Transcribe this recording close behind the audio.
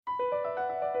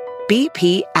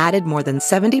BP added more than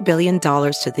 $70 billion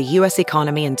to the U.S.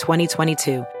 economy in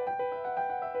 2022.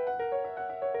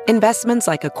 Investments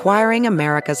like acquiring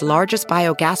America's largest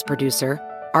biogas producer,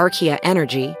 Archaea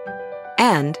Energy,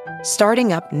 and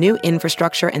starting up new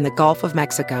infrastructure in the Gulf of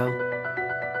Mexico.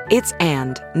 It's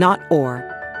and, not or.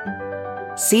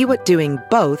 See what doing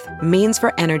both means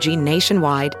for energy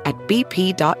nationwide at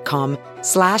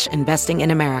bp.com/investing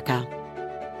in America.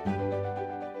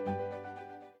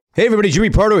 Hey everybody, Jimmy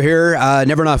Pardo here.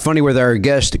 Never Not Funny with our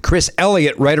guest, Chris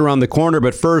Elliott, right around the corner.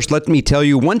 But first, let me tell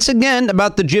you once again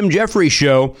about the Jim Jefferies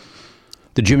Show.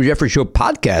 The Jim Jefferies Show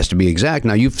podcast, to be exact.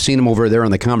 Now, you've seen him over there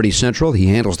on the Comedy Central. He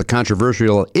handles the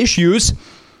controversial issues.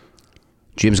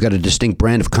 Jim's got a distinct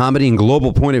brand of comedy and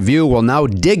global point of view. Well, now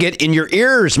dig it in your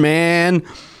ears, man.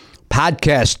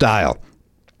 Podcast style.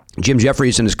 Jim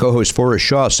Jefferies and his co-host Forrest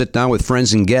Shaw sit down with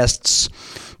friends and guests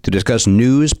to discuss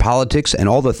news, politics, and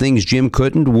all the things Jim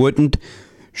couldn't, wouldn't,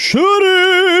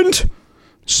 shouldn't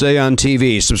say on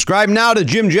TV. Subscribe now to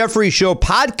Jim Jefferies Show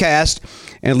podcast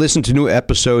and listen to new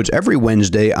episodes every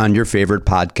Wednesday on your favorite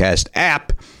podcast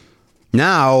app.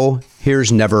 Now,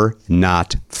 here's Never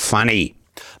Not Funny.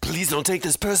 Please don't take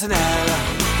this person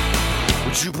out.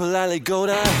 Would you politely go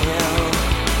to hell?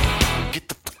 Get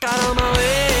the fuck out of my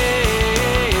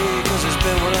way, 'cause it's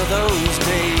been one of those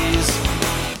days.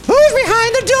 Who's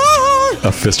behind the door?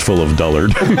 A fistful of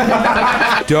dullard.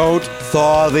 Don't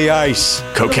thaw the ice.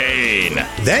 Cocaine.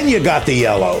 Then you got the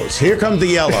yellows. Here come the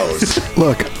yellows.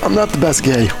 Look, I'm not the best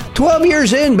gay. 12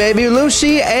 years in, baby.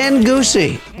 Lucy and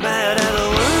Goosey. Mad at the world.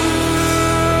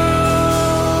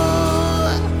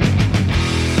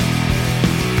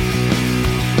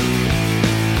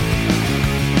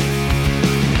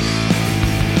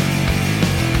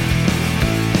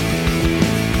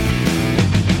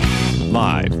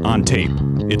 Live on tape.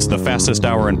 It's the fastest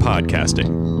hour in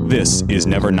podcasting. This is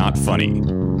Never Not Funny.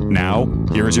 Now,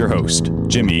 here's your host,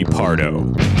 Jimmy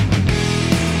Pardo.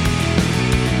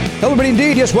 Hello, everybody.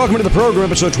 Indeed, yes. Welcome to the program,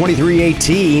 episode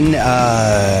 2318.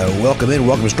 Welcome in.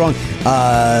 Welcome strong.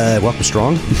 Welcome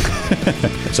strong.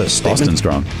 That's a statement. Boston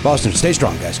strong. Boston, stay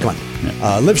strong, guys. Come on.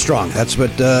 Yeah. Live strong. That's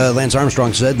what Lance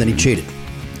Armstrong said. Then he cheated.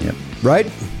 Yep. Right?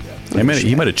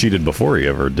 He might have cheated before he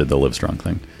ever did the Live Strong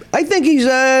thing. I think he's,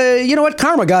 you know what?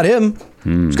 Karma got him.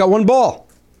 He's got one ball.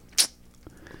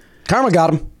 Karma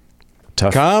got him.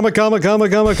 Tough. Karma, chameleon.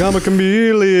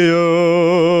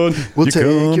 We'll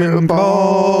take your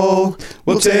ball.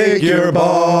 We'll take your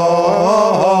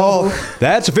ball.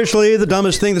 That's officially the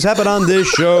dumbest thing that's happened on this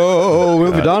show.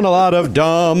 We've done a lot of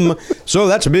dumb. So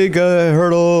that's a big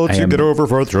hurdle to get over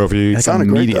for a trophy. Sounded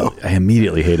great, though. I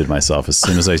immediately hated myself as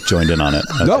soon as I joined in on it.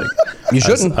 No, you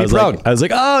shouldn't. Be proud. I was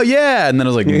like, oh, yeah. And then I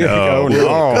was like, no, no.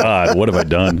 oh, God, what have I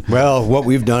done? Well, what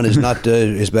we've done is not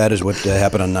as bad as what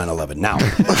happened on 9/11. Now,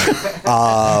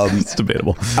 It's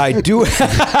debatable. I do want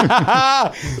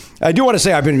to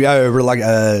say I've been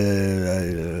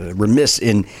remiss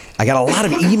in. I got a lot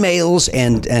of emails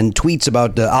and tweets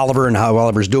about Oliver and how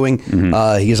Oliver's doing.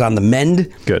 Mm-hmm. He is on the mend.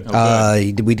 Good.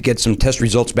 We'd get some test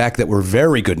results back that were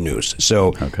very good news.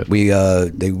 So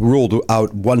they ruled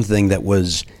out one thing that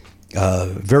was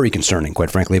very concerning,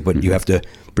 quite frankly. But you have to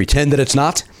pretend that it's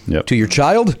not to your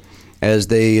child.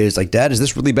 It's like, Dad, is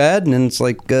this really bad? And then it's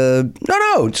like, no,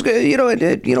 it's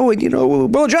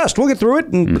we'll adjust, we'll get through it,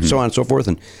 and so on and so forth.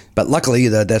 But luckily,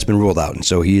 that's been ruled out, and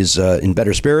so he's in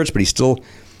better spirits, but he still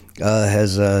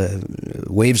has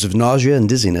waves of nausea and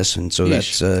dizziness, and so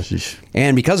that's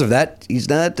and because of that, he's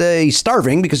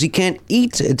starving because he can't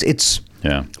eat. It's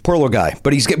poor little guy,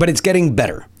 but it's getting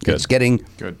better. Good. It's getting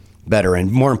better,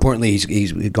 and more importantly,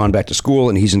 he's gone back to school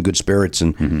and he's in good spirits,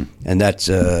 and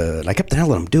that's I kept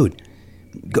telling him, dude,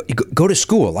 go to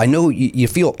school. I know you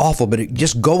feel awful, but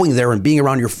just going there and being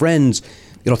around your friends,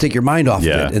 it'll take your mind off of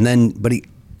it. And then, but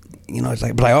it's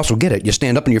like, but I also get it. You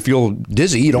stand up and you feel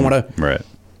dizzy. You don't want to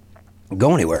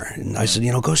go anywhere. And I said,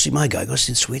 go see my guy. Go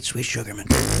see Sweet Sugarman.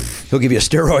 He'll give you a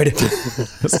steroid.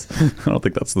 I don't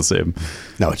think that's the same.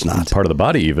 No, it's not. Part of the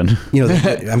body, even.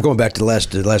 I'm going back to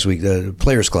last week, the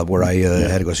Players Club, where I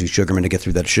had to go see Sugarman to get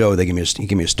through that show. He gave me a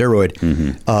steroid.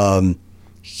 Mm-hmm.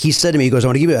 He said to me, he goes,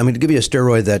 I'm going to give you a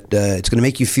steroid that it's going to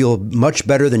make you feel much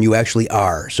better than you actually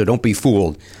are. So don't be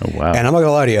fooled. Oh, wow. And I'm not going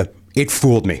to lie to you, it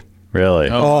fooled me. Really?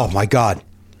 Oh my God.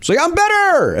 It's like, I'm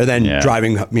better. And then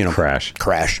driving, Crash.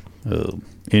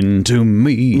 Into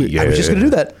me. Yeah. I was just going to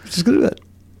do that.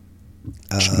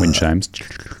 Wind chimes.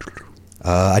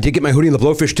 I did get my Hootie and the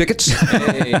Blowfish tickets.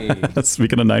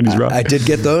 Speaking of 90s rock. I did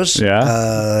get those.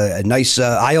 Yeah. Nice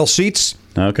aisle seats.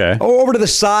 Okay. Oh, over to the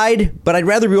side, but I'd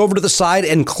rather be over to the side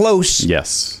and close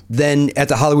than at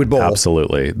the Hollywood Bowl.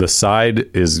 Absolutely. The side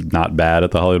is not bad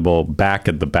at the Hollywood Bowl. Back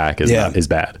at the back is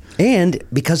bad. And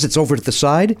because it's over to the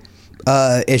side,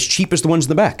 as cheap as the ones in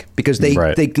the back. Because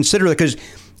they consider that because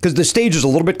the stage is a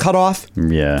little bit cut off.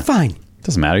 Yeah. Fine.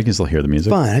 Doesn't matter. You can still hear the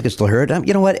music. Fine. I can still hear it.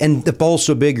 You know what? And the bowl's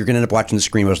so big, you're going to end up watching the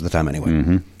screen most of the time anyway.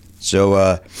 Mm-hmm.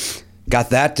 So got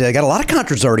that. Got a lot of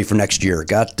concerts already for next year.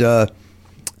 Got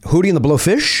Hootie and the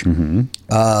Blowfish.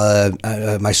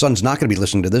 Mm-hmm. My son's not going to be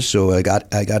listening to this, so I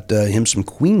got him some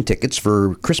Queen tickets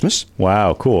for Christmas.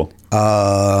 Wow, cool.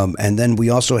 And then we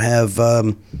also have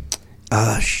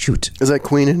shoot. Is that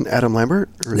Queen and Adam Lambert,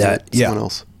 or is that someone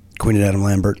else? Queen and Adam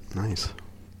Lambert. Nice.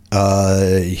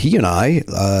 He and I,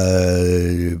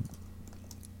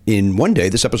 in one day,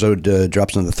 this episode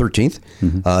drops on the 13th.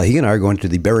 Mm-hmm. He and I are going to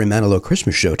the Barry Manilow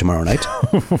Christmas show tomorrow night.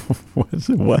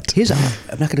 What? His eye,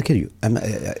 I'm not going to kid you.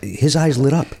 His eyes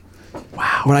lit up.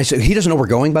 Wow. When I said, he doesn't know we're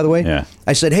going, by the way. Yeah.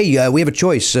 I said, hey, we have a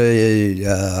choice.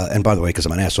 And by the way, because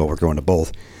I'm an asshole, we're going to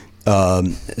both.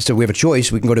 So we have a choice.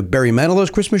 We can go to Barry Manilow's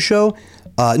Christmas show.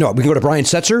 No, we can go to Brian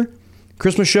Setzer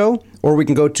Christmas show, or we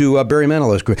can go to Barry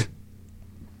Manilow's Christmas.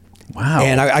 Wow.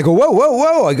 And I go,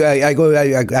 whoa.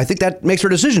 I think that makes her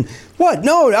decision. What?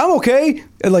 No, I'm okay.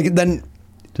 And then.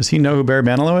 Does he know who Barry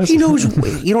Manilow is? He knows.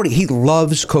 You know what? He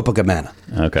loves Copacabana.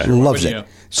 Okay. He loves it.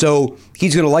 So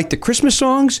he's going to like the Christmas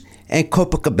songs and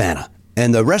Copacabana.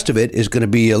 And the rest of it is going to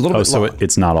be a little bit long. So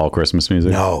it's not all Christmas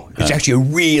music? No. It's actually a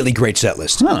really great set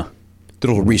list. Huh. Did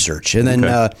a little research. And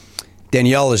then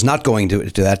Danielle is not going to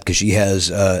that because she has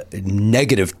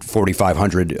negative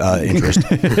 4,500 interest.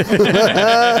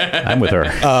 I'm with her.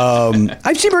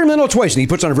 I've seen Barry Manilow twice, and he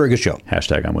puts on a very good show.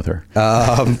 Hashtag I'm with her.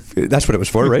 That's what it was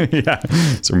for, right? Yeah.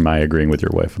 So am I agreeing with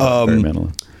your wife about Barry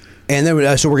Manilow? And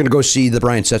then, so we're going to go see the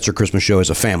Brian Setzer Christmas show as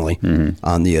a family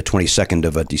on the 22nd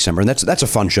of December, and that's a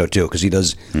fun show too because he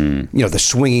does, the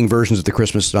swinging versions of the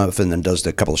Christmas stuff, and then does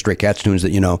the couple of Stray Cats tunes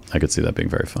that you know. I could see that being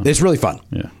very fun. It's really fun.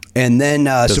 Yeah. And then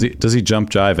does he jump,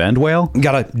 jive, and wail?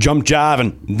 Gotta jump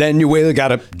jiving, then you wail.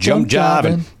 Gotta jump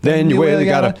jiving, then you wail.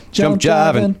 Gotta jump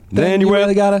jiving, then you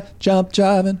wail. Gotta jump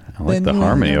jiving. I like the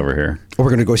harmony over here. We're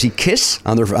going to go see Kiss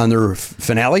on their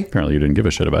finale. Apparently, you didn't give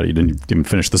a shit about it. You didn't even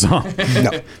finish the song.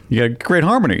 No, you got great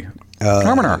harmony.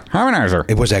 Harmonizer.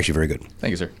 It was actually very good.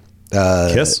 Thank you, sir.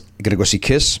 Kiss. Going to go see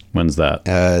Kiss. When's that?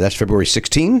 That's February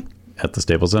 16. At the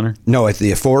Staples Center. No, at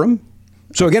the Forum.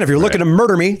 So again, if you're looking to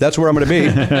murder me, that's where I'm going to be.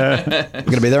 I'm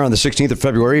going to be there on the 16th of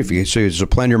February. If you so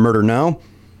plan your murder now,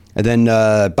 and then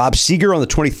Bob Seger on the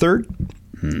 23rd.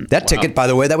 That ticket, by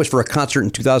the way, that was for a concert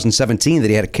in 2017 that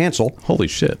he had to cancel. Holy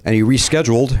shit! And he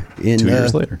rescheduled in 2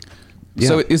 years later. Yeah.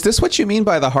 So is this what you mean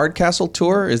by the Hardcastle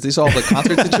tour? Is these all the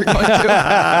concerts that you're going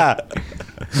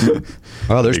to?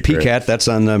 Well, there's PCAT. That's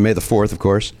on May the 4th, of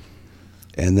course.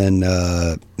 And then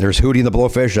there's Hootie and the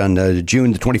Blowfish on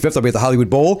June the 25th. I'll be at the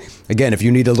Hollywood Bowl. Again, if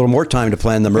you need a little more time to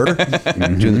plan the murder,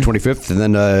 June the 25th. And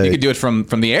then you could do it from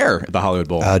the air at the Hollywood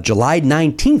Bowl. July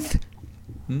 19th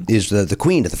is the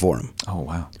Queen at the Forum. Oh,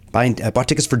 wow. I bought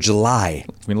tickets for July.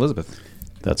 Queen Elizabeth.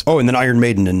 And then Iron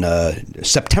Maiden in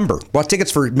September. Bought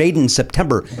tickets for Maiden in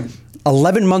September.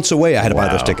 11 months away, I had to buy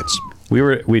those tickets.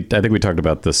 I think we talked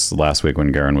about this last week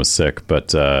when Garen was sick,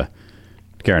 but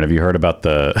Garen, have you heard about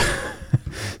the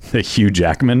Hugh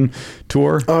Jackman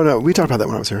tour? Oh, no. We talked about that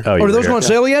when I was here. Are those go on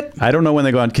sale yet? I don't know when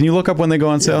they go on. Can you look up when they go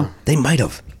on sale? They might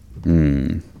have.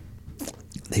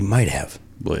 They might have.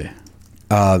 Boy.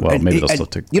 Well, maybe they'll still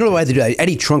take. You know why they do that?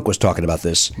 Eddie Trunk was talking about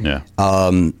this. Yeah.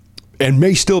 And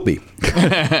may still be.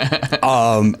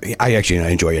 I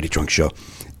enjoy Eddie Trunk's show.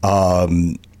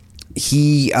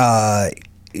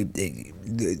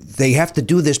 They have to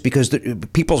do this because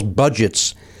people's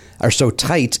budgets are so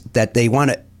tight that they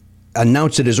want to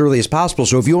announce it as early as possible.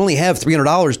 So if you only have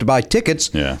 $300 to buy tickets,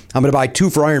 I'm going to buy 2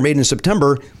 for Iron Maiden in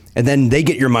September, and then they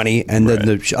get your money, and then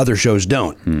the other shows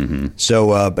don't. Mm-hmm.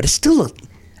 So, but it's still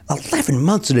 11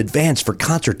 months in advance for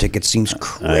concert tickets seems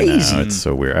crazy. I know, it's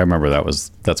so weird. I remember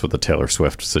that's what the Taylor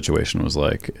Swift situation was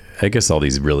like. I guess all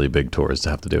these really big tours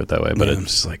have to do it that way, but it's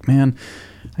just like, man,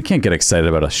 I can't get excited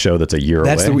about a show that's a year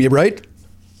away. That's right.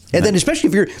 And then especially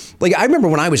if you're like, I remember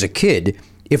when I was a kid,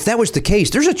 if that was the case,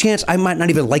 there's a chance I might not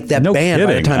even like that band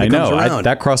by the time it comes around.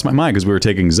 That crossed my mind because we were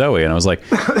taking Zoe, and I was like,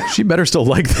 she better still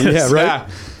like this. Yeah, right. Yeah.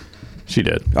 She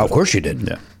did. Oh, of course she did.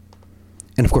 Yeah.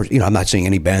 And of course, I'm not saying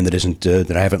any band that isn't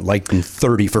that I haven't liked in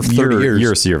 30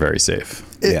 years. You're very safe.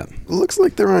 It looks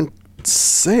like they're on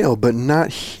sale, but not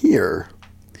here.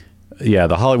 Yeah,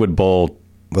 the Hollywood Bowl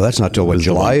Well, that's not till what,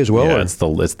 July as well? Yeah, or? it's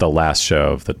the last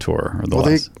show of the tour. Or the Well,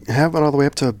 last. they have it all the way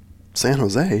up to San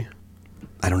Jose,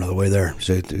 I don't know the way there.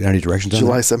 So, any directions on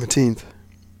July that? 17th.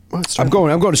 Well, it's I'm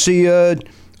going to see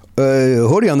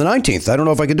Hoodie on the 19th. I don't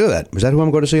know if I can do that. Is that who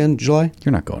I'm going to see in July?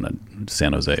 You're not going to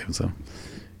San Jose, so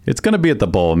it's going to be at the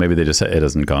Bowl. Maybe it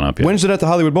hasn't gone up yet. When's it at the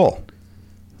Hollywood Bowl?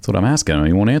 That's what I'm asking him.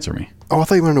 He won't answer me. Oh, I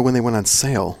thought you wanted to know when they went on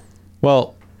sale.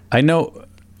 Well, I know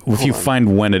if you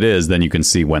find when it is, then you can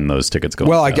see when those tickets go.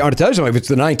 Well, on I sale. want to tell you something. If it's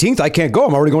the 19th, I can't go.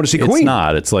 I'm already going to see Queen. It's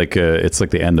not. It's like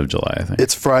the end of July, I think.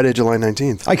 It's Friday, July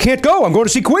 19th. I can't go. I'm going to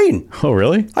see Queen. Oh,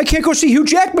 really? I can't go see Hugh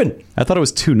Jackman. I thought it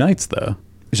was 2 nights though.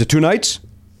 Is it 2 nights?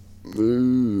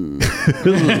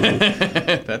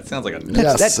 That sounds like a...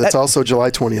 Yes, it's also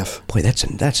July 20th. Boy, that's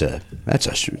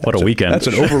What a weekend. That's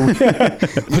an overreach. I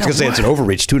was going to say it's an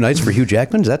overreach. 2 nights for Hugh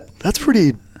Jackman? Is that That's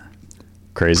pretty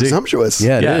Crazy. presumptuous.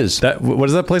 Yeah, it is. What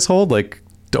does that place hold? Like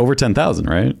over 10,000,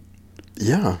 right?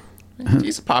 Yeah.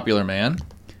 He's a popular man.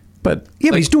 But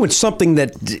Yeah, but he's doing something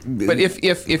that. But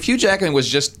if Hugh Jackman was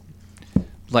just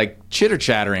like chitter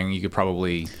chattering, you could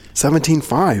probably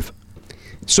 17.5.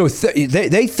 So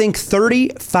they think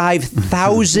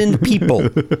 35,000 people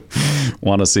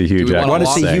want to see Hugh Jackman. want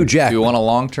to see Hugh Do Jackman. you want a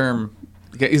long-term...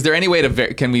 Is there any way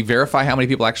to... Can we verify how many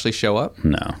people actually show up?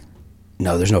 No.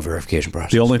 No, there's no verification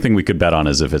process. The only thing we could bet on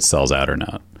is if it sells out or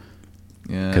not.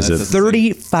 Yeah, 'Cause that it's doesn't seem-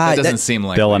 35. That doesn't seem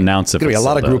like... They'll announce if There's it's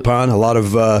going to be a lot of sold out. Groupon, a lot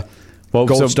of Well,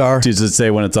 Gold so Star. Does it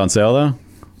say when it's on sale though?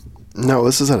 No,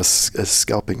 this is at a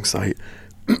scalping site.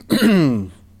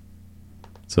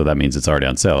 So that means it's already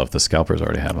on sale if the scalpers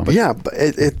already have them. But yeah, but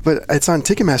it's on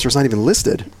Ticketmaster. It's not even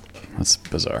listed. That's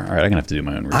bizarre. All right, I'm gonna have to do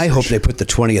my own research. I hope they put the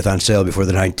 20th on sale before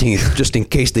the 19th, just in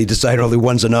case they decide only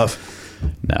one's enough.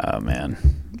 No, man.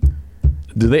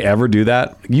 Do they ever do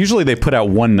that? Usually they put out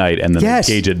one night and then Yes.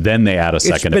 they gauge it, then they add a It's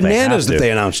second. if bananas they that have to.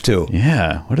 they announced too.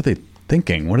 Yeah. What are they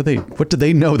thinking? What do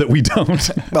they know that we don't?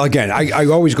 Well, again, I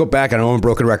always go back, and I'm on a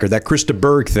broken record. That Krista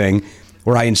Berg thing,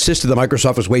 where I insisted that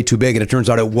Microsoft was way too big, and it turns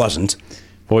out it wasn't.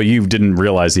 Well, you didn't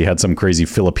realize he had some crazy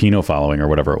Filipino following or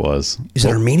whatever it was. Is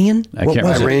it Armenian? I What can't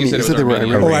was remember. it? Iranian. You said it You said was they were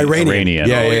Iranian. Oh, Iranian. Iranian.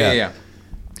 Yeah, Oh, yeah, yeah.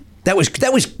 That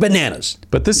was bananas.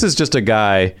 But this is just a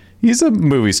guy. He's a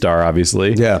movie star,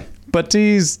 obviously. Yeah. But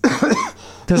he's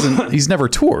never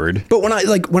toured. But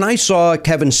when I saw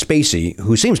Kevin Spacey,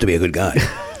 who seems to be a good guy,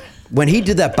 when he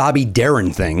did that Bobby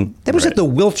Darin thing, that was Right. at the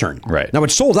Wiltern. Right. Now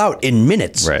it sold out in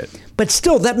minutes. Right. But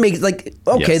still, that makes okay,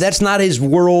 Yes. that's not his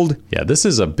world. Yeah, this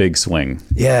is a big swing.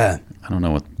 Yeah. I don't know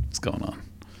what's going on.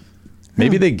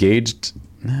 Maybe they gauged.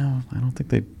 No, I don't think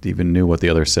they even knew what the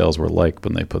other sales were like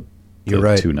when they put the You're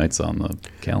right. 2 nights on the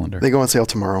calendar. They go on sale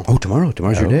tomorrow. Oh, tomorrow's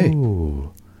your day.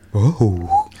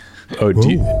 Oh,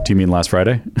 do you mean last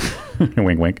Friday?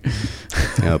 Wink, wink.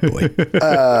 Oh boy.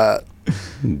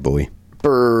 Boy.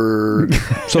 Bird.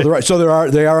 So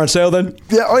they are on sale then?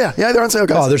 Yeah. Oh yeah. Yeah. They're on sale,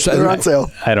 guys. Oh, they're on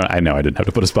sale. I know I didn't have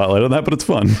to put a spotlight on that, but it's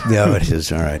fun. Yeah, it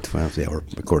is. All right. Well, yeah, we're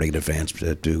recording in advance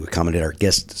to accommodate our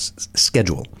guest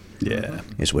schedule. Yeah.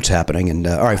 Is what's happening. And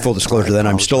all right, full disclosure, then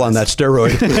I'm still on that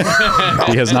steroid.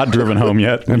 He has not driven home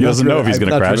yet. He doesn't know if he's I've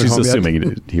going to not crash. driven He's home yet.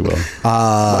 assuming he will.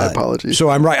 My apologies. So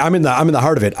I'm right. I'm in the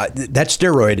heart of it. That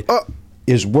steroid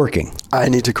is working. I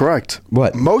need to correct.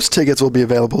 What? Most tickets will be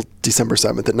available December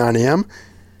 7th at 9 a.m.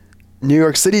 New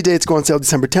York City dates go on sale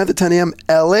December 10th at 10 a.m.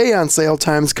 LA on sale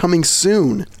times coming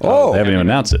soon. Oh, They haven't even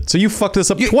announced it. So you fucked this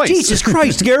up twice. Jesus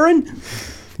Christ, Garen.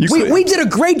 We did a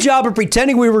great job of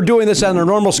pretending we were doing this on our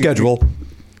normal schedule.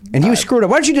 And you screwed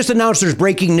up. Why don't you just announce there's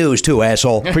breaking news too,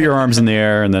 asshole? Put your arms in the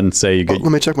air and then say you get.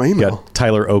 let me check my email. Got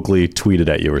Tyler Oakley tweeted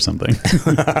at you or something.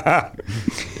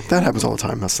 That happens all the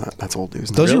time. That's old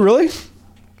news. Does he really?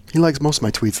 He likes most of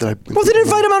my tweets that I. Well, then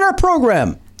invite him on our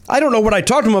program. I don't know what I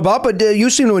talked to him about, but you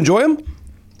seem to enjoy him.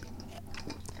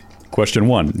 Question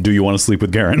 1: do you want to sleep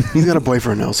with Garen? He's got a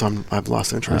boyfriend now, so I've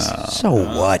lost interest. So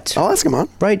what? I'll ask him on.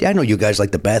 Right? I know you guys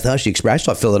like the Bathhouse, the Express. I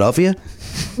saw Philadelphia.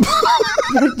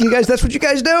 You guys, that's what you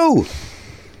guys do.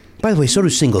 By the way, so do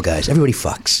single guys. Everybody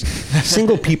fucks.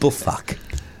 Single people fuck.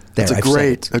 There, It's I've said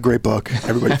it. a great book.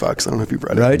 Everybody fucks. I don't know if you've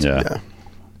read it. Right? Yeah.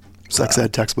 Sex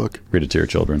ed textbook. Read it to your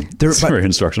children. There- It's but very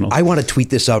instructional. I want to tweet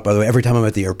this out, by the way. Every time I'm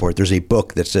at the airport, there's a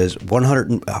book that says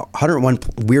 101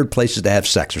 weird places to have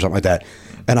sex or something like that.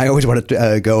 And I always want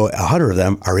to go, 100 of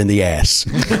them are in the ass.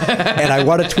 And I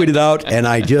want to tweet it out, and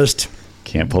I just...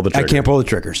 Can't pull the trigger. I can't pull the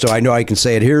trigger. So I know I can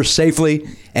say it here safely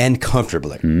and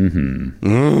comfortably.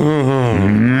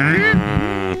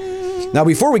 Now,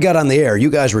 before we got on the air, you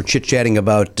guys were chit-chatting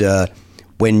about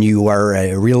when you are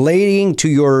relating to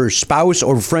your spouse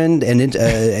or friend and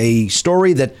a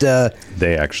story that...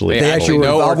 They actually They actually were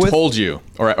know or involved with? told you,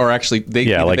 or actually they.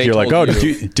 Yeah, like they you're like, told oh,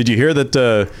 you. did you hear that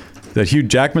That Hugh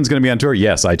Jackman's going to be on tour?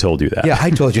 Yes, I told you that. Yeah, I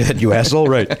told you that, you asshole.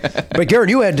 Right. But Garrett,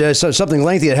 you had something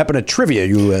lengthy that happened at trivia.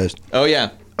 You. Oh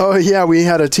yeah. Oh yeah, we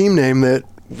had a team name that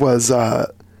was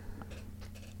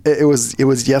it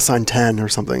was Yes on 10 or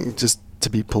something, just to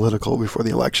be political before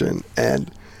the election.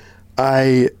 And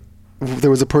there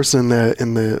was a person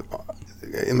in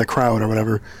the crowd or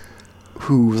whatever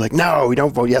who was like, no, we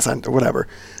don't vote yes on whatever.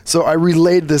 So I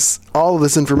relayed all of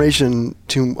this information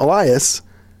to Elias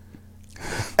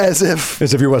as if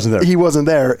he wasn't there. He wasn't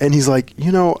there, and he's like,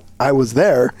 I was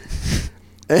there.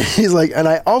 And he's like, and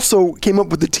I also came up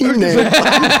with the team name.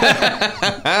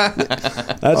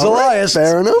 That's Elias.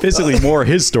 Fair enough. Basically more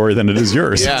his story than it is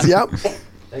yours. Yeah. Yep.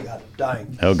 Thank God, I'm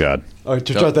dying. Oh, God. Oh,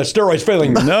 just thought that steroid's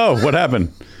failing. No, what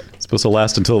happened? It's supposed to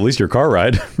last until at least your car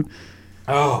ride.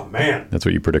 Oh, man. That's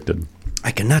what you predicted.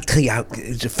 I cannot tell you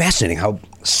it's fascinating how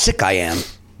sick I am.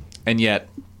 And yet,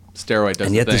 steroid does.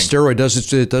 And yet the the thing. steroid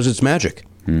does its magic.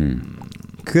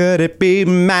 Could it be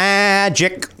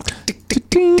magic?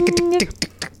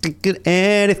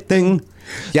 Anything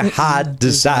your heart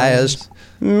desires.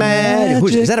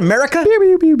 Magic. Is that America?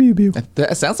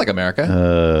 That sounds like America.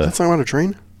 That's not about a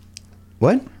train?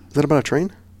 What? Is that about a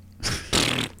train?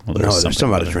 Well, No, there's something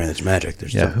about a it. train that's magic.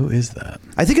 There's Yeah, who is that?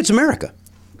 I think it's America.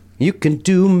 You can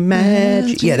do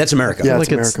magic. Yeah, that's America. Yeah, I it's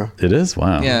feel America. It is?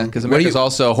 Wow. Yeah, because America's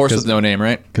also a horse with no name,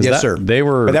 right? Yes, sir. They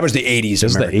were. But that was the 80s. It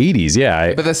was America. the 80s,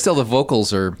 yeah. But that's still the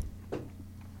vocals are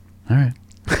All right.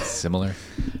 similar.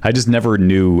 I just never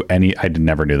knew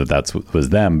never knew that was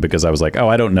them because I was like, oh,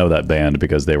 I don't know that band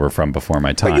because they were from before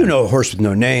my time. But you know, Horse with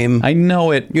No Name. I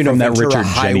know it from that Ventura Richard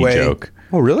Highway. Jenny joke.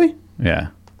 Oh, really? Yeah.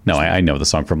 No, I know the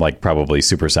song from like probably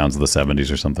Super Sounds of the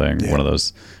 70s or something, one of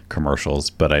those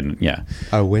commercials. But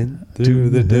I went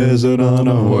through the desert on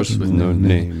a horse with no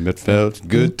name. It felt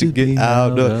good to get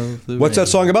out of the What's that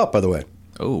song about, by the way?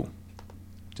 Oh.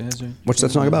 What's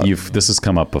that song about? This has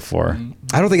come up before.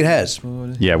 I don't think it has.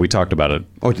 Yeah, we talked about it.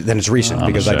 Oh, then it's recent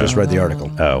because I just read the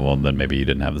article. Oh, well, then maybe you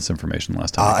didn't have this information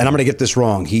last time. And I'm going to get this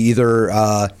wrong. He either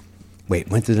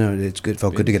went to it's good.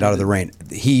 Felt good to get out of the rain.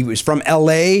 He was from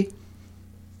L.A.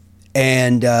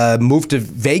 and moved to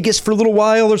Vegas for a little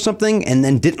while or something, and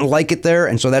then didn't like it there,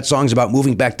 and so that song's about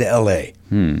moving back to L.A.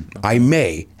 I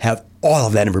may have all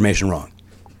of that information wrong.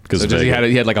 So he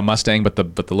had like a Mustang, but the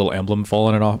little emblem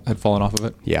had fallen off of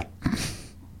it. Yeah.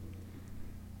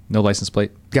 No license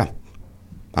plate. Yeah.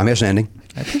 I'm understanding.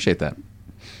 I appreciate that.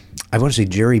 I want to say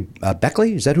Jerry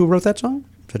Beckley. Is that who wrote that song?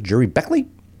 Is that Jerry Beckley?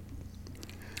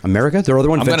 America. Their other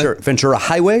one, Ventura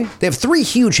Highway. They have 3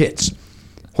 huge hits.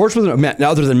 Horse with no,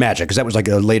 other than Magic, because that was like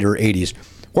a later 80s.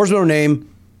 Horse with No Name,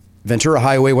 Ventura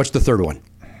Highway. What's the third one?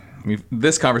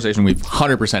 This conversation we've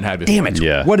 100% had before. Damn it.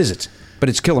 Yeah. What is it? But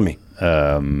it's killing me.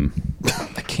 I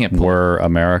can't pull. We're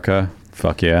America.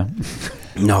 Fuck yeah.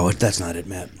 No, that's not it,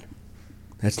 Matt.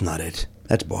 That's not it.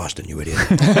 That's Boston, you idiot.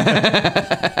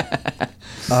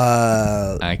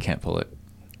 I can't pull it.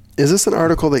 Is this an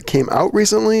article that came out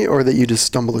recently or that you just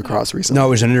stumbled across recently? No,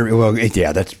 it was an interview. Well,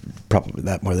 yeah, that's probably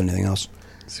that more than anything else.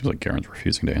 Seems like Garen's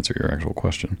refusing to answer your actual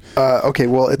question. Okay,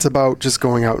 well, it's about just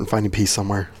going out and finding peace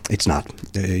somewhere. It's not.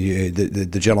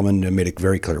 The gentleman made it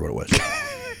very clear what it was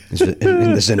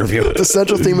in this interview. The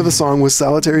central theme of the song was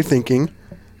solitary thinking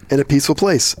in a peaceful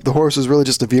place. The horse was really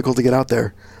just a vehicle to get out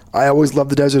there. I always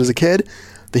loved the desert as a kid.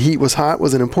 The heat was hot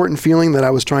was an important feeling that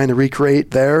I was trying to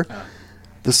recreate there.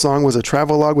 The song was a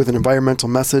travelogue with an environmental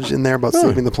message in there about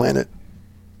saving the planet.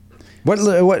 What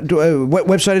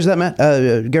website is that, Matt?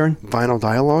 Garen? Vinyl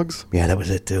Dialogues? Yeah, that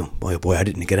was it too. Boy, oh boy, I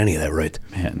didn't get any of that right.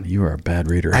 Man, you are a bad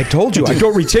reader. I told you, I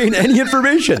don't retain any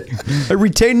information. I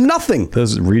retain nothing.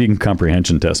 Those reading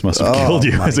comprehension tests must have killed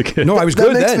you as a kid. No, I was That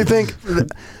good makes then. me think.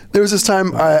 There was this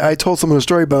time I told someone a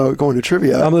story about going to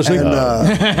trivia. I'm listening. And,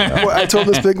 I told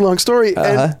this big long story,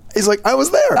 and he's like, I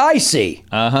was there. I see.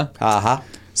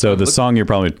 So the song you're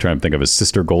probably trying to think of is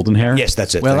Sister Golden Hair? Yes,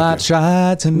 that's it. Well, I Thank you.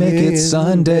 tried to make it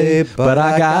Sunday, but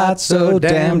I got so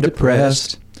damn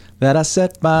depressed that I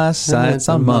set my sights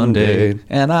on Monday,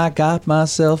 and I got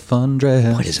myself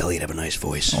undressed. Boy, does Elliott have a nice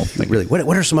voice? Really?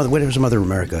 What are some other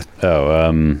America?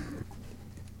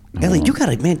 Elliott, you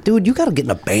gotta get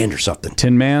in a band or something.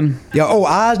 Tin Man? Yeah. Oh,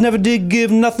 I never did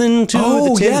give nothing to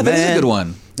the Tin Man. That is a good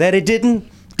one. That it didn't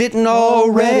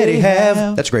already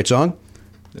have. That's a great song.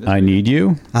 I Need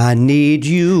You? I need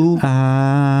you.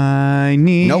 I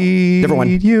need Nope. Different one.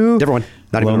 you. Different one.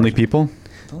 Not even Lonely one. People?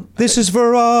 This is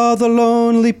for all the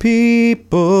lonely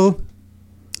people.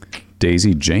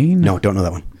 Daisy Jane? No, don't know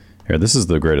that one. Here, this is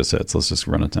the greatest hits. Let's just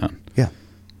run it down. Yeah.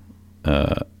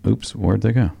 Oops, where'd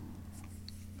they go?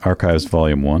 Archives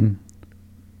Volume 1.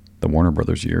 The Warner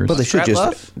Brothers years. Well, they should Strat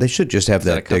Love? just have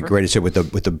that a that cover? greatest hit with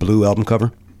the blue album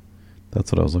cover.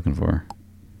 That's what I was looking for.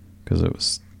 Because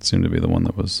it seemed to be the one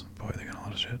that was... Boy, they got a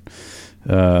lot of shit.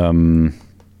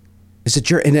 Is it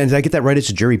Jerry? And did I get that right?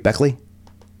 It's Jerry Beckley?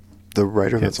 The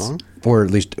writer of that song? Or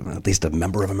at least a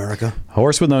member of America?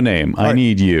 Horse with No Name. I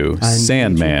Need You.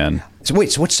 Sandman. So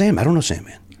wait, so what's Sam? I don't know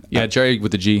Sandman. Yeah, Jerry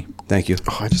with the G. Thank you.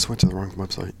 Oh, I just went to the wrong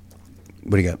website.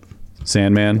 What do you got?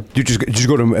 Sandman. Did you just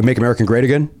go to Make America Great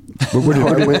Again? We're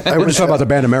just talking about the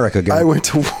band America again. I went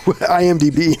to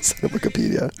IMDb instead of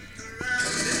Wikipedia.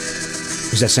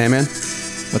 Is that Sandman?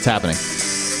 What's happening?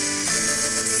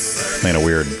 Playing a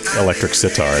weird electric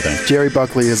sitar, I think. Jerry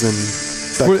Buckley is in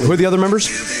Beckley. Who are the other members?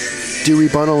 Dewey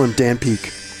Bunnell and Dan Peake.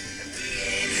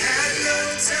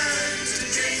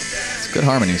 It's good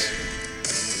harmonies.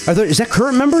 Is that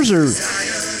current members or?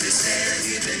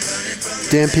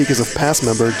 Dan Peake is a past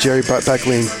member. Jerry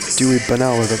Beckley and Dewey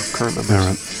Bunnell are the current members.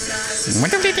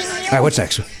 All right, what's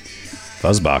next?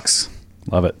 Fuzzbox.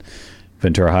 Love it.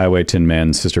 Ventura Highway, Tin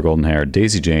Man, Sister Golden Hair,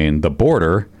 Daisy Jane, The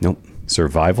Border. Nope.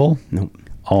 Survival. Nope.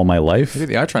 All My Life. Maybe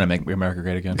they are trying to make America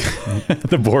great again.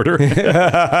 The Border.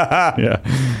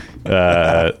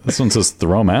 Yeah. This one says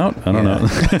Throw 'em Out. I don't know.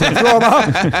 Throw 'em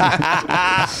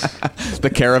out. The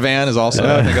Caravan is also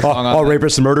I think, a song on All that.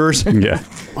 rapists and murderers. Yeah.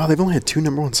 Wow, they've only had 2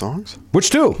 #1 songs. Which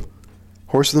two?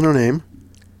 Horse with No Name,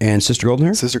 And Sister Golden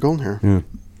Hair. Sister Golden Hair.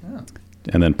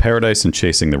 And then Paradise and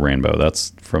Chasing the Rainbow.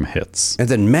 That's from Hits. And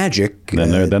then Magic.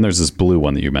 And then there's this blue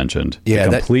one that you mentioned. Yeah,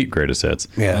 The that- complete greatest hits.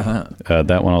 Yeah.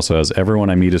 That one also has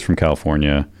Everyone I Meet is from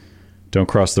California. Don't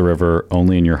Cross the River.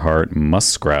 Only in Your Heart.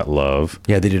 Muskrat Love.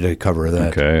 Yeah, they did a cover of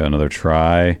that. Okay, Another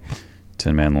Try.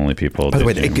 10 Man Lonely People. By the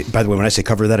way, Daisy Jane. when I say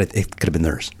cover of that, it could have been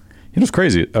theirs. You know what's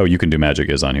crazy? Oh, You Can Do Magic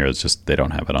is on here. It's just they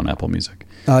don't have it on Apple Music.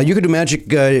 You could do Magic.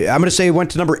 I'm going to say it went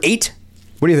to number 8.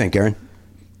 What do you think, Aaron?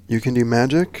 You Can Do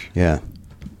Magic. Yeah.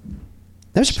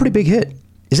 That was a pretty big hit.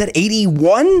 Is that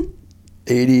 81?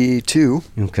 82.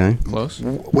 Okay. Close.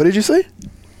 What did you say?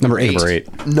 Number 8. Number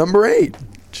 8. Number 8.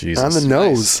 Jesus. On the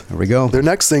nose. There we go. Their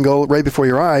next single, Right Before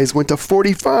Your Eyes, went to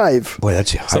 45. Boy,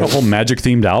 that's Is that a whole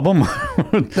Magic-themed album?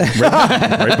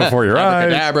 right Before Your Eyes.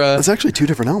 Abracadabra. It's actually 2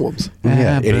 different albums.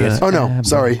 Yeah, idiots. Oh, no.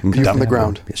 Sorry. View from the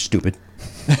Ground. Yeah, stupid.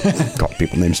 Call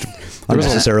people names There was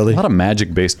unnecessarily. a lot of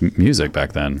magic-based music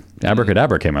back then.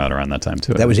 Abracadabra came out around that time,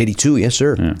 too. That was 82, yes,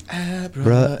 sir. Yeah.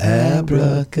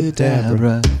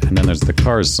 Abracadabra. And then there's the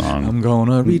Cars song. I'm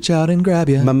gonna reach out and grab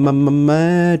you.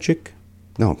 Magic.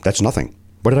 No, that's nothing.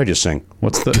 What did I just sing?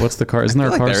 What's the car? Isn't there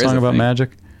a like car there is song a about thing.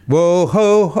 magic? Whoa,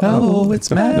 ho, ho. Oh, it's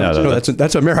magic. No,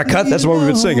 that's America. That's what we've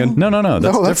been singing. No. That's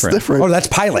No, that's different. Oh, that's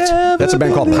Pilot. That's a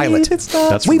band called Pilot.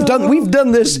 That's We've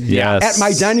done this Yes. at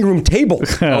my dining room table.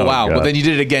 Oh, wow. God. Well, then you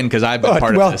did it again because I've been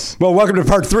part well, of this. well, welcome to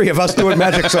part 3 of us doing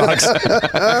magic songs.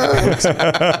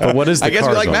 But what is the I guess we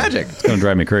car like song? magic. It's going to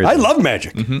drive me crazy. I love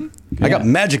magic. I got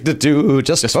magic to do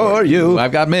just for you.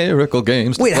 I've got miracle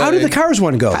games. to Wait, how did play. the Cars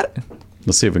one go?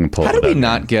 Let's see if we can pull How it did we up.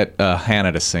 not get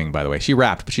Hannah to sing, by the way? She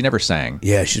rapped, but she never sang.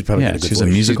 Yeah, she's probably got Yeah, a good she's a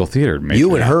voice. musical theater major.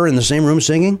 You and her in the same room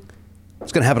singing?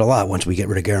 It's going to happen a lot once we get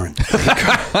rid of Garen.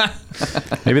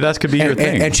 Maybe that could be your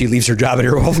thing. And she leaves her job at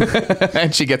Earwolf.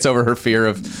 And she gets over her fear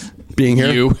of Being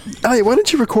here? you. Elliot, why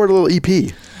don't you record a little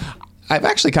EP? I've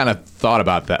actually kind of thought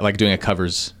about that, like doing a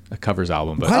covers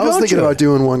album. But Why I was don't thinking you? about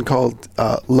doing one called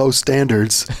Low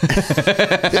Standards.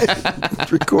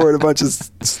 Record a bunch of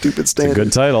stupid standards.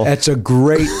 Good title. That's a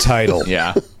great title.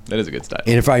 yeah, that is a good style.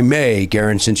 And if I may,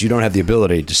 Garen, since you don't have the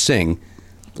ability to sing,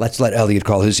 let's let Elliot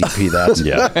call his EP that.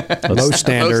 Yeah. Low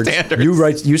standards.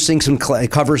 standards. You sing some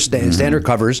covers, standard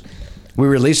covers. We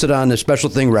release it on the Special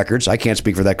Thing Records. I can't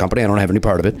speak for that company. I don't have any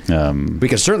part of it. We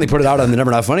can certainly put it out on the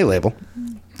Never Not Funny label.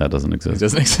 That doesn't exist. It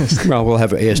doesn't exist. Well, we'll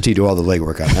have AST do all the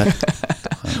legwork on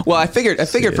that. Well, I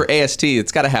figured for AST,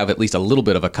 it's got to have at least a little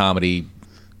bit of a comedy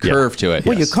curve to it.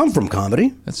 Well, you come from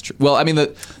comedy. That's true. Well, I mean, I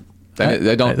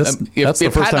don't. That's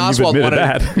the first Patton time you've Oswalt admitted wanted,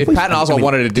 that. if Patton Oswalt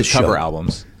wanted to do this show. cover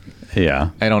albums,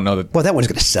 Yeah. I don't know that. Well, that one's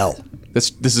going to sell.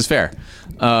 This is fair.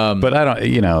 But I don't, I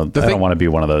thing- don't want to be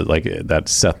one of the, like, that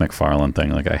Seth MacFarlane thing.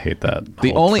 Like, I hate that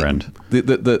The whole only trend.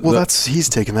 Well, he's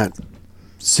taking that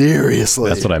seriously.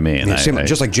 That's what I mean. Yeah, same,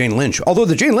 just like Jane Lynch. Although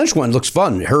the Jane Lynch one looks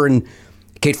fun. Her and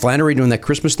Kate Flannery doing that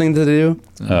Christmas thing that they do.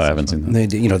 Oh, I haven't seen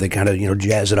that. They kind of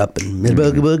jazz it up and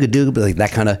like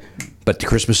that kind of. But the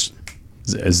Christmas.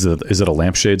 Is it a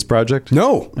Lampshades project?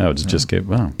 No. Oh, it's just Kate.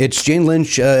 Wow. It's Jane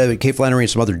Lynch, Kate Flannery, and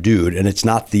some other dude, and it's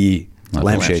not the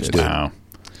Lampshades dude. Wow.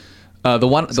 the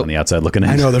one. It's on the outside looking in.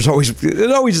 I know. It always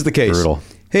is the case. Brutal.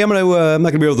 Hey, I'm not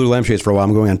gonna be able to do Lampshades for a while.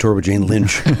 I'm going on tour with Jane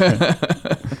Lynch.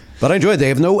 But I enjoyed it. They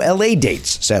have no LA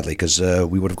dates, sadly, because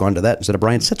we would have gone to that instead of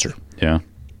Brian Setzer. Yeah.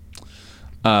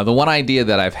 The one idea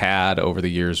that I've had over the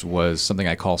years was something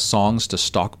I call songs to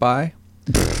stalk by.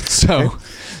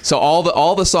 So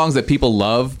all the songs that people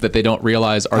love that they don't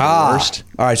realize are the worst.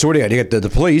 All right, so what do you got? You got the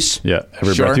Police. Yeah,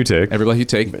 Every Breath You Take. Every Breath You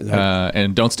Take.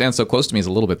 And Don't Stand So Close to Me is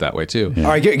a little bit that way too. All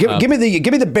right, give me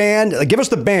the band. Give us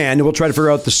the band, and we'll try to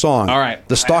figure out the song. All right.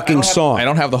 The stalking song. I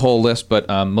don't have the whole list, but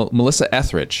Melissa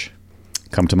Etheridge.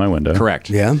 Come to My Window. Correct.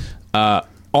 Yeah.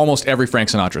 Almost every Frank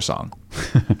Sinatra song.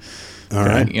 All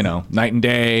right. You know, Night and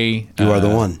Day. You Are the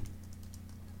One.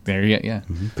 There you go. Yeah.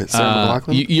 Sarah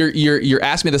McLachlan? You're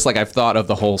asking me this like I've thought of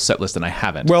the whole set list and I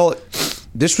haven't. Well,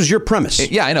 this was your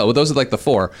premise. Yeah, I know. But those are like the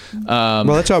four. Well,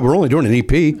 that's how we're only doing an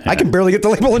EP. I can barely get the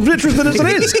label interested as it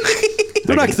is.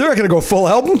 They're not going to go full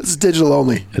album. It's digital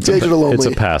only. It's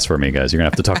only. a pass for me, guys. You're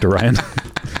going to have to talk to Ryan.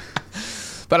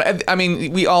 But I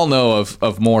mean, we all know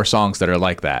of more songs that are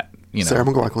like that. You know, Sarah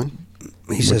McLachlan.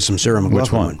 He says some Sarah McLachlan.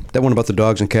 Which one? That one about the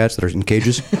dogs and cats that are in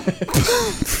cages.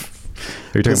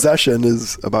 Are you talking Possession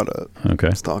is about a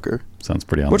Okay. stalker. Sounds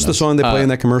pretty on What's the song they play in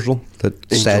that commercial? That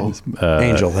Angel. sad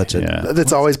Angel. That's it. Yeah.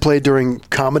 That's always played during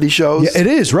comedy shows. Yeah, it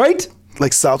is, right?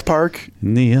 Like South Park.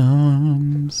 In the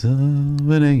arms of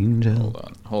an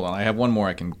angel. hold on. I have one more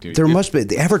I can do. There must be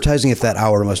the advertising at that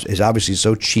hour is obviously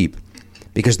so cheap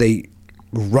because they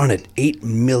run it 8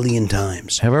 million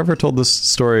times. Have I ever told this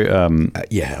story?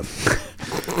 You have.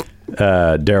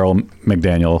 Daryl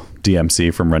McDaniel,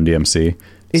 DMC from Run DMC.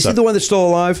 Is he the one that's still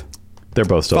alive? They're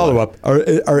both still Follow alive.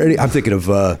 up. I'm thinking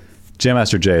of. Jam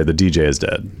Master Jay, the DJ, is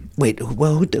dead. Wait.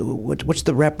 Well, what's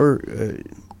the rapper?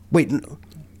 Wait.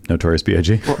 Notorious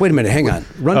B.I.G. Wait a minute. Hang on.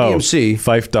 Run DMC.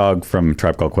 Fife Dog from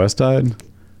Tribe Called Quest died.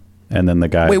 And then the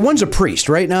guy. Wait, one's a priest,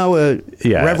 right now?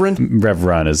 Reverend? Rev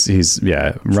Run is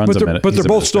runs a minute. But they're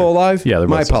both still alive? Yeah, they're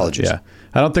both My still alive. apologies. Yeah,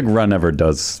 I don't think Run ever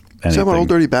does anything. Is that about Old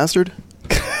Dirty Bastard?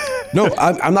 No,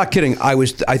 I'm not kidding. I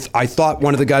thought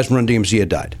one of the guys from Run DMC had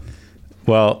died.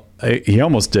 Well, he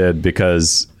almost did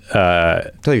because Tell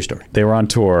your story. they were on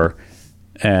tour,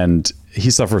 and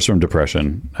he suffers from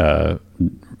depression.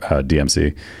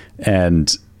 DMC,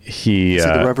 and he Is he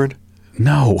the Reverend?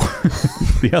 No,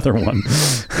 the other one,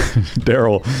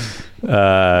 Daryl.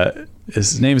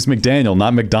 His name is McDaniel,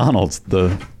 not McDonald's.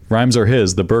 The rhymes are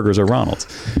his. The burgers are Ronald's.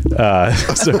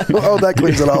 Oh, that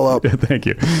cleans it all up. Thank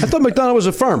you. I thought McDonald was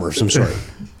a farmer of some sort.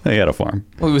 He had a farm.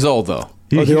 Well, he was old though.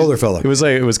 The older fella. It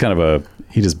was kind of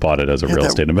he just bought it as a real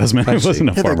estate investment. It wasn't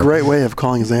a He had a farmer. great way of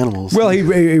calling his animals. Well, he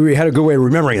had a good way of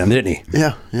remembering them, didn't he?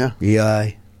 yeah.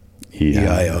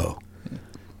 E-I-E-I-O.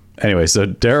 Anyway, so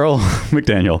Daryl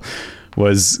McDaniel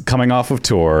was coming off of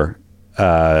tour.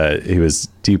 He was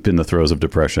deep in the throes of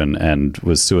depression and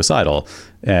was suicidal.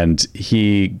 And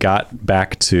he got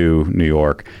back to New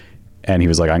York, and he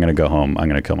was like, I'm going to go home. I'm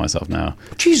going to kill myself now.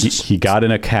 Jesus. He got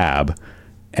in a cab,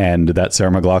 and that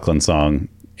Sarah McLachlan song,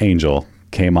 Angel,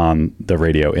 came on the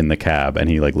radio in the cab, and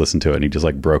he like listened to it, and he just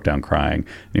like broke down crying.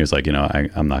 And he was like,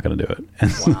 I'm not going to do it.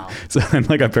 And so and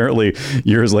like apparently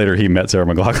years later, he met Sarah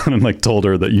McLachlan and like told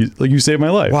her that you saved my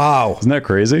life. Wow. Isn't that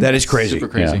crazy? That is crazy. Super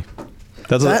crazy. Yeah.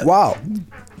 That's Wow.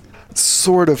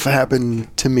 Sort of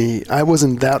happened to me. I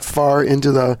wasn't that far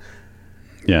into the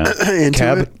into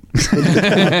Cab. it.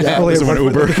 Yeah, Only one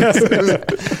Uber.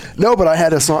 no, but I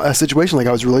had a situation like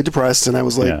I was really depressed, and I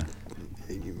was like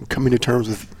coming to terms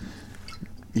with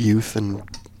youth and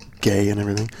gay and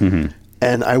everything. Mm-hmm.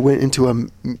 And I went into a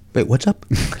Wait, what's up?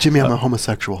 Jimmy, I'm a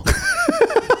homosexual.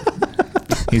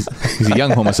 He's a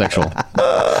young homosexual.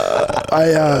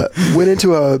 I went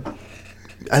into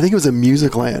I think it was a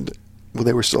Musicland when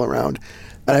they were still around,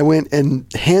 and I went, and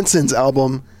Hanson's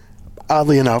album,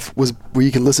 oddly enough, was where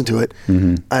you can listen to it.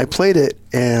 Mm-hmm. I played it,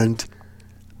 and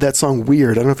that song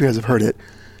 "Weird." I don't know if you guys have heard it,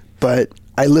 but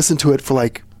I listened to it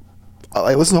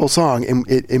I listened to the whole song, and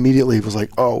it immediately was like,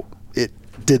 oh, it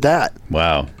did that.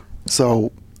 Wow.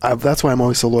 So that's why I'm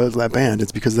always so loyal to that band.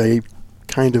 It's because they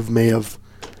kind of may have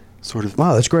sort of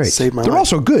Wow, that's great. saved my They're life.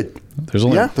 also good. There's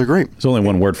only They're great. There's only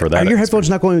one word for that. Are your headphones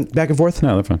not going back and forth?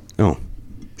 No, they're fine. Oh,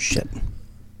 shit.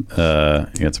 You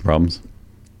got some problems?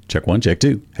 Check 1, check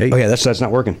 2. Hey. Oh yeah, that's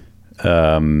not working.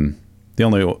 The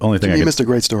only thing You missed a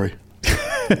great story.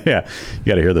 yeah, you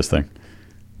got to hear this thing.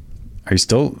 Are you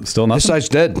still nothing? This side's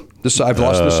dead. I've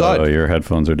lost this side. Oh, your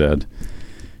headphones are dead.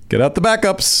 Get out the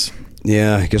backups.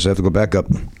 Yeah, I guess I have to go back up.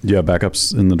 You have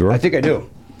backups in the drawer? I think I do.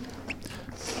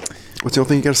 What's the only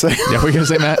thing you got to say? Yeah, what are you gonna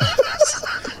say, Matt?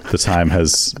 The time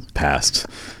has passed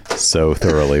so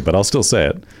thoroughly, but I'll still say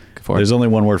it. for it. There's only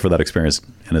one word for that experience,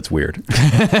 and it's weird.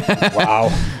 Wow.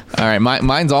 All right,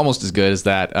 mine's almost as good as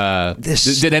that.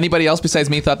 Did anybody else besides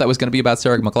me thought that was going to be about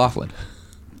Sarah McLachlan?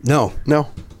 No.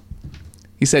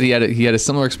 He said he had a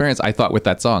similar experience. I thought with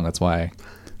that song. That's why.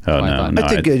 Oh, I no, thought- no. I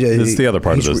think, This is the other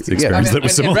part of he's- this yeah. experience that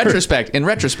was in similar.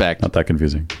 retrospect, Not that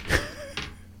confusing.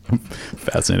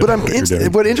 Fascinated.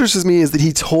 But what interests me is that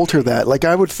he told her that. Like,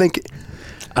 I would think.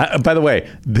 By the way,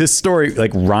 this story,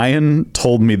 like Ryan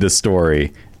told me this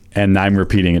story, and I'm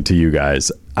repeating it to you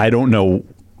guys. I don't know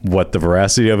what the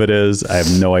veracity of it is. I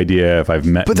have no idea if I've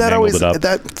met. But that always,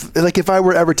 like, if I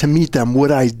were ever to meet them,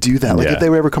 would I do that? Like, if they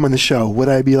were ever come on the show, would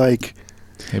I be like,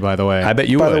 hey, by the way, I bet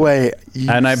you would. By the way,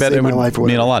 and I bet it would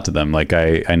mean a lot to them. Like,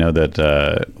 I know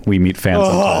that we meet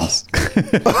fans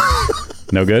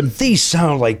sometimes. No good? These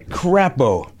sound like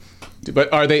crapo.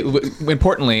 But are they?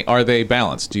 Importantly, are they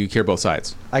balanced? Do you hear both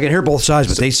sides? I can hear both sides,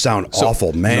 but they sound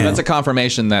awful, man. So that's a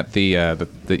confirmation that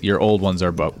that your old ones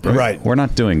are both right. We're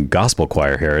not doing gospel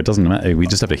choir here. It doesn't matter. We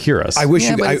just have to hear us. I wish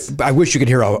I wish you could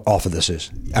hear how awful this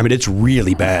is. I mean, it's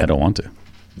really bad. I don't want to.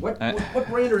 What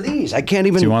brand are these? I can't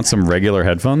even. Do you want some regular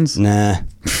headphones? Nah.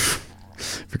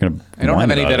 If you're gonna, I don't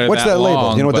have any that are What's that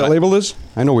label? You know what that label is?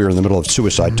 I know we were in the middle of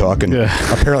suicide talk, and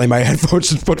apparently my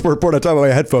headphones. We're on top of my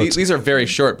headphones. These are very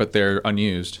short, but they're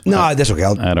unused. No, that's okay.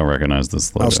 I don't recognize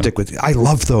this logo. I'll stick with you. I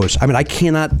love those. I mean, I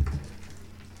cannot.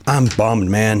 I'm bummed,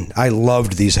 man. I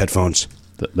loved these headphones.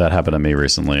 That happened to me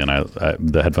recently, and I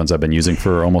the headphones I've been using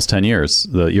for almost 10 years,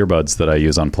 the earbuds that I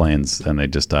use on planes, and they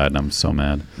just died, and I'm so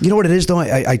mad. You know what it is, though?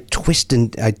 I twist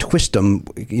them,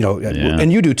 you know,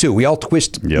 and you do too. We all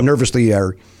twist nervously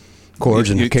our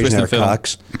cords and occasionally our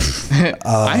cocks.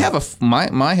 I have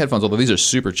my headphones, although these are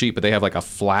super cheap, but they have like a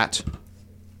flat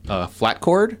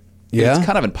cord. Yeah. It's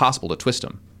kind of impossible to twist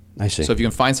them. I see. So if you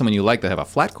can find someone you like that have a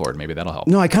flat cord, maybe that'll help.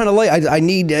 No, I kind of like. I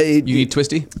need. You need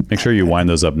twisty. Make sure you wind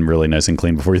those up really nice and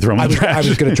clean before you throw them in the trash. I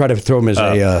was going to try to throw them as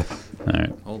a. All right.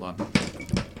 Hold on.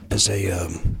 As a.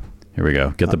 Here we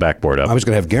go. Get the backboard up. I was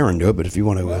going to have Garen do it, but if you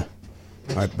want to. All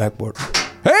right, backboard.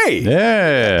 Hey!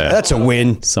 Yeah. That's a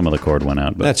win. Some of the cord went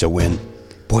out, but That's a win.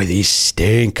 Boy, these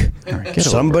stink. right, get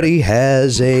Somebody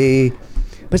has a.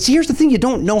 But see, here's the thing: you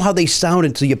don't know how they sound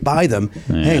until you buy them.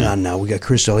 Yeah. Hang on, now we got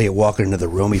Chris Elliott walking into the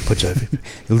room. He puts a, he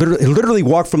literally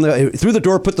walked through the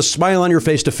door, put the smile on your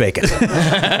face to fake it.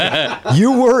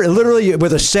 You were literally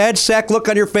with a sad sack look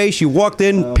on your face. You walked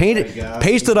in,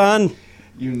 pasted on.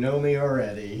 You know me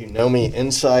already. You know me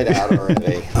inside out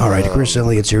already. All right, Chris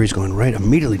Elliott's here. He's going right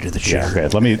immediately to the chair. okay.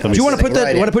 Let me. Do you want to put that?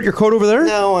 Right You want to put your coat over there?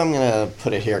 No, I'm going to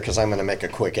put it here because I'm going to make a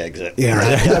quick exit. Yeah,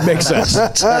 right. That makes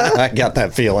sense. I got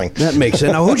that feeling. That makes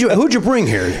sense. Now, who'd you bring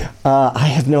here? I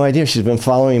have no idea. She's been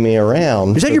following me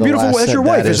around. Is that for your the beautiful? last- That's your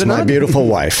wife, That is it my not? beautiful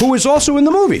wife. Who is also in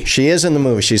the movie. She is in the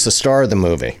movie. She's the star of the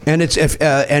movie. And it's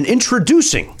and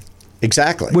introducing.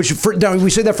 Exactly. Which now we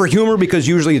say that for humor because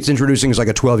usually it's introducing as like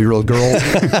a 12-year-old girl.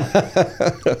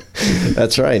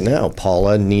 That's right. No,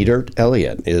 Paula Needert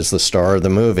Elliott is the star of the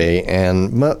movie,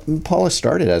 and Paula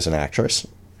started as an actress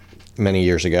many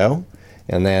years ago,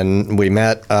 and then we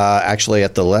met actually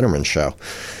at the Letterman show,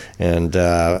 and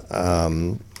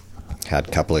had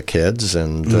a couple of kids,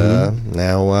 and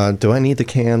now do I need the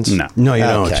cans? No, you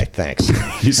don't. Okay, thanks.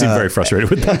 You seem very frustrated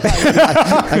with that.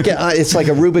 It's like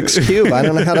a Rubik's Cube. I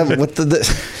don't know how to. What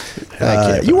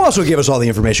You also gave us all the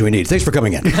information we need. Thanks for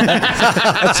coming in.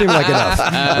 That seemed like enough.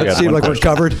 That seemed like we're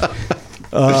covered.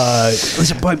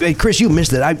 Listen, but Chris, you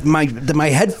missed it. My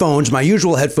headphones, my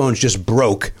usual headphones, just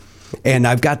broke, and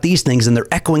I've got these things, and they're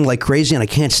echoing like crazy, and I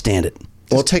can't stand it.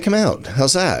 Well, take them out.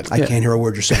 How's that? I can't hear a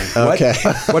word you're saying. Okay.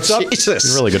 What's up?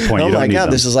 Jesus. A really good point. Oh You don't my need God,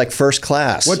 them. this is like first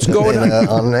class. What's going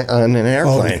on an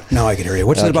airplane? Oh, now I can hear you.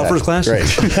 What's it about first class? Great.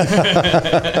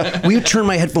 Will you turn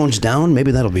my headphones down?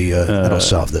 Maybe that'll be that'll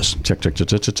solve this. Check. Is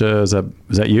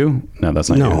that you? No, that's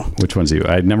not No. you. Which one's you?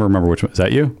 I never remember which one. Is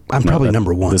that you? I'm probably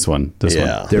number one. This one.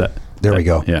 Yeah. One. There we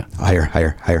go. Yeah.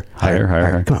 Higher.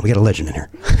 Come on, we got a legend in here.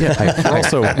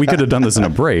 Also, we could have done this in a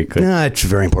break. No, it's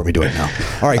very important we do it now.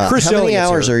 All right, Chris How many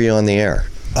Elliott's hours here. are you on the air?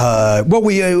 Well,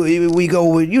 we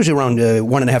go usually around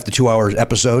 1.5 to 2 hours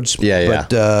episodes. Yeah.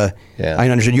 But Yeah. I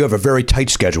understand you have a very tight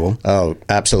schedule. Oh,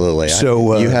 absolutely.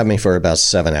 So, you have me for about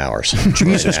 7 hours.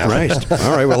 Jesus Christ.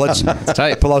 All right, well, let's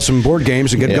pull out some board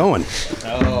games and get going.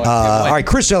 All right,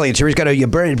 Chris Elliott's here. He's got a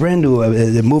brand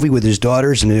new movie with his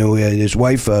daughters and his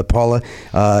wife, Paula.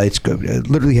 It's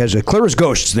literally has a Clear as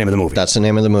Ghost is the name of the movie. That's the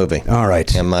name of the movie. All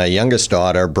right. And my youngest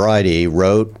daughter, Bridie,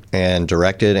 wrote and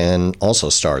directed and also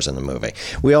stars in the movie.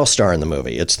 We all star in the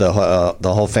movie. It's the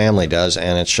whole family does,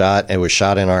 and it was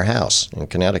shot in our house in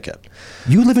Connecticut.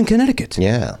 You live in Connecticut?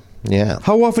 Yeah.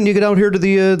 How often do you get out here to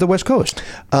the West Coast?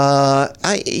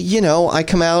 I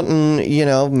come out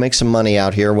and make some money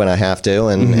out here when I have to,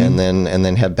 and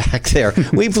then head back there.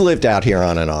 We've lived out here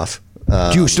on and off.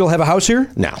 Do you still have a house here?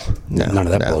 No, none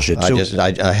of that bullshit.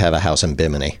 I have a house in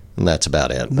Bimini. And that's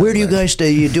about it. Where do you guys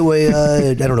stay? You do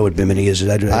I don't know what Bimini is.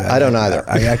 I don't either.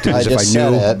 I acted as if just I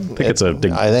knew. said I think it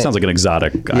sounds like an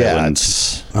exotic Yeah, island.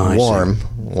 it's I warm.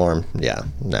 Yeah,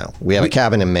 no. We have a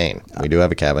cabin in Maine. We do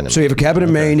have a cabin in Maine. So you have a cabin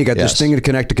in Maine. You got this Yes. thing in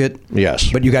Connecticut. Yes.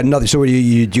 But you got nothing. So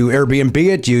you do Airbnb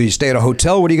it? You stay at a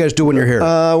hotel? What do you guys do when you're here?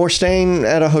 We're staying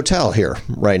at a hotel here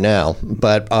right now,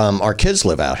 but our kids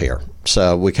live out here.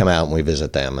 So we come out and we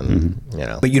visit them, and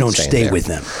But you don't stay stay there. with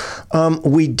them.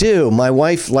 We do. My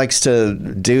wife likes to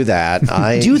do that.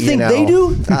 Do you think they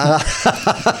do?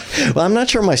 Well, I'm not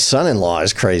sure my son-in-law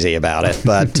is crazy about it,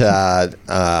 but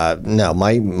no,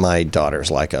 my daughters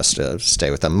like us to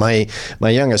stay with them. My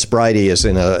youngest Bridie is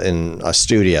in a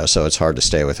studio, so it's hard to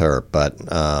stay with her. But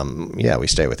yeah, we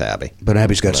stay with Abby. But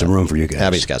Abby's got some room for you guys.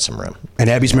 Abby's got some room. And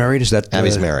Abby's married? Is that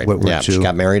Abby's married. Yeah, she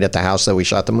got married at the house that we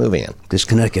shot the movie in. this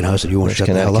Connecticut house that you want to shut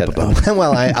the hell up about?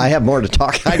 Well, I have more to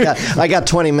talk. I got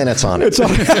 20 minutes on it. So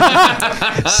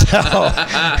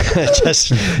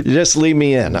just leave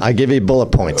me in. I give you bullet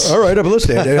points. All right, I'm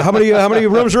listening. How many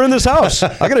rooms are in this house?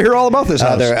 I got to hear all about this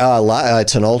house.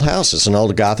 It's an old house. It's an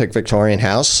old Gothic Victorian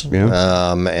house.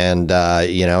 Yeah.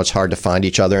 It's hard to find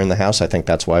each other in the house. I think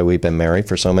that's why we've been married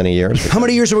for so many years. How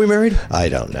many years are we married? I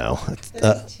don't know.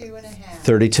 32 and a half.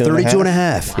 32 and a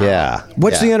half. Yeah.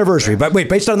 What's Yeah. the anniversary? But wait,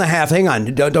 based on the half, hang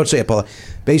on. Don't say it, Paula.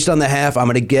 Based on the half, I'm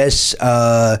going to guess. This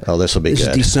will be this good.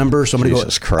 is December, so I'm going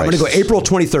Jesus to go. I'm going to go Christ. April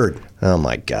 23rd. Oh,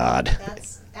 my God.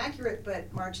 That's accurate,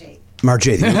 but March 8th. March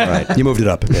 8th. Right. You moved it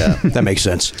up. Yeah. That makes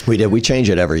sense. We did. We change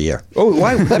it every year. Oh,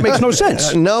 why? That makes no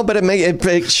sense. No, but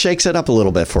it shakes it up a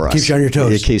little bit for us. Keeps you on your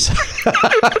toes. It keeps.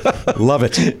 Love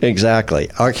it. Exactly.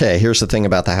 Okay, here's the thing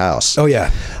about the house. Oh yeah.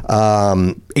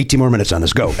 18 more minutes on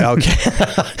this. Go.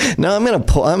 Okay. No, I'm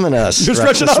gonna stretch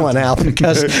stretch it this out. one out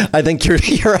because I think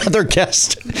your other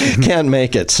guest can't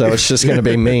make it, so it's just going to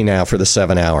be me now for the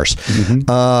 7 hours.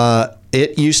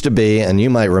 It used to be, and you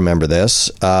might remember this,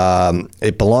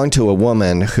 it belonged to a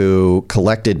woman who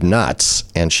collected nuts,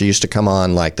 and she used to come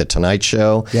on like The Tonight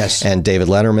Show Yes. and David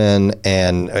Letterman,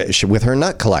 and with her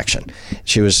nut collection.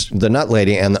 She was the nut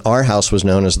lady, and our house was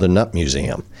known as the Nut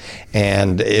Museum.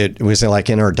 And it was like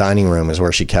in her dining room is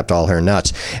where she kept all her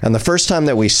nuts. And the first time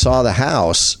that we saw the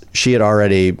house, she had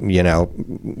already,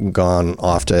 gone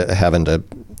off to heaven to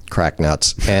crack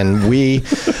nuts. And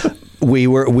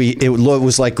it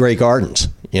was like Grey Gardens.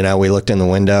 We looked in the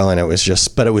window and it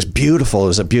was beautiful. It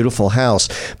was a beautiful house,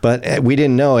 but we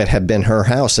didn't know it had been her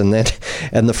house. And then,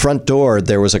 and the front door,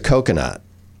 there was a coconut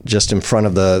just in front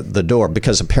of the door,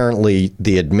 because apparently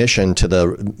the admission to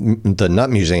the Nut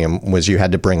Museum was you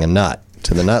had to bring a nut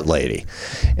to the nut lady,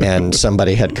 and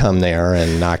somebody had come there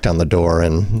and knocked on the door,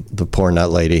 and the poor nut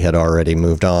lady had already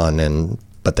moved on,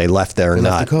 but they left their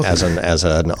nut the as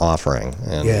an offering,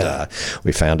 and Yeah.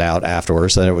 we found out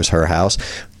afterwards that it was her house.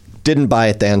 Didn't buy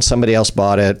it then. Somebody else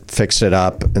bought it, fixed it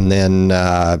up, and then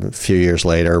a few years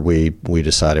later, we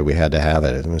decided we had to have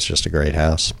it. It was just a great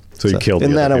house. So you killed the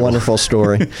Isn't other that a people. wonderful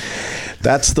story?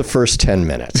 That's the first 10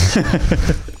 minutes.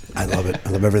 I love it.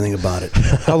 I love everything about it.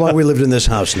 How long have we lived in this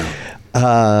house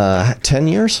now? 10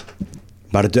 years?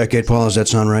 About a decade, Paul. Does that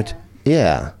sound right?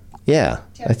 Yeah,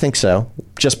 I think so.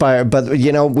 But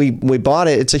we bought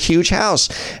it. It's a huge house,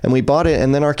 and we bought it,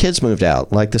 and then our kids moved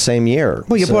out like the same year.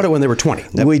 Well, you bought it when they were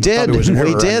 20. We did. We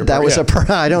did. That was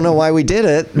I don't know why we did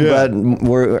it, Yeah. but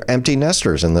we're empty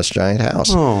nesters in this giant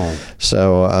house. Oh.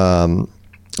 So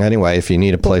anyway, if you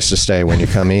need a place to stay when you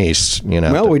come east,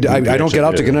 Well, I don't get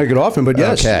out to Connecticut often, but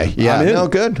yes. Okay. Yeah. I'm in. No.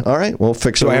 Good. All right. We'll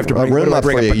fix Do I have to a bring- room do I up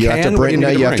bring for a you. You have pecan? to What do you bring. need No.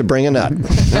 me to You have to bring a nut.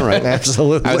 All right.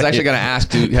 Absolutely. I was actually going to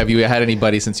ask, have you had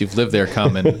anybody since you've lived there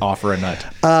come and offer a nut?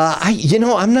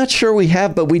 I'm not sure we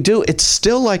have, but we do. It's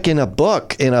still like in a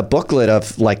booklet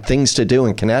of like things to do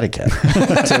in Connecticut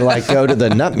to like go to the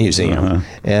Nut Museum.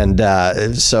 And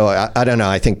so I don't know.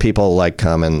 I think people like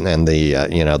come and the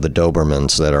the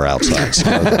Dobermans that are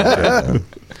outside.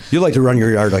 You like to run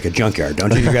your yard like a junkyard,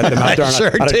 don't you? You got them out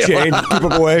there on a chain, keep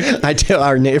them away. I do.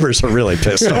 Our neighbors are really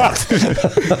pissed off.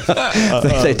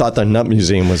 They thought the Nut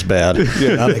Museum was bad.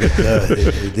 Yeah,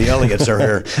 the Elliots are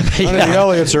here. The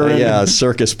Elliots are in. Yeah,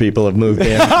 circus people have moved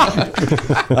in.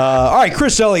 All right,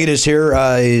 Chris Elliott is here.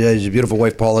 His beautiful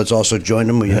wife, Paula, has also joined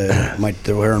him. We might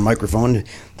throw her on microphone.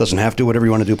 Doesn't have to. Whatever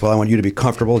you want to do, Paul. I want you to be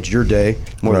comfortable. It's your day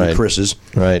more than Chris's.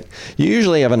 Right. You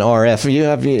usually have an RF. You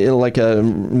have like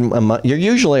you're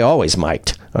usually always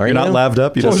mic'd. Are you You're not laved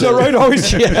up. You Oh, is that right?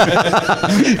 Always.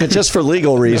 Yeah. Just for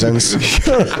legal reasons.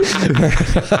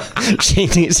 she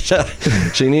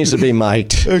needs to be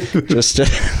mic'd. Just.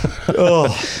 All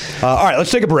right,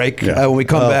 let's take a break. When we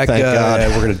come back, thank God.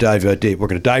 we're going to dive deep. We're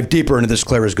going to dive deeper into this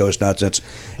Clara's ghost nonsense.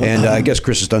 And I guess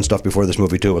Chris has done stuff before this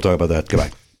movie too. We'll talk about that.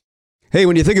 Goodbye. Hey,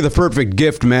 when you think of the perfect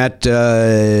gift, Matt,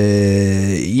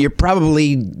 you're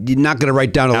probably not going to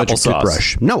write down an electric Applesauce.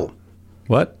 toothbrush. No.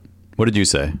 What? What did you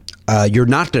say? You're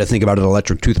not going to think about an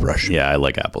electric toothbrush. Yeah, I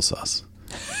like applesauce.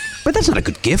 But that's not a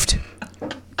good gift.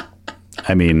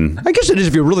 I mean, I guess it is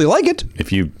if you really like it.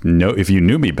 if you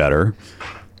knew me better,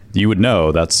 you would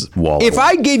know that's Wall. If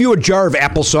I gave you a jar of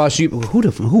applesauce,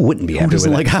 who wouldn't be happy Who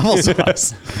doesn't with like it?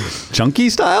 applesauce? Chunky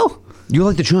style? You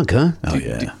like the chunk, huh? Oh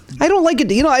yeah. I don't like it.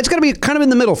 It's got to be kind of in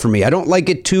the middle for me. I don't like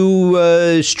it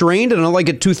too strained, and I don't like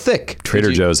it too thick.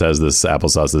 Trader Joe's has this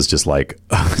applesauce that's just like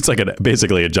it's like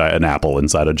basically a giant apple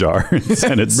inside a jar, and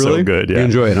it's Really? so good. Yeah, You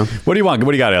enjoy it, huh? What do you want?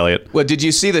 What do you got, Elliot? Well, did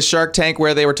you see the Shark Tank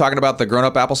where they were talking about the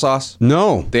grown-up applesauce?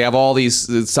 No. They have all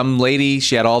these. Some lady,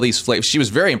 she had all these flavors. She was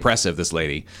very impressive, this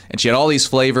lady, and she had all these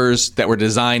flavors that were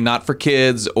designed not for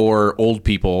kids or old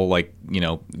people, like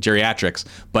geriatrics,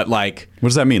 but like. What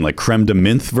does that mean? Like creme de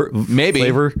menthe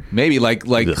flavor? Maybe like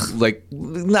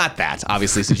not that,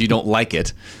 obviously, since you don't like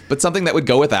it, but something that would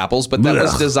go with apples, but that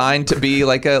was designed to be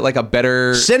like a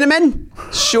better Cinnamon?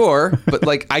 Sure, but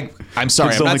like I'm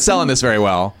sorry, I'm not selling this very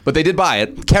well, but they did buy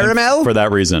it. Caramel? For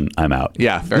that reason, I'm out.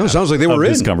 Yeah, fair No, it enough. sounds like they Of were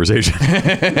in. this conversation.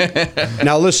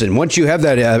 Now listen, once you have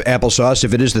that applesauce,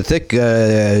 if it is the thick,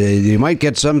 you might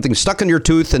get something stuck in your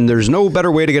tooth, and there's no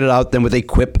better way to get it out than with a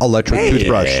Quip electric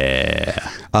toothbrush.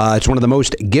 It's one of the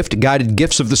most gift-guided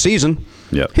gifts of the season.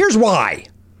 Yep. Here's why.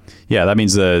 Yeah, that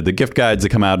means the gift guides that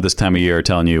come out this time of year are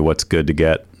telling you what's good to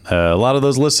get. A lot of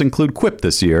those lists include Quip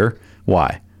this year.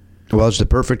 Why? Well, it's the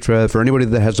perfect for anybody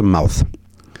that has a mouth,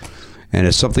 and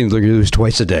it's something that you use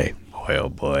twice a day. Boy, oh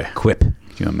boy. Quip. Can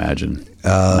you imagine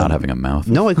not having a mouth?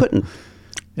 No, I couldn't.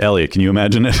 Elliot, can you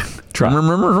imagine it? Try.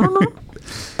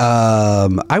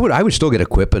 I would still get a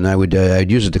Quip, and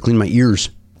I'd use it to clean my ears.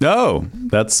 No,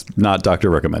 that's not doctor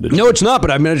recommended. No, it's not,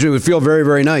 but I imagine it would feel very,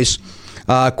 very nice.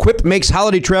 Quip makes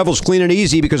holiday travels clean and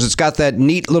easy because it's got that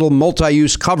neat little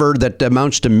multi-use cover that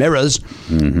mounts to mirrors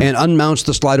and unmounts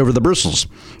the slide over the bristles.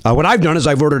 What I've done is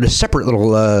I've ordered a separate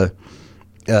little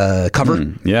cover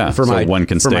for so my one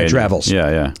can for stay my in- travels.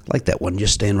 Yeah. Like that one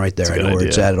just staying right there. That's a I good know where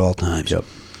it's idea. at all times. Yep.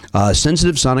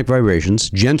 Sensitive sonic vibrations,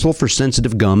 gentle for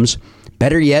sensitive gums.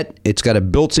 Better yet, it's got a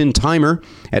built-in timer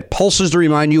at pulses to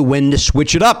remind you when to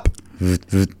switch it up.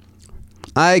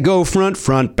 I go front,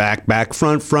 back,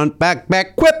 front,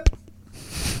 back, Quip.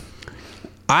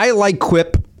 I like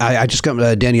Quip. I just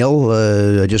got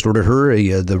Danielle. I just ordered her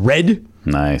the red.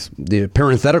 Nice. The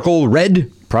parenthetical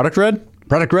red. Product red?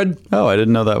 Product red. Oh, I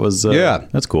didn't know that was. Yeah.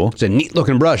 That's cool. It's a neat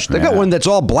looking brush. They got Yeah. one that's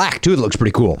all black too. That looks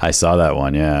pretty cool. I saw that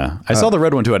one, yeah. I saw the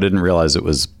red one too. I didn't realize it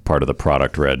was part of the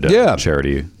Product Red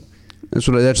charity. That's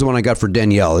the one I got for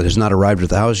Danielle. It has not arrived at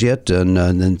the house yet,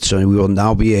 and so we will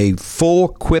now be a full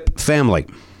Quip family.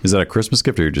 Is that a Christmas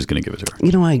gift or you're just going to give it to her?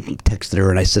 I texted her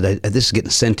and I said, "This is getting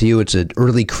sent to you. It's an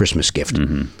early Christmas gift."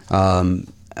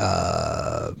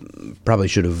 Probably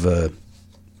should have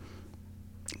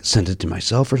sent it to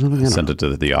myself or something. Sent it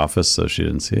to the office so she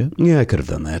didn't see it? Yeah, I could have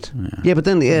done that. Yeah, but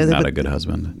then Not a good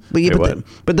husband. But yeah, Wait,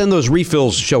 but then those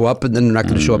refills show up, and then they're not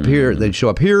going to show up here. They show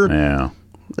up here. Yeah.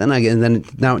 Now again,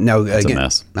 It's a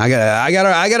mess. I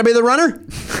gotta be the runner.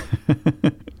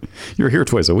 You're here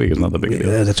twice a week. It's not the big deal.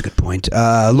 Yeah, that's a good point.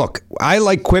 Look, I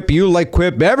like Quip. You like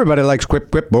Quip. Everybody likes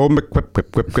Quip. Quip. Boom. Quip.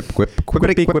 Quip. Quip. Quip. Quip.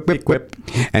 Quippity. Quip. Quip. Quip.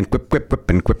 And Quip. Quip. Quip.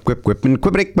 And Quip. Quip. Quip. And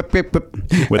Quippity. Quip. Quip. Quip.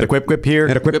 With a quip here.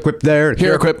 And a Quip there.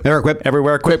 Here a quip. There a Quip.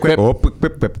 Everywhere quip. Oh, Quip.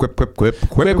 Quip. Quip. Quip. Quip. Quip.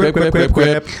 Quip. Quip. Quip.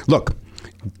 Quip. Look.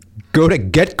 Go to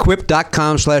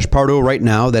getquip.com/Pardo right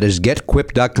now. That is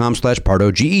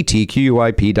getquip.com/Pardo,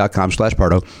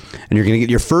 GETQUIP.com/Pardo. And you're going to get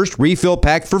your first refill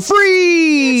pack for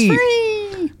free. It's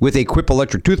free. With a Quip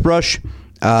electric toothbrush.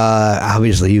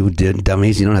 Obviously, you did,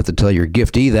 dummies. You don't have to tell your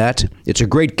giftee that. It's a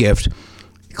great gift.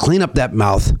 Clean up that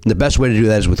mouth. The best way to do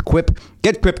that is with Quip.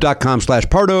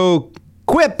 Getquip.com/Pardo.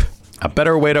 Quip. A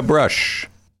better way to brush.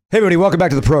 Hey, everybody, welcome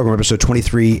back to the program, episode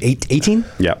 2318.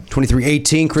 Yeah.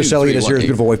 2318. Chris Elliott is here. His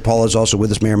beautiful wife, Paula, is also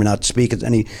with us, may or may not speak at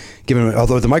any given,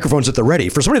 although the microphone's at the ready.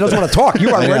 For somebody who doesn't want to talk,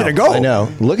 you are ready to go. I know.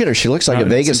 Look at her. She looks like a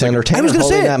Vegas entertainer. I was going to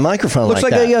say holding it. that microphone Looks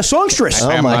like that. a songstress.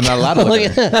 Oh my I'm not allowed to look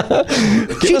at her.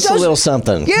 Give us a little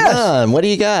something. Yes. Come on. What do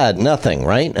you got? Nothing,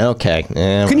 right? Okay.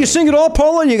 Can you sing it all,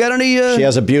 Paula? You got any? She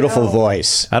has a beautiful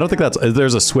voice. I don't think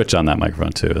there's a switch on that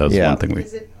microphone too. That's one thing we.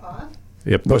 Is it off?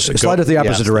 Yep. slide it the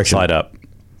opposite direction. Slide up.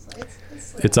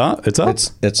 It's up. It's up.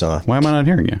 It's off. Why am I not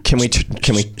hearing you? Can we?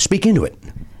 Speak into it.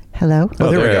 Hello? Oh,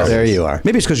 there we go. There you are.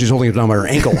 Maybe it's because she's holding it down by her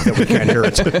ankle that we can't hear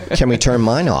it. Can we turn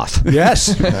mine off?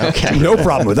 Yes. Okay. No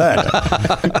problem with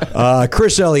that.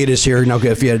 Chris Elliott is here now.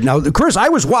 Chris, I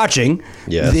was watching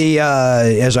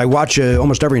as I watch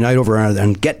almost every night over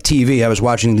on Get TV. I was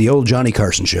watching the old Johnny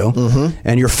Carson show,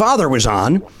 and your father was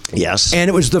on. Yes. And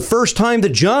it was the first time that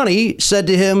Johnny said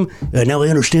to him, "Now I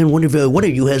understand one of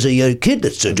you has a kid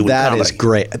that's doing That comedy." is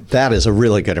great. That is a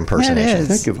really good impersonation.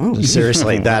 That is. Thank you.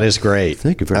 Seriously, that is great.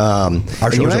 Thank you very much.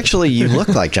 And you look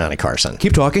like Johnny Carson.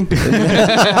 Keep talking.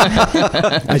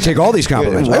 I take all these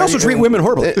compliments. I also treat women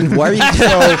horribly. Why are you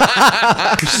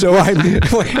So I'm.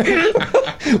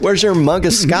 Where's your mug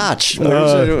of scotch?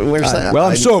 Where's that? Well,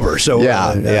 I'm sober, so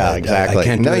exactly. I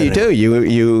can't no, do you anything. do.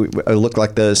 You look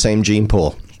like the same gene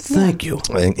pool. Thank you.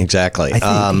 Exactly.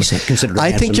 I think he's considered a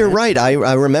I think handsome you're man. right.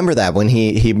 I remember that when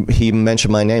he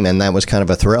mentioned my name, and that was kind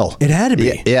of a thrill. It had to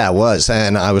be. Yeah, it was.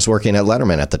 And I was working at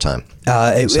Letterman at the time.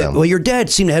 Well, your dad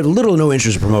seemed to have little or no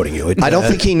interest in promoting you. I don't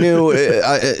think he knew,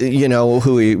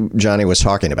 who Johnny was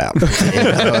talking about.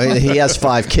 He has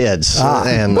 5 kids.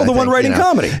 And well, the I one think, writing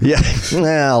comedy. Yeah.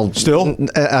 Well, Still?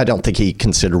 I don't think he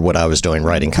considered what I was doing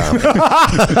writing comedy.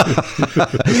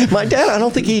 My dad, I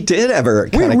don't think he did ever.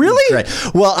 Wait, really?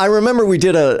 Well, I remember we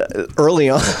did early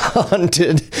on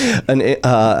did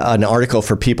an article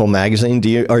for People magazine.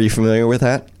 Are you familiar with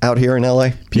that out here in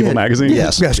LA? People magazine?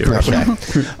 Yes. correct.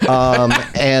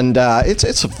 And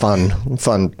it's a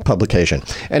fun publication.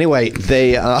 Anyway,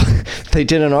 they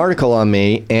did an article on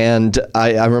me, and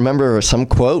I remember some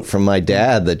quote from my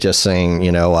dad that just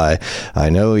saying, I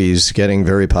know he's getting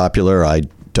very popular. I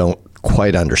don't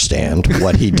quite understand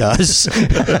what he does.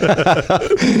 But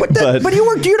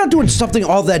you're not doing something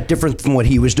all that different from what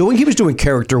he was doing. He was doing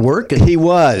character work. He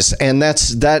was, and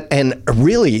that's that. And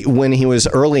really, when he was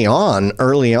early on,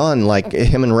 like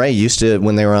him and Ray used to,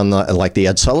 when they were on the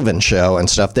Ed Sullivan show and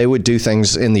stuff, they would do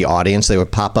things in the audience. They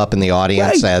would pop up in the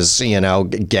audience as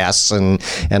guests and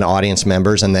audience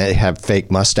members, and they have fake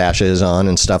mustaches on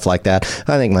and stuff like that.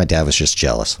 I think my dad was just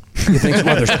jealous. You think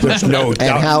there's no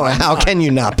doubt. And how can you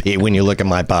not be when you look at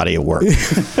my body of work?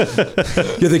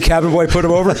 You think Cabin Boy put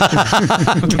him over?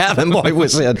 Cabin Boy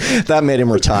was in. That made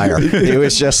him retire. He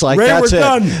was just like, Ray, that's we're it.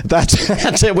 done.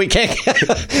 That's it. We can't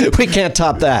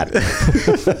top that.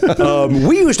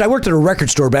 I worked at a record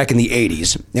store back in the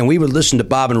 80s, and we would listen to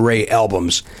Bob and Ray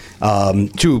albums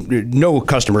to no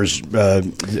customers.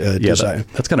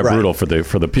 That's kind of brutal for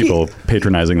the people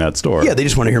patronizing that store. Yeah, they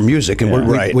just want to hear music, and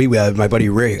we my buddy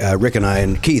Rick and I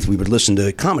and Keith, we would listen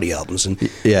to comedy albums, and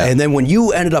then when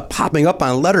you ended up popping up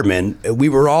on Letterman, we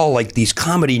were all like these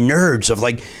comedy nerds of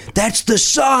like, that's the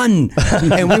Son,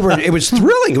 and it was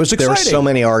thrilling. It was exciting. There were so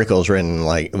many articles written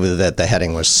like that. The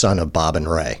heading was "Son of Bob and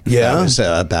Ray." Yeah, that was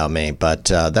about me. But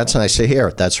that's nice to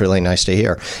hear. That's really nice to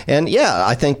hear. And yeah,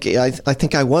 I think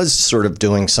I was sort of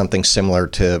doing something similar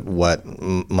to what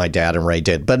my dad and Ray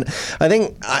did. But I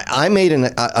think I made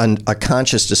a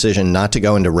conscious decision not to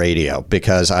go into radio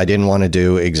because I didn't want to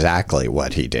do exactly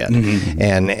what he did. Mm-hmm.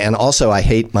 And also I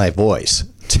hate my voice.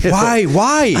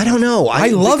 Why? I don't know. I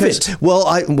love it. Well,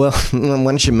 why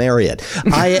don't you marry it?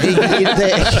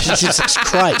 Jesus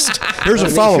Christ. Here's a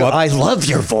follow-up. I love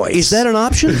your voice. Is that an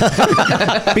option?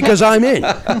 Because I'm in.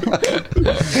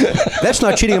 That's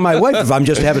not cheating on my wife if I'm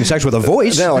just having sex with a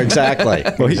voice. No, exactly.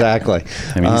 Exactly.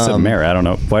 I mean, you said marry. I don't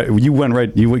know. Why,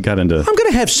 you got into... I'm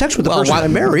going to have sex with the person I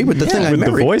marry, with the thing I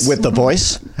marry. With the voice? With the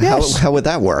voice? Yes. How would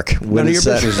that work? None of your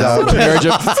business. It's not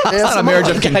a marriage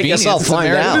of convenience. I guess I'll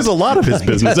find out. It is a lot of his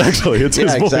business, actually. It's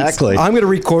his voice. Exactly. I'm going to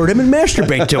record him and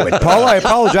masturbate to it. Paul, I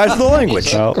apologize for the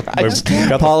language. Well,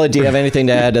 Paula, do you have anything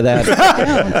to add to that?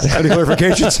 Any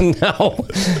clarifications? No.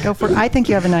 Go for it. I think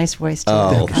you have a nice voice, too.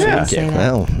 Oh, I would say that.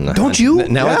 Well, no. Don't you?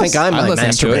 Now I think I I'm might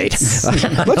listening to it.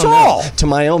 masturbate. Let's all. To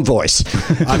my own voice.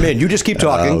 I'm in. You just keep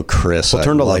talking. Oh, Chris, We'll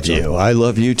turn the I love lights you. on. I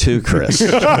love you too, Chris.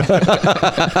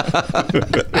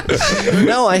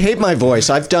 No, I hate my voice.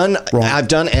 I've done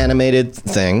animated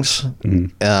things,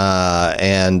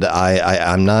 and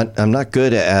I'm not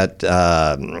good at.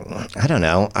 I don't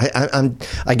know.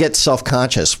 I get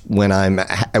self-conscious when I'm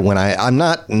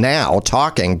not now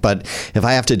talking, but if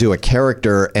I have to do a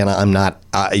character and I'm not,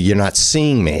 you're not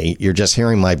seeing me, you're just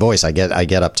hearing my voice. I get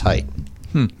uptight.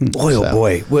 Boy, oh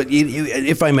boy. Well,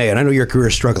 if I may, and I know your career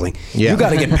is struggling, Yeah. you got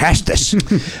to get past this.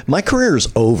 My career is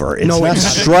over. It's No, not it's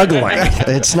not. struggling.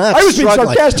 It's not I was being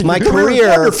struggling. sarcastic. My Your career is career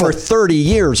wonderful. for 30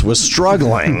 years was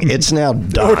struggling. It's now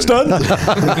done. Oh, it's done?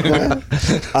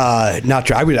 Not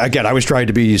true. I was trying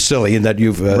to be silly in that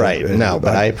you've... Right. No,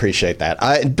 but I appreciate that.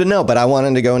 But I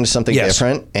wanted to go into something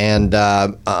different. And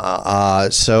and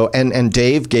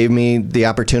Dave gave me the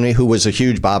opportunity, who was a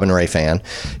huge Bob and Ray fan,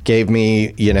 gave me,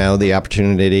 the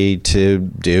opportunity to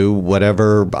do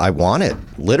whatever I wanted,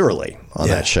 literally, on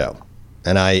that show.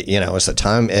 And it's a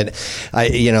time, and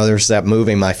there's that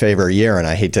movie, My Favorite Year, and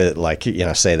I hate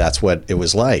to say that's what it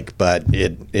was like, but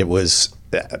it was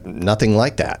nothing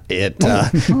like that.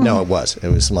 No, it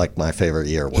was like My Favorite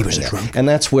Year. He was a drunk. And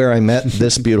that's where I met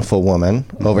this beautiful woman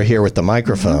over here with the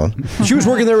microphone. She was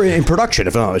working there in production,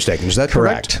 if I'm not mistaken. Is that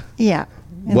correct? Correct. Yeah.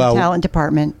 In the talent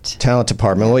department. Talent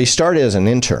department. Well, you started as an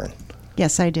intern.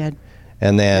 Yes, I did.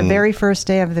 And then... The very first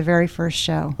day of the very first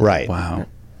show. Right. Wow.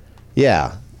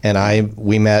 Yeah. And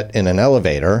we met in an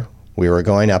elevator. We were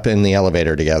going up in the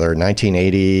elevator together in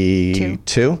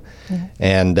 1982. Yeah.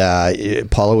 And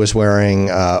Paula was wearing,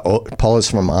 Paula's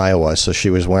from Iowa, so she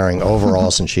was wearing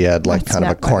overalls and she had kind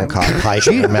of a corncob pipe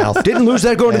in her mouth. Didn't lose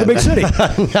that going to the big city.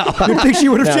 No. You'd think she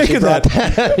would have shaken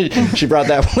that. She brought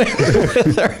that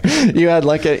with her. You had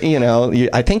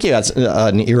I think you had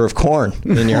an ear of corn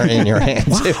in your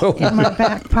hand too. In my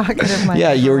back pocket of my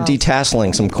Yeah, you were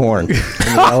detasseling some corn in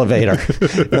the elevator.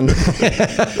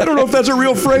 I don't know if that's a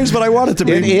real phrase, but I want it to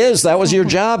be. It is. That was your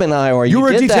job in Iowa. You were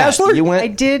a did detasseler? That. You went. I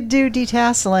did do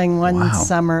detasseling one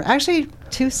summer. Actually,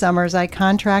 2 summers. I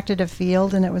contracted a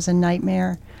field, and it was a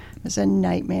nightmare. It was a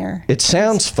nightmare. It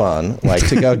sounds fun, like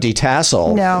to go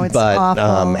detassel. No, it's but,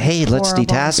 awful. Hey, let's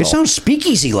horrible. detassel. It sounds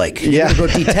speakeasy-like. Yeah. You gotta go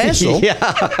detassel.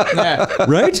 Yeah.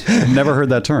 Right? Never heard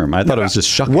that term. I thought it was just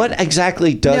shocking. What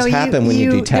exactly does happen when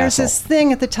you detassel? There's this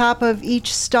thing at the top of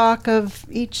each stalk of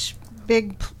each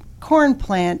big corn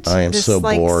plant. I am this, so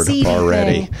bored seedy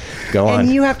already. thing. Go on. And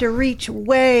you have to reach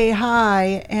way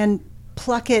high and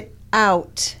pluck it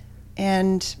out,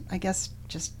 and I guess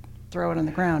just throw it on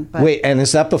the ground. But Wait, and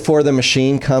is that before the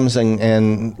machine comes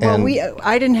and well,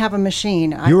 I didn't have a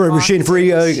machine. You were a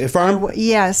machine-free farm?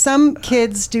 Yeah, some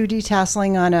kids do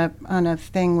detasseling on a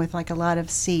thing with a lot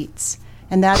of seats.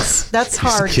 And that's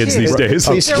hard kids too. these days.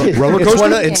 Roller coaster?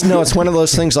 It's one of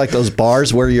those things like those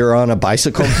bars where you're on a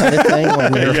bicycle kind of thing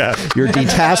when you're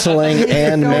detasseling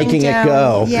and Going making down. it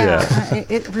go. Yeah,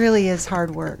 it really is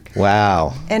hard work.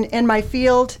 Wow. And my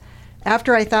field,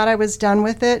 after I thought I was done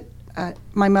with it,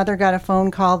 my mother got a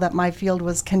phone call that my field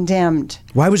was condemned.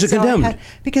 Why was it condemned?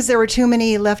 Because there were too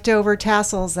many leftover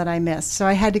tassels that I missed. So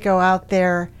I had to go out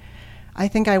there. I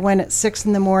think I went at 6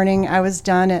 in the morning. I was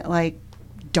done at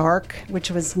dark,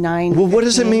 which was 9. Well, what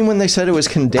does it mean when they said it was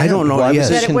condemned? I don't know. Why Yes.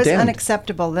 was That it it was condemned?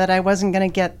 unacceptable, that I wasn't going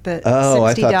to get the Oh,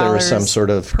 I $60 thought there was some sort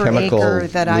of per chemical acre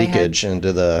that I had leakage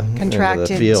into the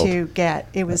contracted field. to get.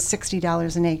 It was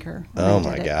 $60 an acre. when Oh I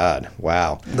my did it. God!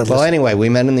 Wow. Well, anyway, we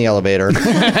met in the elevator.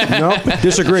 Nope,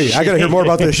 disagree. I got to hear more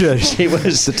about this shit. She was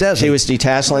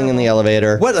detasseling in the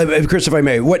elevator. What, Chris, if I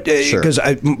may, Sure. because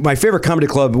my favorite comedy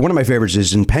club, one of my favorites,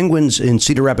 is in Penguins in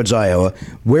Cedar Rapids, Iowa.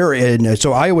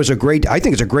 So Iowa's I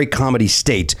think it's a great comedy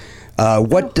state.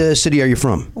 What city are you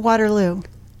from? Waterloo.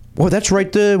 Well, that's right.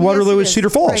 Waterloo it is is.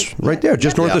 Cedar Falls, right there,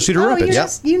 just north Yeah. of Cedar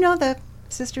Rapids. You know the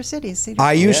sister cities. Cedar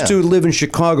I Falls. used to live in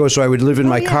Chicago, so I would live in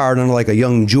my car and like a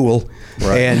young jewel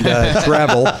and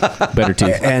travel Better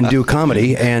teeth. and do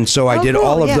comedy. And so I did cool,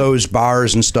 all of yeah. those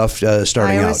bars and stuff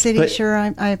starting Iowa out. City, sure,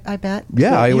 I bet.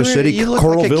 Yeah, Iowa City, You look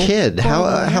Coralville. like a kid.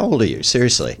 How old are you?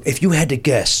 Seriously. If you had to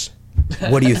guess,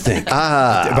 what do you think?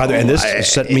 By the way, and this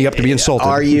set me up to be insulted.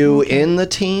 Are you in the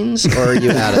teens or are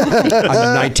you out of it?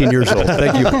 I'm 19 years old.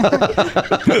 Thank you.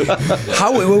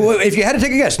 If you had to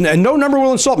take a guess, no number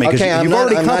will insult me because Okay, you've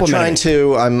already complimented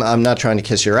me. I'm not trying to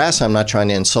kiss your ass. I'm not trying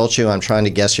to insult you. I'm trying to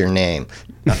guess your name.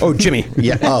 Oh, Jimmy.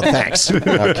 Yeah. Oh, thanks.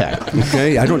 Okay.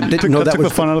 Okay, I didn't know that took was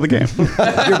the fun out of the game.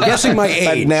 You're guessing my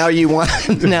But age. now you want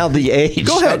the age.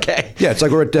 Go ahead. Okay. Yeah, it's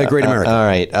like we're at Great America. All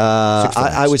right.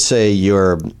 I would say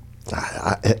you're.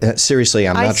 Seriously,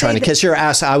 I'm I not say trying to that- kiss your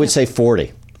ass. I would say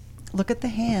 40. Look at the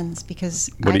hands, because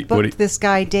What do I you- what do booked you- this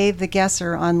guy, Dave the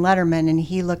Guesser, on Letterman, and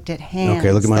he looked at hands.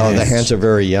 Okay, look at my Oh, hands. the hands are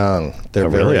very young. They're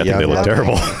Really? I very think they young. look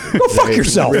terrible. Go fuck Very-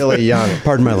 yourself. Really young.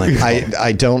 Pardon my language.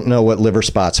 I don't know what liver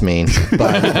spots mean,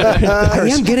 but I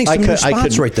am getting some new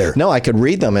spots right there. No, I could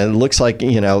read them, and it looks like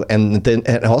and then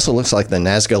it also looks like the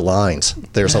Nazca lines.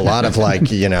 There's a lot of Is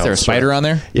there a spider on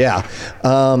there? Yeah.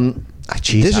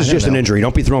 Geez, This is just an injury.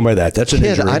 Don't be thrown by that. That's an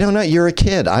Kid, injury. I don't know. You're a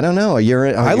kid. I don't know.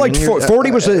 I liked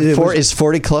 40 was is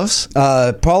 40 close?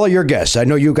 Paula, your guess. I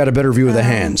know you got a better view of the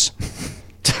hands.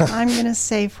 I'm going to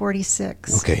say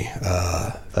 46. Okay.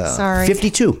 Sorry.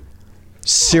 52.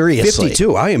 Seriously?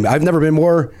 52. I've never been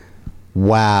more.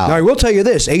 Wow. Now, I will tell you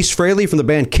this. Ace Frehley from the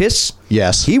band Kiss.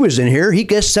 Yes. He was in here. He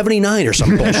guessed 79 or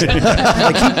some bullshit.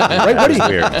 Right? What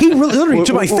he literally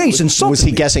to my face insulted Was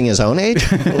he me. guessing his own age?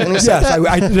 Yes,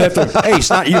 I did have to. Ace,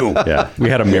 not you. Yeah, we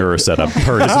had a mirror set up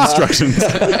per his instructions.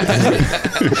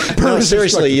 No,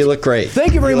 seriously, you look great.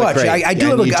 Thank you very look much. great. I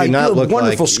do And have you a, do I not do have look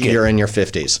wonderful like skin. you're in your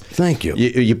 50s. Thank you.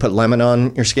 You put lemon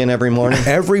on your skin every morning?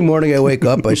 Every morning I wake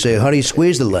up, I say, honey,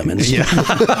 squeeze the lemons. Yeah.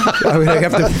 I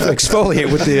have to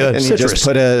exfoliate with the And you citrus. just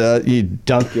put you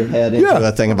dunk your head into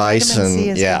a thing of ice, Vitamin C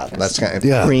and is yeah, good. that's kind of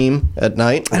Yeah. cream at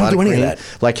night. I a don't lot do any of cream. that.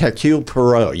 Like Hercule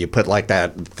Poirot, you put like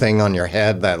that thing on your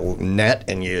head, that net,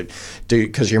 and you do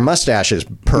because your mustache is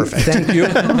perfect. Thank you.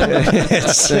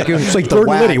 Thank you. It's like the Third and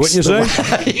wax, Liddy, wouldn't you the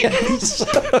say? Yes.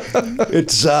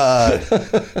 It's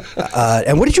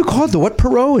and what did you call it? The what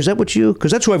Perot? Is that what you?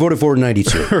 Because that's who I voted for in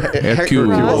 '92. Hercule.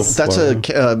 Well, that's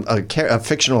a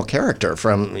fictional character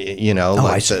from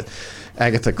I see.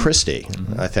 Agatha Christie,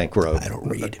 I think, wrote. I don't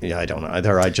read. Yeah, I don't know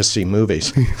either. I just see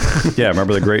movies. Yeah,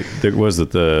 remember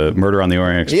the Murder on the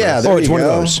Orient Express? Yeah, there It's you one of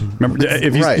go. those. Remember,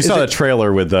 if you, Right. you saw the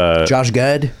trailer with Josh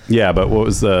Gad. Yeah, but what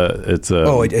was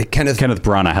Kenneth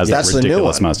Branagh has That's that the new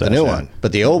ridiculous one. mustache. The new yeah. one,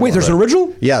 but the old. Wait, one, there's an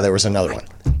original? Yeah, there was another one.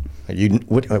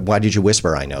 Why did you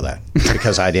whisper? I know that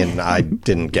because I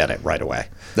didn't get it right away.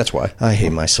 That's why. I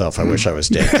hate myself. I wish I was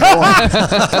dead.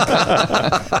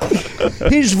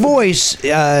 His voice,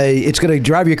 it's going to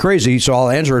drive you crazy, so I'll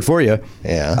answer it for you.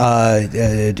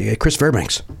 Yeah. Chris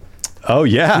Fairbanks, Oh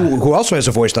yeah. who also has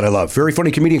a voice that I love. Very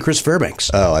funny comedian Chris Fairbanks.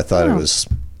 Oh, I thought it was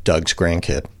Doug's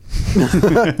grandkid.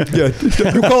 Yeah,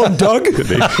 you call him Doug?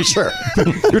 Sure.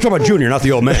 You're talking about Junior, not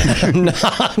the old man. No,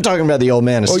 I'm talking about the old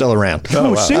man is still around. Oh, wow.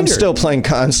 I'm Senior. still playing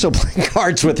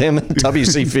cards with him and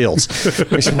W.C. Fields.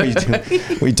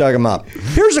 we dug him up.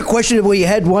 Here's a question that we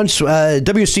had once.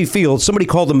 W.C. Fields. Somebody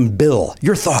called him Bill.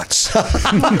 Your thoughts?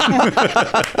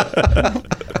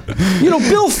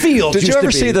 Bill Fields. Did you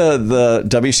ever see the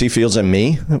W.C. Fields and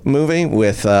Me movie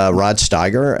with Rod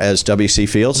Steiger as W.C.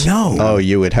 Fields? No. Oh,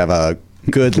 you would have a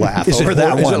good laugh Is it over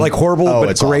that hor- is one. it like horrible, oh, but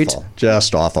it's great? Awful.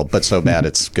 Just awful, but so bad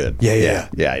it's good.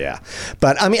 Yeah.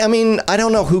 But I mean, I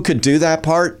don't know who could do that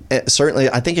part. Certainly,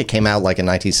 I think it came out like in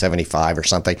 1975 or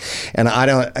something. And I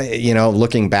don't,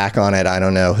 looking back on it, I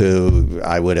don't know who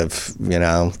I would have,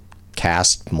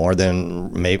 cast more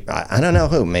than maybe I don't know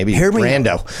who. Maybe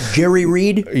Brando. Jerry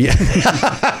Reed. Yeah.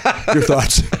 Your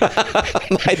thoughts?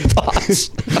 My thoughts.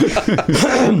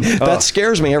 That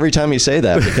scares me every time you say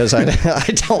that because I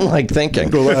don't like thinking.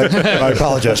 I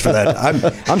apologize for that.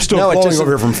 I'm still falling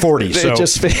over here from 40. So It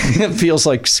just feels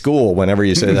like school whenever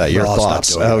you say that. Your I'll stop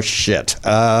thoughts. doing it. Oh shit.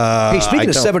 Hey, speaking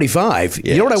of 75,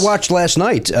 you know what I Yes. watched last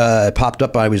night? Popped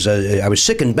up. I was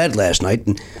sick in bed last night,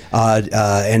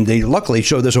 and they luckily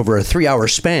showed this over a 3-hour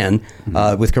span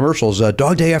with commercials.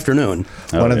 Dog Day Afternoon,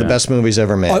 One of the best movies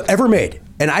ever made. ever made.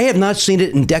 And I have not seen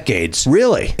it in decades.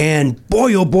 Really? And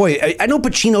boy, oh boy, I know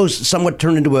Pacino's somewhat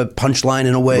turned into a punchline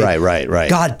in a way. Right.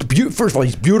 God, first of all,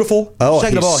 he's beautiful. Oh,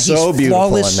 Second of all, he's so beautiful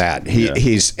flawless. in that.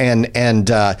 He's and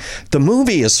the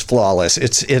movie is flawless.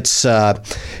 It's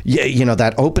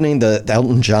that opening, the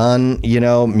Elton John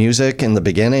music in the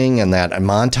beginning, and that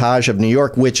montage of New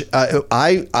York, which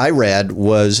I read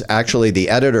was actually the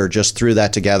editor just threw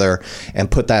that together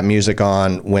and put that music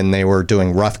on when they were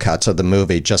doing rough cuts of the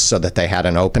movie, just so that they had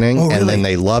an opening. Oh, really? And then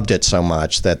they loved it so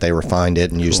much that they refined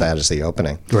it and used that as the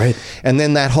opening. Right. And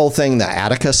then that whole thing, the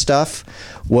Attica stuff,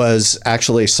 was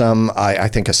actually I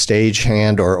think a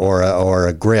stagehand or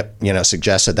a grip,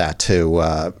 suggested that to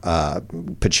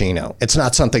Pacino. It's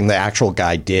not something the actual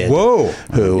guy did. Whoa.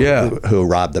 Who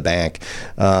robbed the bank,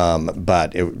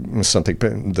 but it was something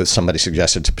that somebody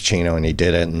suggested to Pacino, and he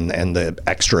did it, and the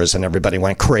extras and everybody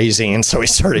went crazy, and so he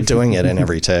started doing it in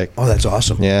every take. Oh, that's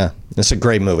awesome. Yeah, it's a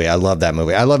great movie. I love that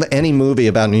movie. I love any movie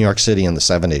about New York City in the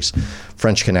 70s.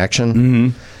 French Connection. Mm-hmm.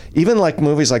 Even like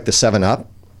movies like the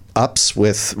 7-Ups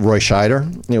with Roy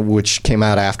Scheider, which came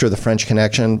out after the French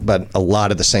Connection, but a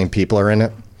lot of the same people are in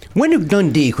it. When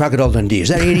did Crocodile Dundee? Is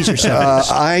that 80s or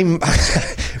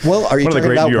 70s? Well, are you One of the talking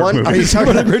great about New York one? Are you movies.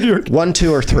 talking about 1,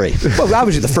 2, or 3? Well,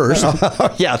 obviously the first.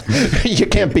 Yeah, you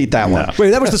can't beat that one.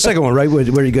 Wait, that was the second one, right?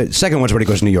 Where you go? Second one's when he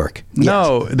goes to New York.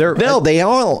 No, they're They're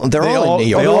all in New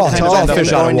York. they all It's kind of all end up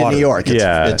fish out of going to water. New York.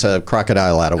 Yeah. It's a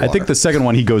crocodile out of water. I think the second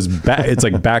one he goes back. It's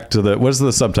like back to the. What's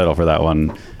the subtitle for that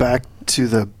one? Back to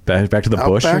the Back to the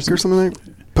bush Outback or something like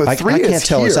But I 3 can't is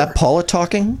tell. here. Is that Paula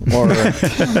talking? Or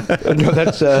No,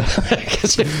 that's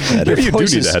Maybe you do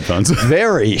need the headphones.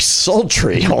 very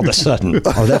sultry all of a sudden.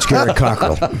 oh, that's Garen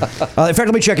Cockrell. In fact,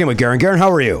 let me check in with Garen. Garen,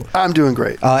 how are you? I'm doing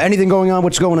great. Anything going on?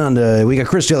 What's going on? We got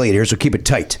Chris Elliott here, so keep it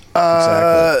tight.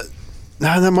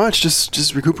 Not that much.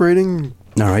 Just recuperating.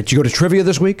 All right. Did you go to trivia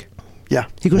this week? Yeah.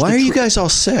 He goes Why to are you guys all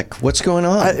sick? What's going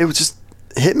on? It was just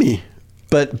hit me.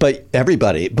 But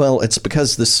everybody, well, it's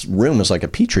because this room is like a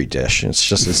petri dish.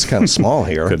 It's kind of small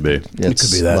here. Could be. It's It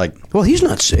could be that. Like Well, he's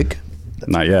not sick.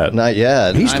 Not yet. not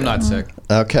yet. I'm not sick.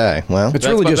 Okay. Well, It's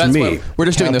really just me. We're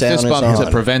just doing the Countdown fist is bump to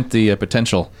on. prevent the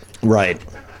potential. right.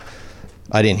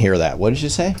 I didn't hear that. What did you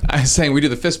say? I was saying we do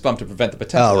the fist bump to prevent the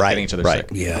potential Oh, of right, getting each other right. sick.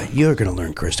 Yeah, you're going to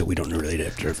learn, Chris, that we don't really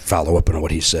have to follow up on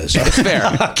what he says. It's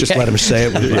fair. Just let him say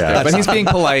it. Yeah. But he's being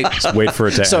polite. Just wait for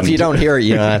it to So end. if you don't hear it,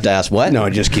 you don't have to ask what. No,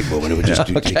 just keep moving. We just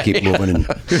keep moving and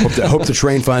hope the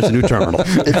train finds a new terminal.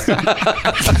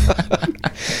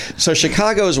 So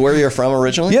Chicago is where you're from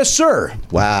originally? Yes, sir.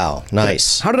 Wow.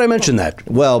 Nice. How did I mention that?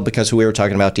 Well, because we were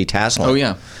talking about detasseling. Oh,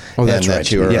 yeah. Oh, that's and right.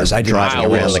 That you were Yes, I did.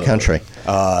 driving around the country.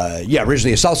 Yeah,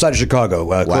 originally south side of Chicago,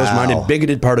 closed-minded,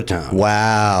 bigoted part of town.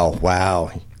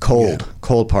 Wow.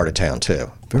 Cold part of town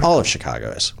too. All of Chicago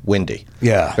is windy.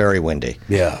 Yeah. Very windy.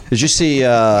 Yeah. Did you see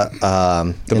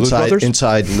Blues Brothers?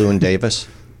 Inside Llewyn Davis?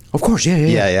 Of course, yeah.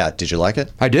 Yeah. Did you like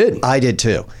it? I did. I did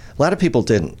too. A lot of people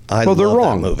didn't. Well, they're love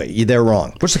wrong. That movie. They're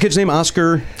wrong. What's the kid's name?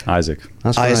 Oscar Isaac.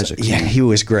 Isaac. Yeah, he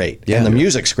was great, Yeah. and the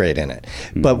music's great in it.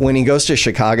 But when he goes to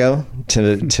Chicago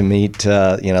to meet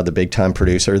the big time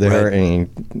producer there, Right.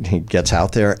 and he gets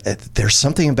out there, there's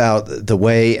something about the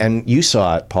way, and you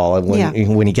saw it, Paula,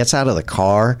 when he gets out of the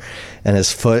car and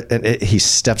his foot, he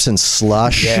steps in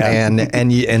slush, and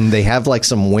they have like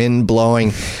some wind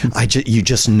blowing. You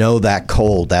just know that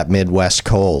cold, that Midwest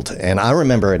cold, and I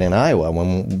remember it in Iowa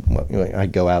when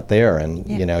I'd go out there, and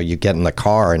you get in the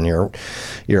car and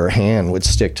your hand would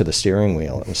stick to the steering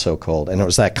wheel. It was so cold, and it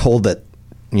was that cold that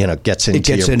gets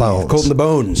into your bones. Cold in the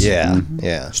bones. Yeah,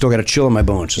 yeah. Still got a chill in my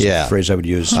bones. Is Yeah. the phrase I would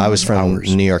use. I was from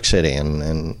hours. New York City,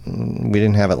 and we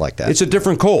didn't have it like that. It's a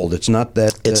different cold. It's not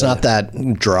that. It's not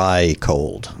that dry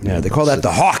cold. Yeah, they call that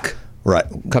the hawk. Right.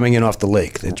 Coming in off the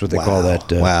lake. That's what they call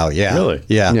that. Wow. Yeah. Really?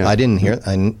 Yeah. Yeah. I didn't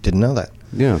didn't know that.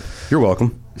 Yeah. You're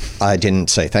welcome. I didn't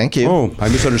say thank you. Oh, I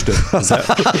misunderstood.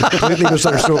 Completely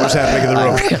misunderstood what was happening in the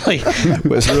room.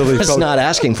 I was not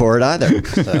asking for it either.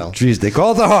 So. Jeez, they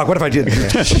call it the hawk. What if I did?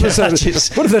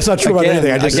 What if that's not true about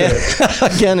anything? I just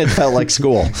said. Again, it felt like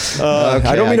school. Okay,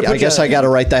 I don't mean to put I guess you- I got to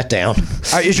write that down.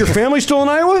 Is your family still in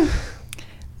Iowa?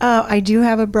 I do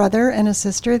have a brother and a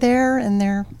sister there, and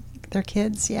their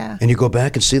kids. Yeah. And you go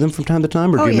back and see them from time to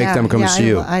time, or do you make them come and see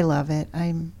you? I love it.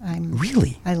 I'm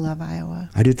Really? I love Iowa.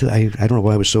 I do too. I don't know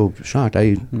why I was so shocked.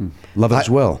 I love it as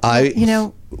well.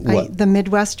 The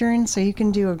Midwestern, so you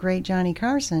can do a great Johnny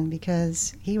Carson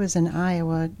because he was an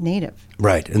Iowa native.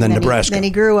 Right, and then Nebraska. Then he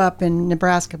grew up in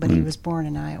Nebraska, but he was born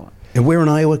in Iowa. And where in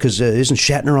Iowa? Because isn't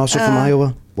Shatner also from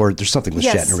Iowa? Or there's something with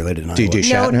yes. Shatner related in Iowa. Do you do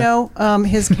Shatner? No,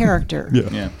 his character.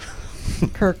 Yeah.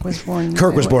 Kirk was born in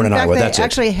Kirk was born in fact, Iowa, they that's it.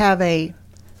 actually have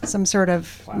some sort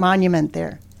of monument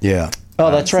there. Yeah.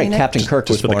 Oh, that's right. Seen it? Captain Kirk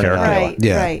was for the born in character. Iowa. Right,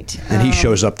 Yeah. right. And he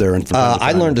shows up there. And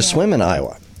I learned to swim in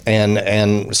Iowa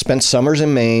and spent summers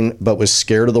in Maine, but was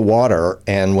scared of the water.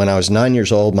 And when I was 9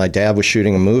 years old, my dad was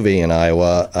shooting a movie in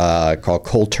Iowa called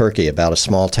Cold Turkey about a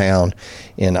small town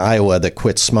in Iowa that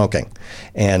quit smoking.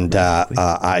 And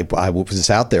I was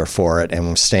out there for it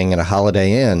and was staying at a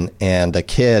Holiday Inn and a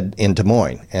kid in Des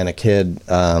Moines. And a kid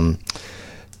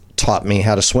taught me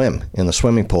how to swim in the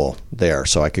swimming pool there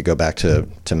so I could go back to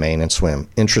Maine and swim.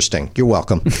 Interesting. You're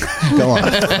welcome. Go on.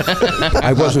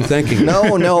 I wasn't thinking.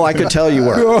 No, I could tell you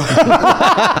were.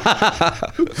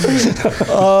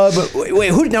 But wait,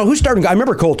 who started? I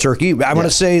remember Cold Turkey. I want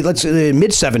to say, let's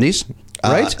mid-70s,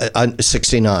 right?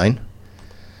 69.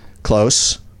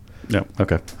 Close. No.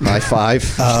 Okay. High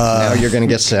five. Now you're going to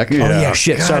get sick. Oh, yeah,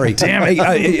 shit. Sorry. damn it.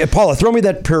 Hey, Paula, throw me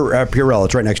that Purell.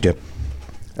 It's right next to you.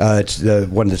 It's the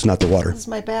one that's not the water. This is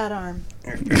my bad arm.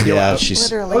 Yeah, she's.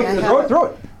 Literally, Throw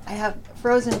it. I have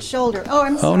frozen shoulder. Oh,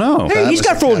 I'm sorry. Oh no. Hey, he's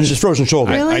got frozen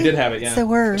shoulder. Really? I did have it, yeah. It's the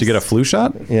worst. Did you get a flu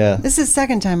shot? Yeah. This is the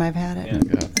second time I've had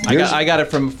it. I got it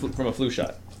from a flu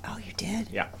shot. Oh, you did?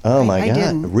 Yeah. Oh my I God.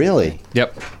 didn't. Really?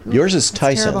 Yep. Yours is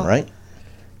Tyson, terrible. right?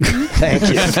 Thank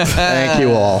you. Thank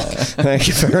you all. Thank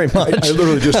you very much. I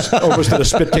literally just almost did a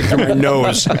spit take through my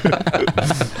nose.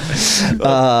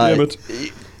 Damn it.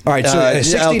 All right, so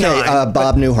 69.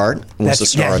 Bob Newhart was the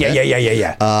star of it.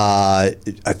 Yeah.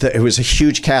 It was a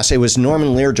huge cast. It was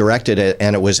Norman Lear directed it,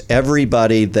 and it was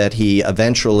everybody that he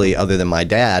eventually, other than my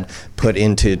dad, put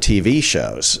into TV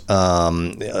shows.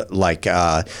 Like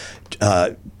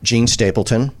Gene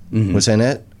Stapleton was in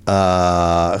it.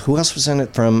 Who else was in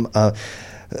it from...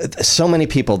 so many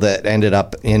people that ended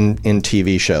up in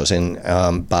TV shows, and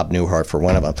Bob Newhart for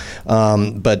one of them.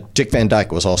 But Dick Van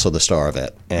Dyke was also the star of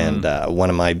it. And one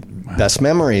of my best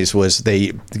memories was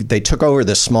they took over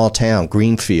this small town,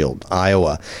 Greenfield,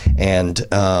 Iowa, and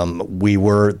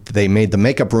they made the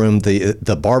makeup room,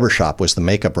 the barbershop was the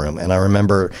makeup room. And I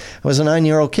remember I was a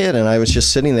 9-year-old kid, and I was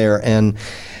just sitting there, and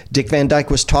Dick Van Dyke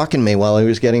was talking to me while he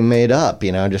was getting made up,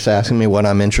 just asking me what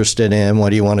I'm interested in,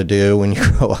 what do you want to do when you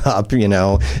grow up, do you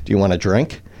want to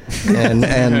drink? And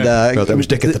well, that was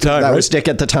Dick at the time. That was Dick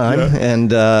at the time, yeah. And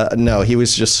no, he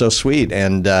was just so sweet,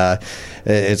 and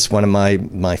it's one of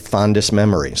my fondest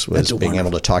memories was being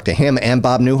able to talk to him and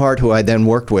Bob Newhart, who I then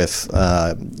worked with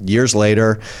years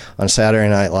later on Saturday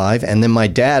Night Live, and then my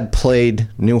dad played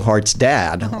Newhart's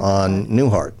dad on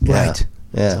Newhart. Right. Yeah.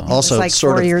 Yeah. Also, like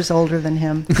sort 4 of, years older than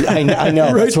him. I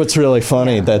know. Right. That's what's really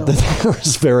funny. That there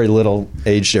was very little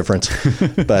age difference,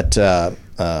 but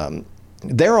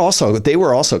they were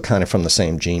also kind of from the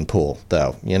same gene pool,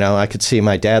 though. I could see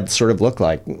my dad sort of look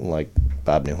like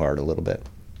Bob Newhart a little bit.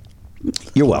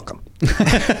 You're welcome.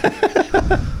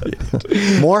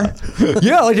 More?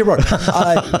 Yeah, I like it more.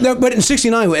 No, but in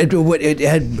 '69, it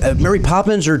had Mary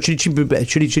Poppins or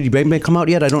Chitty Bang Bang come out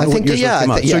yet? I don't know what years those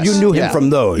came out. So you knew him from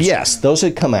those? Yes, those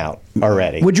had come out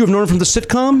already. Would you have known him from the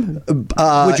sitcom?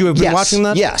 Would you have been watching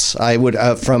that? Yes, I would,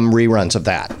 from reruns of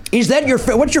that. Is that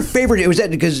what's your favorite? Was that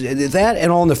because that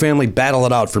and All in the Family battle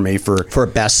it out for me for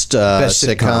best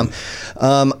sitcom?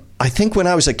 I think when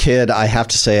I was a kid, I have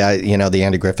to say, the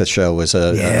Andy Griffith Show was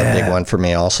a big one for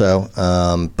me also.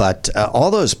 But all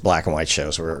those black and white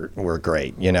shows were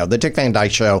great. The Dick Van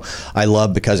Dyke Show I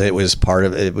loved because it was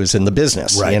it was in the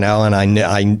business, right. And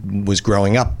I was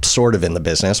growing up sort of in the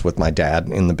business with my dad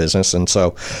in the business, and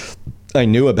so I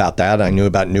knew about that. I knew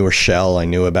about New Rochelle. I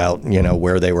knew about,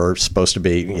 where they were supposed to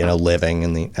be, living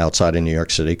in the outside of New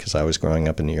York City because I was growing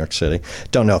up in New York City.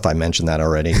 Don't know if I mentioned that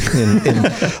already.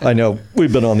 I know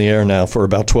we've been on the air now for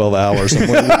about 12 hours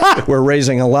and we're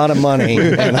raising a lot of money,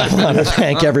 and I want to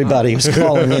thank everybody who's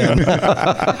calling in.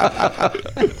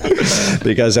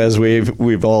 Because as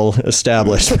we've all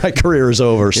established, my career is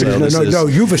over. So no,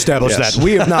 you've established that.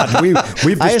 We have not.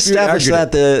 I established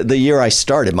that the year I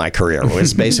started my career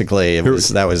was basically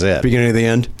that was it. Beginning of the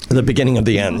end. The beginning of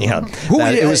the end. Yeah.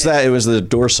 It was the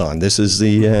Doors song. This is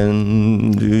the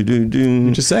end.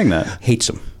 You just sang that. Hates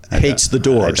them. Hates the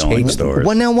Doors. I don't like the Doors.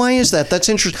 Well, now why is that? That's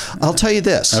interesting. I'll tell you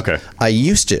this. Okay. I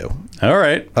used to. All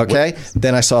right. Okay.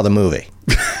 Then I saw the movie.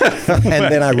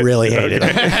 And then I really hated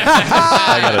it.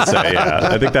 I gotta say, yeah.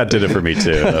 I think that did it for me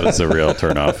too. That was a real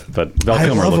turnoff. But Val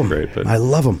Kilmer looked great. But I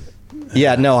love him.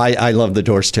 Yeah, no, I love the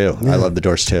Doors too. Yeah. I love the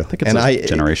Doors too. I think it's a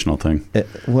generational thing.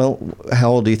 Well,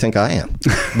 how old do you think I am?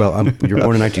 Well, you were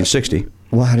born in 1960.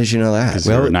 Well, how did you know that?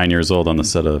 Well, you were 9 years old on the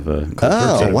set of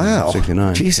Oh, wow.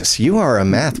 69. Jesus, you are a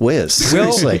math whiz.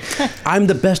 Seriously. I'm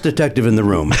the best detective in the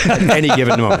room at any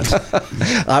given moment.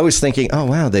 I was thinking, oh,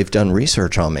 wow, they've done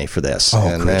research on me for this. Oh,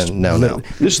 and then, no.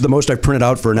 This is the most I've printed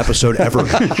out for an episode ever.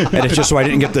 And it's just so I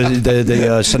didn't get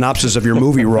the synopsis of your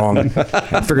movie wrong.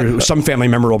 I figured some family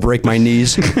member will break my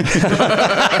knees. Wake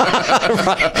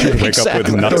up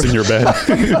with nuts in your bed.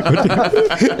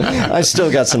 I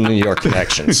still got some New York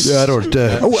connections. Yeah, I don't...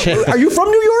 are you from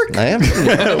New York? I am from New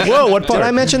York. Whoa, what part? Did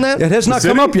I mention that? It has not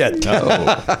come up yet. Oh.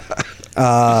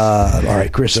 All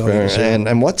right, Chris.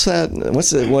 And what's that?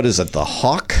 What is it? The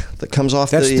hawk that comes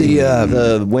off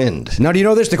the wind. Now, do you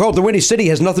know this? They call it the Windy City. It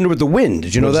has nothing to do with the wind.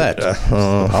 Did you know that?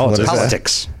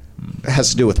 Politics. Has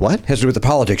to do with what? Has to do with the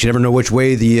politics. You never know which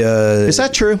way the... Is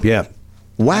that true? Yeah.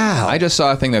 Wow. I just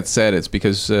saw a thing that said it's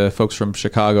because folks from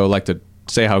Chicago like to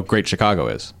say how great Chicago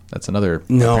is. That's another...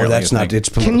 No, that's not... It's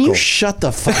political. Can you shut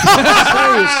the fuck up?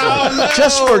 Seriously.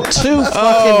 Just for 2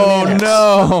 fucking minutes.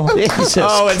 Oh, no. Jesus it's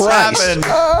Christ. happened.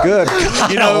 Good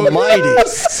God almighty.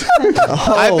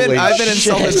 I've been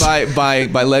insulted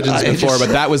by legends before, but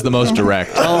that was the most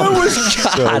direct. Oh,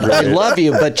 God, I love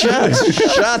you, but just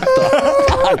shut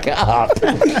the fuck up.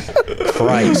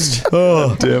 Christ.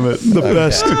 Oh, damn it. The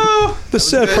best. The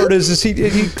sad part is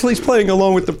he's playing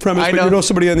along with the premise, I but know. you know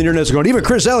somebody on the internet is going, even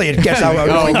Chris Elliott guessed how.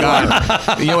 Oh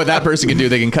God! You know what that person can do?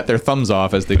 They can cut their thumbs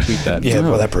off as they tweet that. Yeah,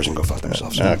 well, that person go fuck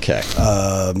themselves. Okay.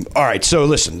 All right, so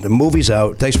listen, the movie's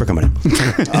out. Thanks for coming in.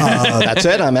 That's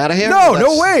it. I'm out of here.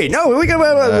 No way. No, we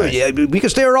can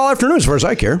stay here all afternoon as far as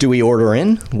I care. Do we order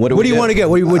in? What do you want to get?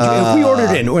 If we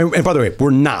ordered in, and by the way,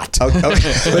 we're not. Okay. But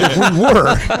if we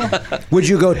were, would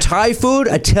you go Thai food,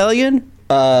 Italian,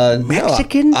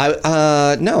 Mexican?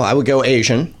 No, I would go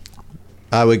Asian.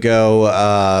 I would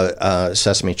go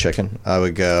sesame chicken. I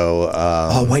would go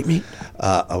white meat.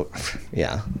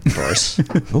 Yeah, of course.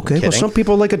 Okay, well, some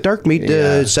people like a dark meat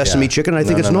sesame chicken. I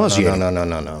think it's nauseating.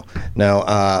 No.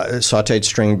 Sautéed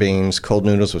string beans, cold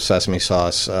noodles with sesame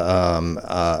sauce,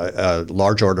 a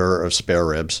large order of spare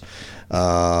ribs,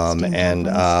 and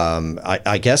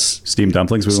I guess Steamed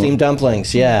dumplings. Steamed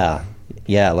dumplings.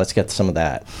 Yeah, let's get some of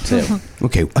that too.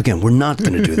 Okay, again, we're not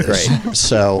going to do this. Great.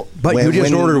 So, but you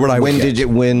just ordered what I would get.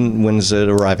 When's it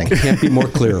arriving? Can't be more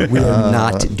clear. We are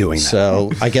not doing that.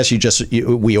 So I guess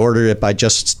we ordered it by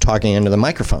just talking into the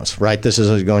microphones, right? This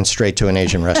is going straight to an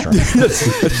Asian restaurant.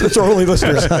 That's our only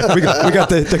listeners. We got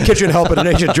the kitchen help at an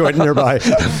Asian joint nearby.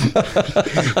 They're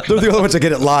the only ones that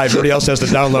get it live. Everybody else has to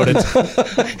download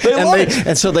it.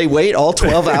 And so they wait all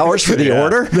 12 hours for the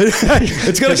order?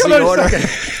 It's going to come out in a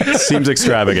second. Seems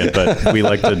extravagant, but we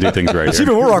like to do things right It's here.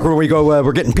 even more awkward when we go,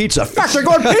 we're getting pizza. Fuck, they're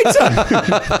going pizza!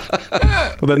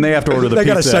 Well, then they have to order the They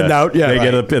pizza. gotta send out, yeah, They right.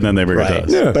 get it, and then they bring it to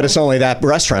us. Yeah. But it's only that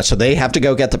restaurant, so they have to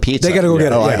go get the pizza. They gotta go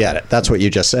get it, Oh, yeah. I get it. That's what you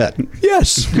just said.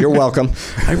 Yes. You're welcome.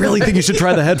 I really think you should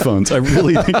try the headphones. I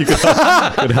really think you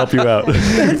could help you out.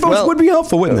 Headphones would be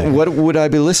helpful, wouldn't they? What would I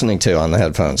be listening to on the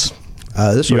headphones?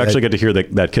 This You one, actually get to hear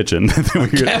that kitchen.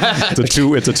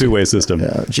 It's a two-way system.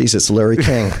 Jesus, Larry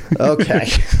King. Okay,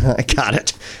 I got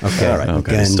it. Okay. All right.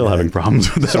 Okay, Again, still having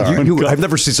problems with that. I've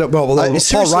never seen something. Well, Paul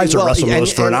Seriously, Reiser wrestled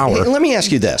those for an hour. Let me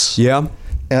ask you this. Yeah.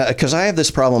 Because I have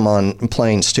this problem on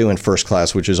planes too in first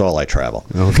class, which is all I travel.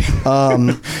 Okay.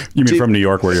 You mean from New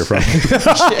York, where you're from?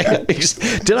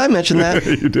 Did I mention that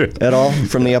You did. at all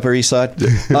from the Upper East Side?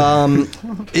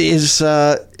 Is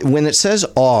when it says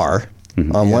R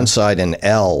on one side and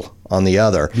L on the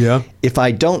other. Yeah. If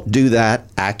I don't do that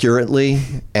accurately,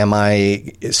 am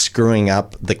I screwing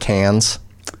up the cans?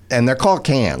 And they're called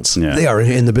cans. Yeah. They are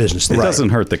in the business. It doesn't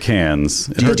hurt the cans.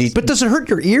 It hurts- But does it hurt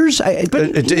your ears?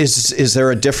 Is there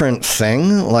a different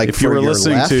thing? Like if you were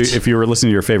listening to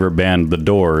your favorite band, The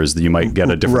Doors, you might get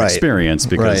a different Right. experience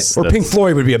because Or Pink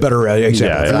Floyd would be a better example.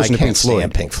 Yeah, If you I listen to can't Pink Floyd.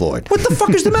 stand Pink Floyd. What the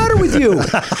fuck is the matter with you?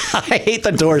 I hate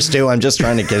the Doors too. I'm just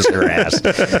trying to kiss your ass.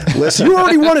 Listen, You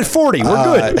already won at 40. We're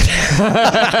good.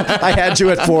 I had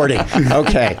you at 40.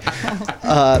 Okay.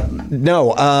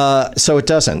 No. So it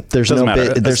doesn't. There's doesn't no.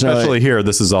 matter. There's Especially here,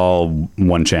 this is all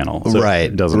one channel. So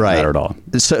right. It doesn't matter at all.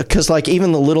 So because like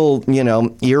even the little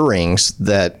earrings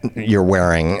that you're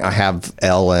wearing have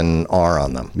L and R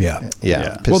on them. Yeah.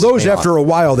 Yeah. Well, Pisses those me after off. a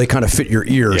while they kind of fit your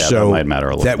ear, Yeah, so that might matter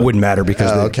a little That bit. wouldn't matter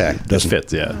because okay. it Just doesn't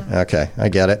fits, yeah. Okay, I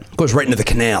get it. goes right into the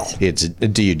canal. Do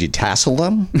you detassel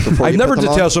them? before I've you never put them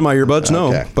on? detailed my earbuds, no,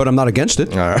 Okay. but I'm not against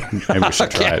it. All right. Maybe we should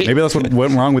try it. Maybe that's what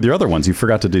went wrong with your other ones. You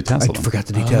forgot to I detassel them. forgot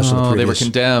to detail Oh, they were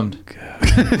condemned.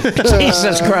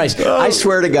 Jesus Christ! I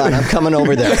swear to God, I'm coming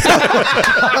over there. Even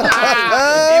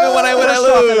when I First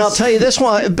off, lose. and I'll tell you this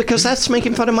one because that's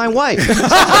making fun of my wife. It's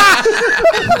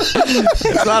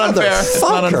not unfair. It's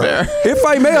not unfair. If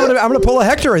I may, I'm going to pull a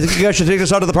Hector. I think you guys should take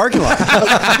us out of the parking lot.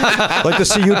 I'd like to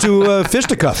see you two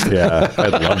fisticuff. Yeah,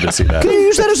 I'd love to see that. Can you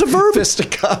use that as a verb?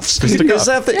 Fisticuffs. Fisticuff. Is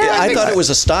that the, Yeah, I I think thought so. it was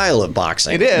a style of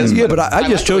boxing. It is. Yeah, but I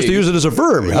just chose to use it as a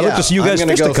verb. I'd like to see you guys I'm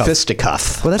gonna go fisticuff.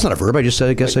 fisticuff. Well, that's not a verb. I guess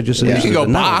I just said You use can it go as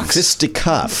a noun. box.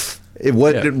 Fisticuff.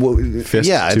 Fist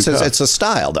Yeah, to cuff. it's a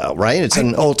style though, right? It's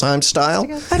an old time style.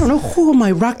 I don't know. Who am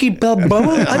I, Rocky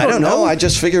Balboa? I don't know. I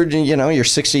just figured, you're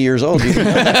 60 years old. You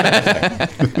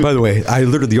By the way, I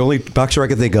literally the only boxer I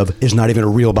can think of is not even a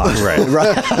real boxer.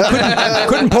 right.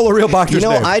 Couldn't pull a real boxer's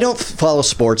name. I don't follow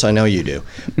sports. I know you do,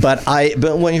 but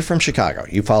when you're from Chicago,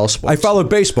 you follow sports. I followed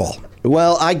baseball.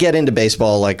 Well, I get into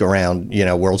baseball like around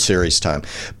World Series time.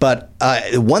 But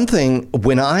one thing,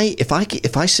 if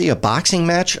I see a boxing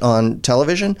match on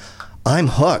television, I'm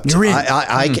hooked. You're in.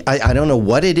 I don't know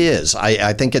what it is.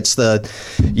 I think it's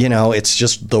it's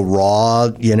just the raw,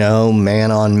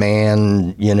 man on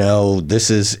man. This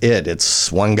is it.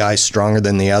 It's one guy's stronger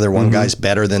than the other. One guy's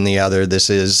better than the other. This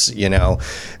is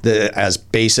as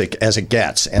basic as it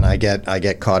gets, and I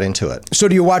get caught into it. So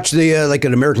do you watch the like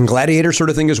an American Gladiator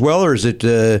sort of thing as well, or is it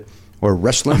or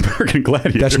wrestling. American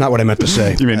Gladiator. That's not what I meant to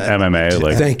say. You mean MMA?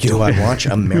 Like, Thank you. Do I watch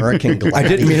American Gladiator? I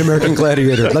didn't mean American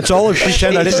Gladiator. Let's all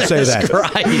pretend I didn't say that.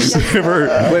 Christ.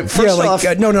 Wait, first off,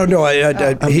 no.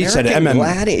 He said American MMA.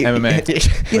 Gladiator.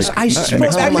 MMA. Yes, I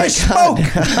spoke. Oh I my spoke.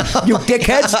 You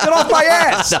dickheads, get off my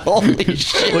ass. Holy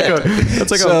shit.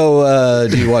 that's like So,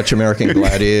 do you watch American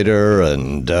Gladiator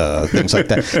and things like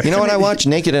that? You know what I watch?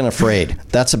 Naked and Afraid.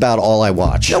 That's about all I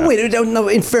watch. No, wait. No,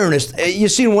 in fairness,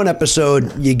 you've seen one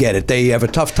episode, you get it. They have a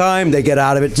tough time. They get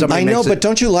out of it. Somebody I know, makes but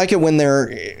don't you like it when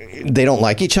they don't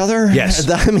like each other? Yes.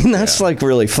 I mean, that's like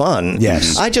really fun.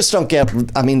 Yes. I just don't get,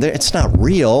 I mean, it's not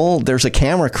real. There's a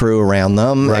camera crew around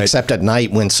them, Right. except at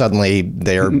night when suddenly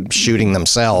they're shooting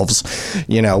themselves,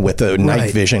 with the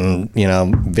night vision,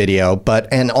 video.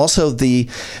 And also the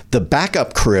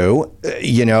backup crew,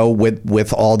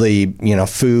 with all the,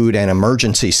 food and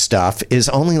emergency stuff is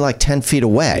only like 10 feet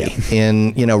away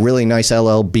in, really nice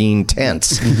LL Bean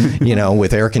tents,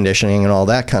 with air conditioning and all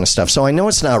that kind of stuff. So I know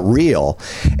it's not real.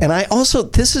 And I also,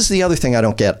 this is the other thing I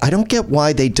don't get. I don't get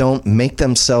why they don't make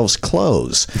themselves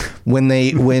clothes when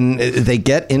they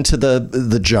get into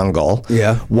the jungle.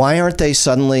 Yeah. Why aren't they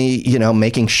suddenly,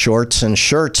 making shorts and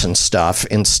shirts and stuff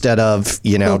instead of,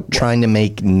 trying to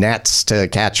make nets to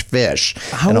catch fish?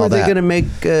 How are they going to make?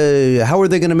 How are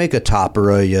they going to make a top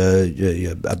or a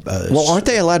Well, aren't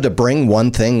they allowed to bring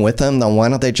one thing with them? Then why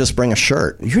don't they just bring a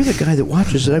shirt? You're the guy that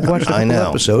watches it. I've watched a couple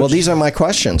episodes. Well, these are my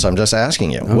questions. I'm just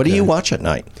asking you. Okay. What do you watch at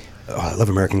night? Oh, I love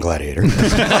American Gladiator. You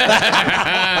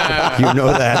know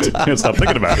that. Can't stop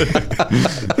thinking about it.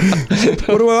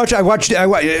 What do I watch?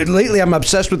 Lately, I'm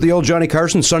obsessed with the old Johnny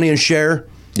Carson, Sonny and Cher.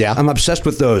 Yeah. I'm obsessed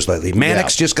with those lately.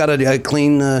 Mannix just got a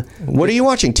clean... what are you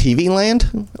watching, TV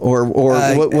Land? Or what?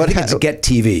 I think it's Get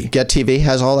TV. Get TV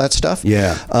has all that stuff?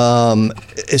 Yeah.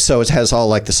 So it has all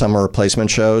like the summer replacement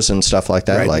shows and stuff like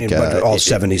that? Right, like all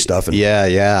 70s stuff. And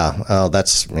yeah. Oh,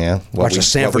 that's... Yeah. Watched the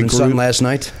Sanford and Son last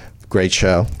night. Great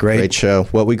show. Great show.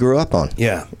 What we grew up on.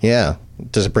 Yeah. Yeah.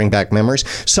 Does it bring back memories?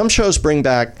 Some shows bring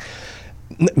back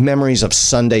memories of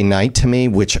Sunday night to me,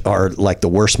 which are like the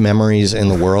worst memories in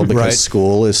the world because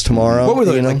school is tomorrow. What were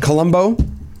they? Like Columbo?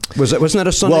 Wasn't that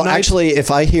a Sunday night? Well, actually,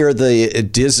 if I hear the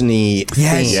Disney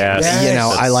theme,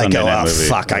 Yes. I like Sunday go, night oh, movie.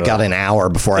 fuck, I got an hour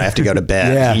before I have to go to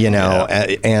bed,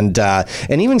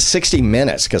 and even 60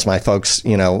 Minutes, because my folks,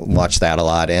 watch that a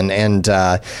lot.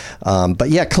 But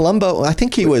yeah, Columbo, I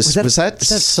think he was that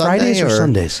Sunday Fridays or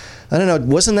Sundays? I don't know.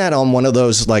 Wasn't that on one of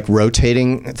those like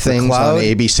rotating things on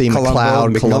ABC?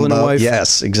 McCloud, Columbo. Wife.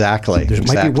 Yes, exactly. There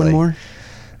might be one more.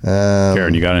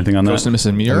 Karen, you got anything on Ghost that? and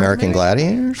Mrs. Muir? American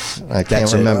Gladiators? I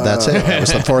can't remember. That's it. That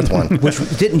was the fourth one. Which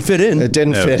didn't fit in. It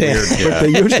didn't fit in. Yeah. They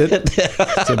used it.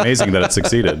 It's amazing that it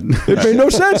succeeded. It made no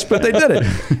sense, but they did it.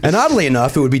 And oddly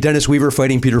enough, it would be Dennis Weaver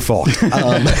fighting Peter Falk.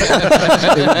 Well,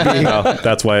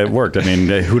 that's why it worked. I mean,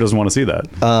 who doesn't want to see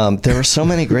that? There were so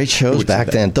many great shows back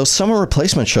then. Those summer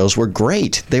replacement shows were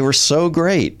great. They were so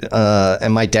great.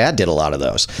 And my dad did a lot of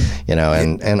those,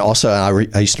 and also I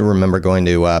used to remember going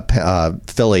to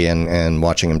Philly and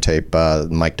watching him tape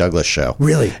Mike Douglas show.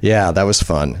 Really? Yeah, that was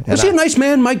fun. Was he a nice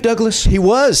man, Mike Douglas? He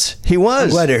was. I'm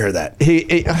glad to hear that.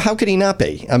 He how could he not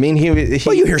be? I mean,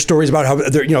 well, you hear stories about how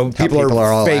people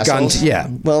are all fake assholes. on. Yeah.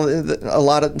 Well, a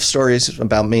lot of stories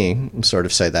about me sort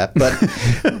of say that,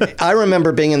 but I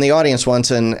remember being in the audience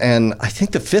once, and I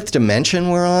think the Fifth Dimension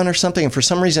were on or something, and for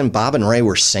some reason Bob and Ray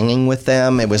were singing with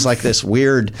them. It was like this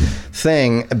weird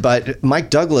thing, but Mike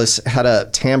Douglas had a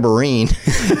tambourine,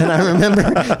 and I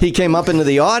remember he came up into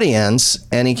the audience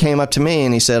and he came up to me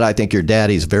and he said, "I think your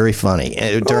daddy's very funny,"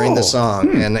 during the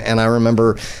song. And I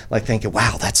remember like thinking,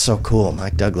 wow, that's so cool.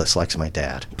 Mike Douglas likes my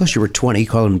dad. Plus, you were 20.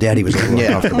 Calling him daddy was a little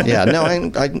uncomfortable. Yeah. No,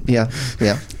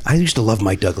 yeah. I used to love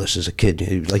Mike Douglas as a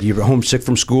kid. Like you were homesick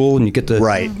from school and you get to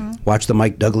watch the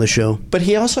Mike Douglas show. But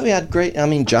he also had great. I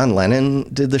mean, John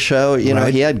Lennon did the show. He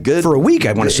had good for a week.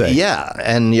 I want to say. Yeah,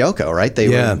 and Yoko, right?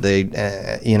 He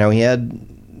had.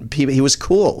 He was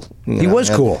cool. He was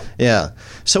cool. Yeah.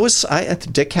 So was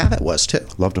Dick Cavett was too.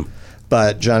 Loved him.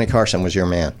 But Johnny Carson was your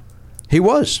man. He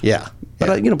was. Yeah. But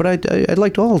I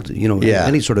liked all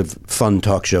any sort of fun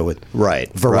talk show with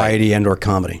variety and or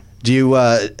comedy. Do you?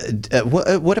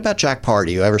 What about Jack Parr?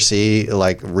 Do you ever see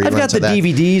like reruns? I've got the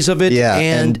DVDs of it. Yeah.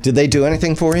 And did they do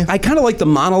anything for you? I kind of like the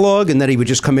monologue, and that he would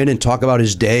just come in and talk about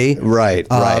his day. Right.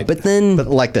 But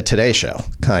like the Today Show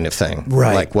kind of thing.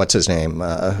 Right. Like what's his name?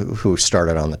 Who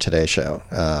started on the Today Show?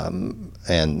 And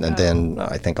then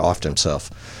I think offed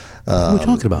himself. What are we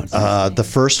talking about? The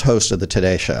first host of the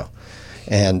Today Show.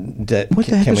 And what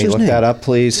the heck can is we his look name? that up,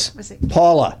 please? Was it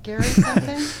Paula. Gary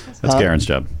something? That's Karen's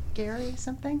job. Gary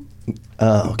something?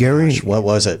 Oh, Gary. gosh, what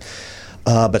was it?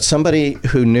 But somebody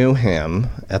who knew him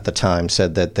at the time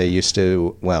said that they used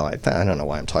to. Well, I don't know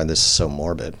why I'm talking. This is so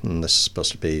morbid, and this is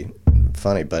supposed to be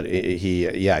funny. But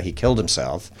he killed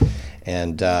himself,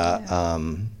 and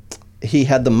he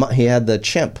had the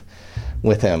chimp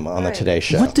with him on the Today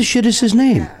Show. What the shit is his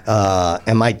name?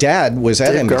 And my dad was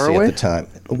at Dave NBC Garroway? at the time.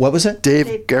 What was it? Dave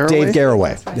Garroway? Dave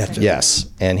Garroway. That's right. Yes,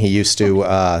 and he used to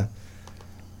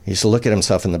look at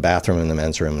himself in the bathroom in the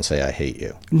men's room and say, "I hate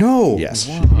you." No. Yes.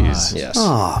 Jeez. Yes.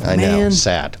 Aw, I know. man.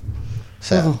 Sad.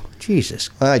 Oh, Jesus.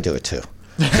 I do it too.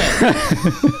 I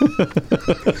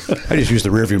just use the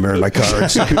rearview mirror in my car.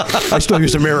 I still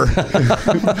use the mirror.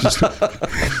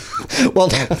 Well,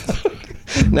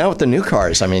 now with the new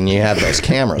cars, I mean, you have those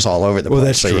cameras all over the place,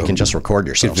 that's so true. you can just record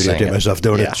yourself Videotape saying it. myself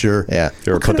doing it, sure. Yeah.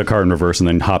 Or put the car in reverse and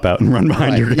then hop out and run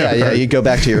behind your car. Yeah. You go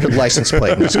back to your license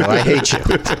plate and just go, "I hate you."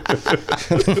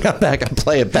 Come back and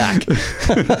play it back.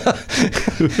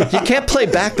 You can't play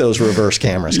back those reverse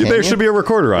cameras. Can There you? should be a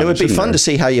recorder on it. It would be shouldn't fun there? to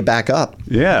see how you back up.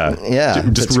 Yeah. Yeah, if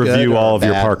Just it's good review or all of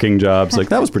your bad. parking jobs. Like,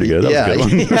 that was pretty good. That was a good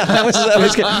one. Yeah, that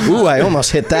was good. Ooh, I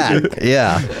almost hit that.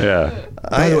 Yeah. Yeah.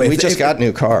 the way, We if- just got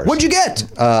new cars. What'd you get?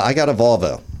 I got a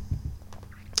Volvo.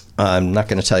 I'm not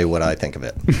going to tell you what I think of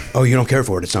it. Oh, you don't care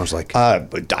for it, it sounds like.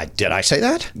 Did I say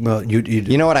that? Well,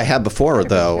 You know what I had before, Better be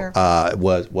though, careful.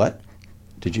 was what?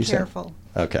 Did you say? Careful.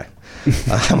 Okay.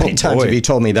 How many times boy. have you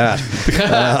told me that?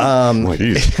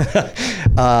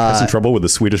 That's in trouble with the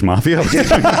Swedish mafia?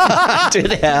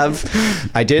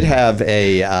 I did have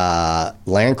a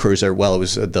Land Cruiser. Well, it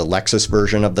was the Lexus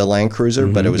version of the Land Cruiser,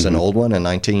 but it was an old one in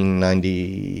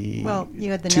 1990. Well,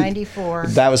 you had the 94,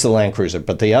 That was the Land Cruiser,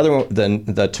 but the other one,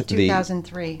 the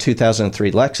 2003.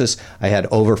 2003 Lexus, I had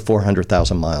over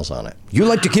 400,000 miles on it. You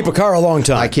like to keep a car a long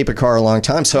time. I keep a car a long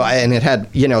time, and it had,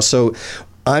 so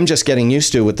I'm just getting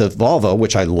used to with the Volvo,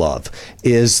 which I love,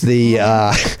 is the,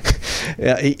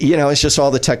 it's just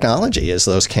all the technology, is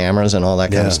those cameras and all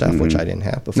that kind of stuff, which I didn't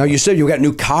have before. Now, you said you got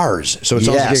new cars, so it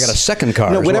sounds like you got a second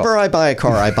car. No, as whenever well. I buy a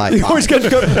car, I buy You five. always get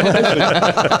them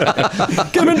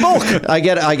in bulk. I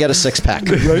get a 6-pack.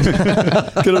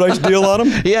 Get a nice deal on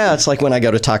them. Yeah, it's like when I go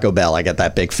to Taco Bell, I get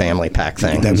that big family pack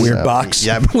thing. That weird box.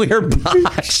 Yeah, weird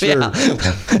box. Sure. Yeah.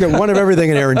 You get one of everything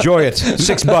in there. Enjoy it.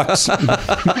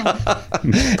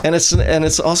 $6. And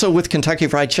it's also with Kentucky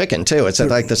Fried Chicken too. It's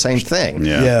like the same thing.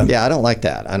 Yeah. Yeah, I don't like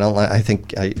that. I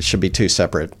think it should be two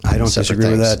separate. I don't separate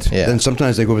disagree with things. that. Yeah. Then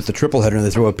sometimes they go with the triple header and they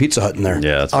throw a Pizza Hut in there.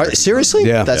 Yeah. That's Seriously?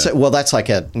 Yeah. That's it. Well, that's like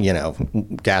at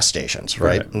gas stations,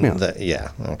 right? Yeah.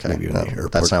 Yeah. Okay. Maybe in the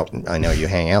airport. That's not. I know you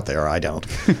hang out there. I don't.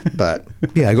 But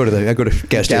Yeah, I go to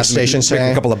gas stations, make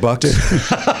eh? a couple of bucks.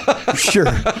 Sure.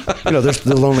 There's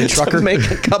the lonely trucker. make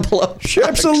a couple of Sure,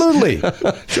 absolutely.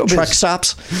 truck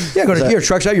stops. Yeah, go to your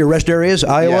truck stop, your rest areas,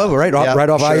 Iowa, right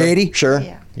off sure, I-80. Sure.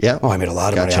 Yeah. Yeah. Oh, I made a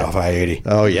lot of money Gotcha. off I-80.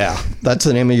 Oh yeah, that's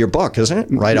the name of your book, isn't it?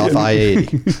 Right off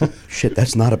I-80. Shit,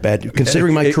 that's not a bad.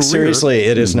 Considering my career, Seriously,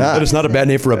 it is not. That is not a bad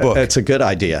name for a book. It's a good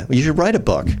idea. You should write a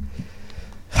book.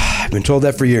 I've been told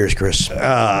that for years, Chris.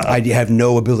 I have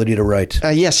no ability to write.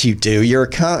 Yes, you do. You're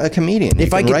a comedian. You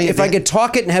If I can write- could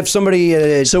talk it and have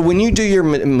somebody, So when you do your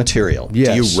material, do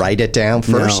Yes. you write it down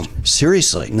first? No.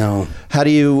 Seriously? No. How do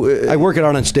you? I work it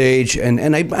out on stage,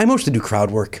 and I mostly do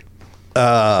crowd work.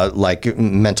 Like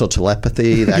mental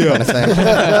telepathy, that kind of thing,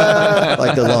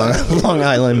 like the Long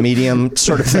Island medium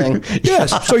sort of thing.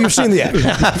 Yes. So you've seen the act.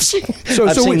 I've seen So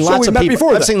we lots of met people.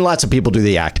 before I've that. seen lots of people do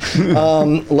the act.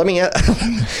 Let me.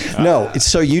 No.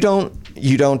 So you don't.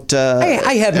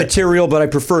 I have material, but I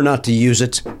prefer not to use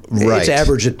it. Right. It's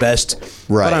average at best.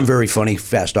 Right. But I'm very funny,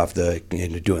 fast off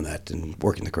doing that and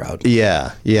working the crowd.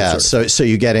 Yeah. So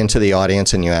you get into the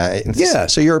audience and you. Yeah.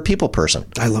 So you're a people person.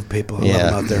 I love people. I Yeah. love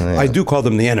them out there. Yeah. I do call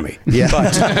them the enemy. Yeah.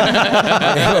 But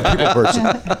I am a people person.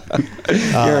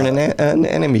 You're an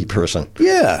enemy person.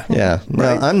 Yeah. Yeah, no,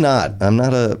 Right. I'm not. I'm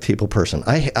not a people person.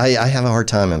 I have a hard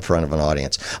time in front of an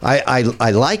audience. I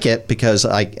like it because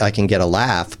I can get a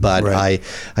laugh, but Right.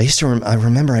 I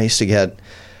remember I used to get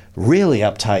really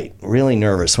uptight, really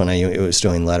nervous when I was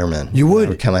doing Letterman. You would? When I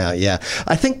would come out, yeah.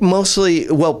 I think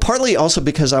partly also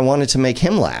because I wanted to make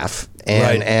him laugh,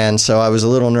 Right. and so I was a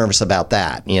little nervous about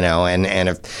that, and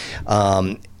if.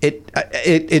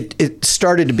 It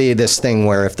started to be this thing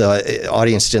where if the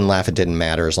audience didn't laugh, it didn't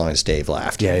matter as long as Dave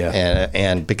laughed. Yeah.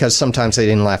 And because sometimes they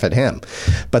didn't laugh at him.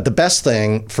 But the best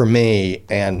thing for me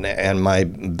and my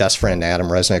best friend Adam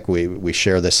Resnick, we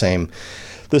share the same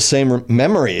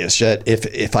memory, is that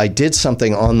if I did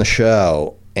something on the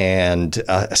show, and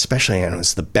especially, and it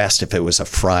was the best if it was a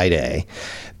Friday,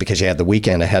 because you had the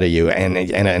weekend ahead of you, and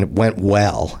it went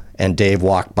well. And Dave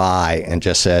walked by and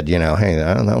just said, hey,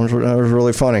 that was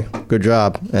really funny. Good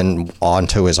job. And on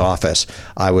to his office.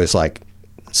 I was like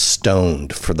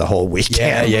stoned for the whole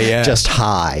weekend. Yeah. Just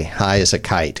high as a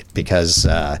kite because,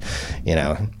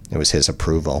 it was his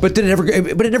approval. But it never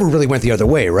really went the other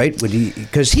way, right?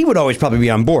 Because he would always probably be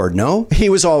on board, no? He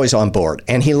was always on board,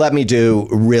 and he let me do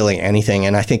really anything,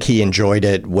 and I think he enjoyed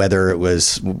it, whether it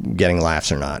was getting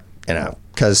laughs or not,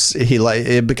 because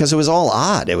because it was all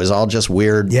odd. It was all just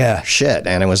weird shit,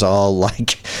 and it was all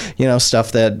like,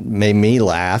 stuff that made me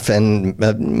laugh and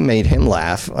made him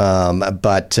laugh.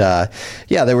 But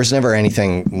there was never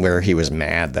anything where he was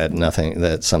mad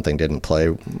that something didn't play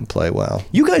well.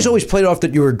 You guys always played off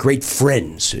that you were great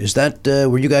friends. Is that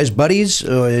were you guys buddies?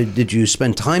 Or did you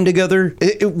spend time together?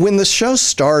 When the show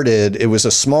started, it was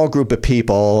a small group of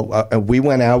people. We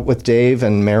went out with Dave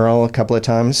and Meryl a couple of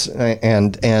times,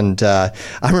 and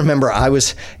I remember I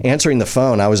was answering the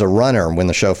phone. I was a runner when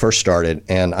the show first started,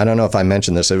 and I don't know if I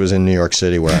mentioned this. It was in New York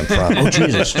City, where I'm from. Oh,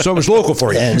 Jesus. So it was local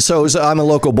for you. And so I'm a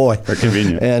local boy. Very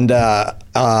convenient. And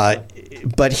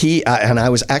but he and I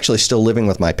was actually still living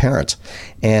with my parents,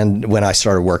 and when I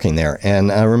started working there,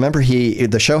 and I remember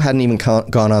the show hadn't even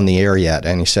gone on the air yet,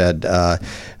 and he said,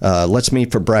 "Let's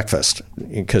meet for breakfast,"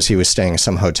 because he was staying in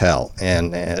some hotel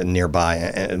and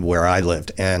nearby where I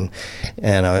lived, and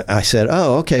I said,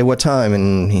 "Oh, okay, what time?"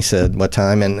 And he said, "What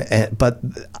time?" But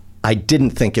I didn't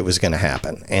think it was going to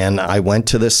happen. And I went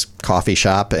to this coffee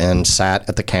shop and sat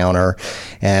at the counter,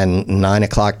 and 9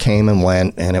 o'clock came and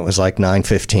went, and it was like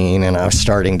 9:15, and I was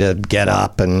starting to get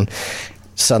up, and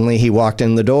suddenly he walked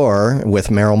in the door with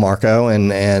Meryl Marco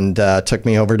and took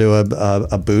me over to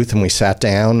a booth, and we sat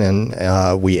down,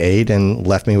 and we ate and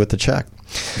left me with the check.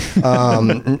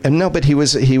 No, but he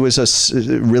was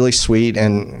really sweet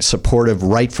and supportive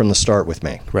right from the start with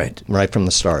me. Right from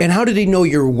the start. And how did he know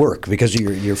your work? Because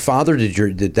your father,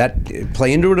 did that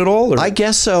play into it at all? Or? I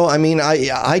guess so. I mean,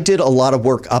 I did a lot of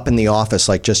work up in the office,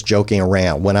 like just joking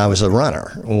around when I was a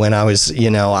runner. When I was,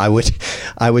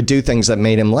 I would do things that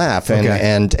made him laugh,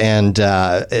 and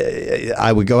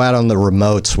I would go out on the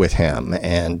remotes with him,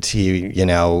 and he,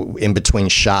 in between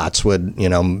shots would,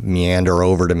 meander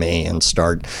over to me and start,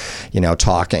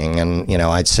 talking, and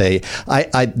I'd say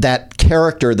I that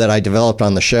character that I developed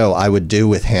on the show, I would do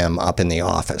with him up in the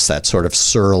office, that sort of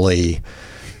surly,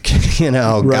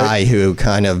 guy who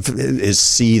kind of is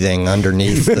seething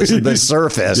underneath the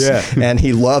surface. Yeah. And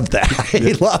he loved that.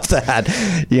 He loved that.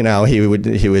 He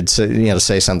would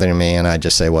say something to me, and I'd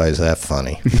just say, "Why is that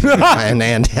funny?"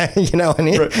 and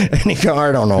he'd go,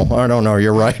 "I don't know.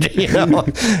 You're right."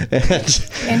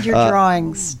 And your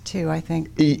drawings too, I think.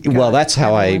 Well, that's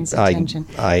how I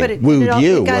wooed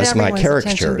you, was my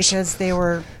caricatures, because they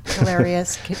were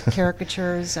hilarious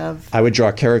caricatures of. I would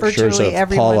draw caricatures of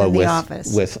Paula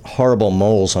with horrible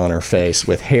moles on her face,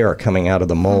 with hair coming out of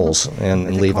the moles,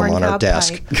 and leave them on her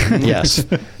desk. Yes.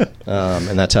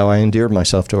 And that's how I endeared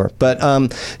myself to her. But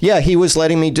he was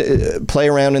letting me play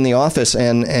around in the office,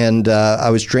 and I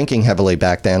was drinking heavily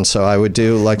back then, so I would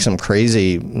do like some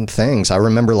crazy things. I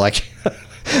remember like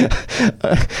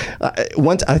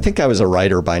I think I was a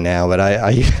writer by now, but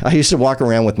I used to walk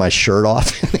around with my shirt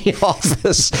off in the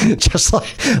office, just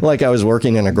like I was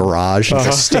working in a garage,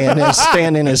 just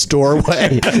stand in his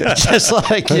doorway, just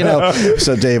like,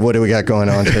 so Dave, what do we got going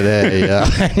on today?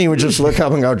 And he would just look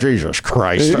up and go, "Jesus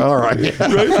Christ, all right."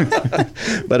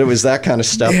 But it was that kind of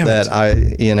stuff that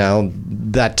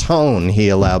that tone he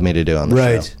allowed me to do on the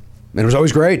show. And it was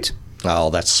always great.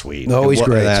 Oh, that's sweet. Always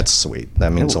great. That's sweet.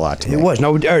 That means a lot to me. It was.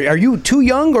 Now, are you too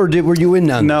young, or were you in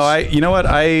on this? No, you know what?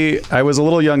 I was a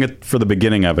little young for the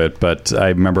beginning of it, but I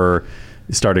remember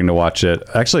starting to watch it.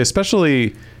 Actually,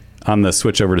 especially on the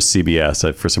switch over to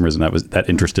CBS. For some reason, that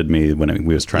interested me when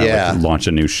we was trying to launch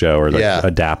a new show or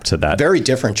adapt to that. Very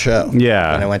different show.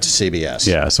 Yeah. When I went to CBS.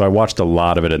 Yeah. So I watched a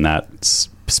lot of it in that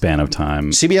span of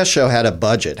time. CBS show had a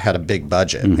big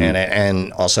budget,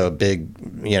 and also a big,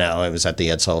 it was at the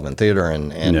Ed Sullivan Theater,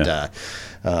 and the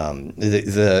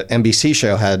NBC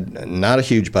show had not a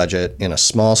huge budget in a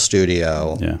small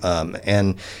studio,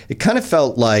 and it kind of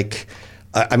felt like,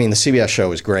 I mean, the CBS show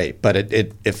was great, but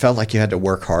it felt like you had to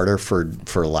work harder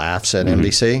for laughs at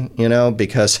NBC,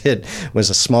 because it was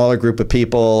a smaller group of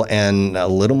people and a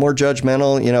little more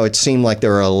judgmental. It seemed like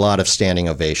there were a lot of standing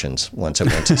ovations once it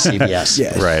went to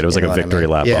CBS. Right. It was like a victory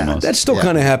lap almost. That's still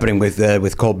kind of happening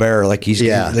with Colbert. Like he's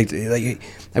like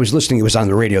I was listening. It was on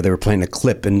the radio. They were playing a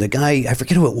clip, and the guy, I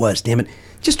forget who it was. Damn it.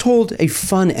 Just told a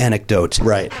fun anecdote.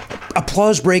 Right.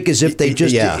 Applause break as if they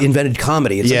just invented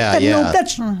comedy. It's no,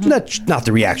 that's not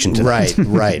the reaction to that.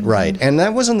 Right. And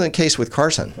that wasn't the case with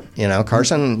Carson.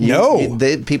 Carson.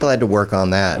 People had to work on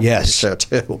that. Yes. show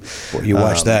too. Well, you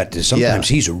watch that. Sometimes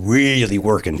he's really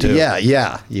working too. Yeah.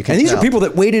 You can. And these tell. are people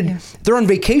that waited. They're on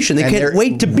vacation. They can't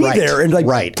wait to be there and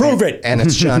prove it. And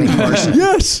it's Johnny Carson.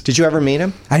 Yes. Did you ever meet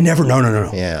him? I never. No.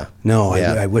 Yeah. No.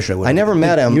 I wish I would. I never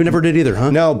met him. You never did either, huh?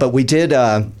 No, but we did.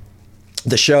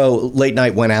 The show Late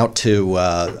Night went out to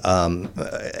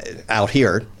out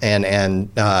here and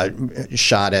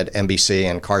shot at NBC,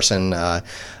 and Carson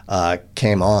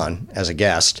came on as a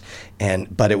guest.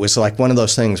 But it was like one of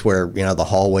those things where the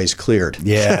hallways cleared.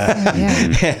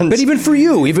 Yeah. But even for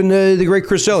you, even the great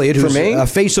Chris Elliott, who's a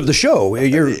face of the show,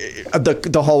 you're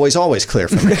the hallway's always clear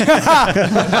for me.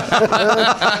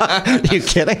 You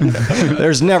kidding?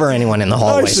 There's never anyone in the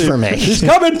hallways for me. He's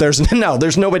coming.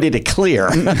 There's nobody to clear.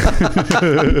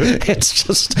 It's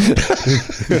just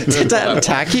did that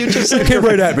attack you? Just it came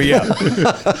right at me. Yeah.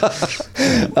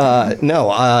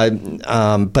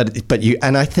 But you,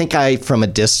 and I think I from a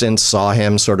distance saw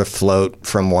him sort of float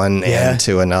from one end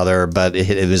to another, but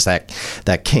it was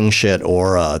that king shit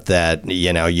aura that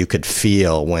you could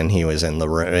feel when he was in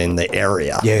the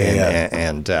area.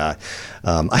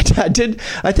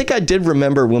 I think I did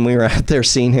remember when we were out there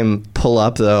seeing him pull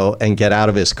up though and get out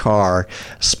of his car,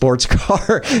 sports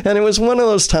car, and it was one of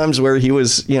those times where he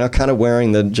was kind of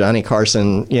wearing the Johnny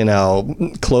Carson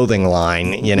clothing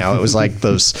line. It was like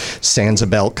those Sansa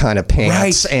belt kind of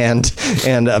pants and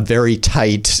a very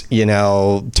tight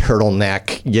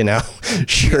turtleneck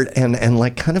shirt and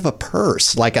like kind of a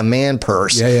purse, like a man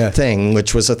purse thing,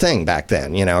 which was a thing back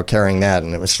then. Carrying that,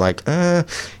 and it was like I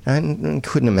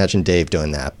couldn't imagine Dave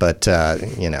doing that, but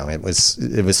it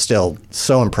was still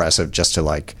so impressive just to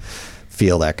like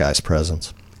feel that guy's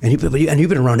presence. And you've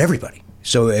been around everybody.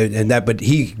 So but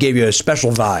he gave you a special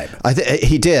vibe.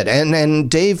 He did, and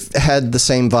Dave had the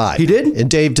same vibe. He did. And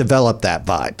Dave developed that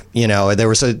vibe. There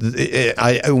was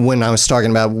when I was talking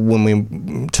about when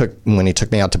he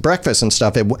took me out to breakfast and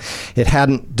stuff. It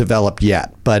hadn't developed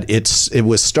yet, but it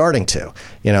was starting to.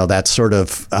 That sort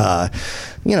of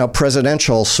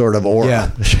presidential sort of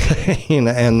aura.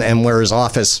 And where his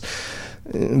office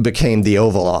became the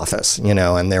Oval Office,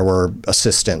 and there were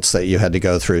assistants that you had to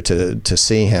go through to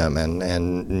see him, and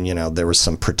there was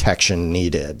some protection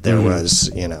needed. There was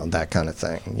that kind of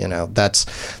thing.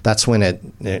 That's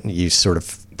when you sort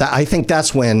of. I think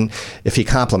that's when, if he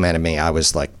complimented me, I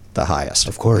was like the highest.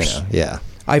 Of course, yeah.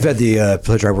 I've had the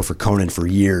pleasure. I worked for Conan for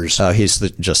years. He's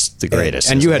just the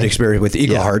greatest. And you had experience with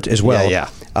Eagleheart as well. Yeah.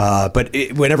 But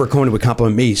whenever Conan would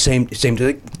compliment me, same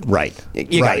to right.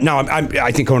 No,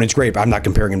 I think Conan's great. I'm not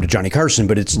comparing him to Johnny Carson,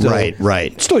 but it's still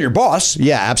right. Still your boss.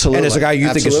 Yeah, absolutely. And as a guy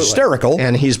you think is hysterical,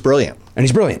 and he's brilliant.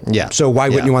 Yeah. So why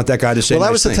wouldn't you want that guy to say? Well,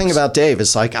 that was the things? thing about Dave.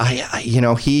 It's like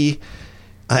he,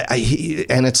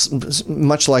 and it's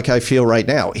much like I feel right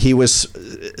now. He was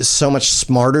so much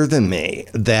smarter than me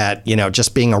that,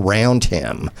 just being around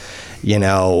him,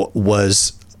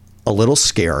 was a little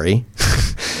scary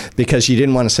because you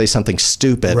didn't want to say something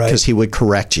stupid because he would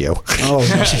correct you. Oh,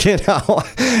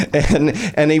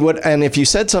 and he would, and if you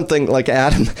said something like my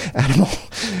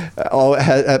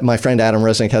friend Adam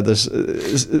Resnick had this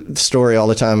story all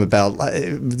the time about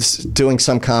doing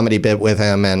some comedy bit with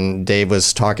him, and Dave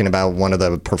was talking about one of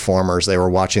the performers. They were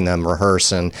watching them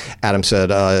rehearse, and Adam said,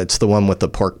 "It's the one with the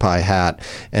pork pie hat,"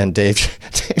 and Dave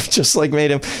just like made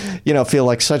him, feel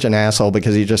like such an asshole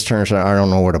because he just turns around, "I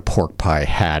don't know what a pork pie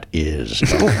hat is."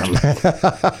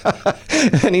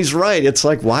 And he's right. It's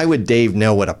like, why would Dave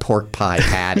know what a pork pie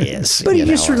hat is? But he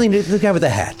just really knew the guy with the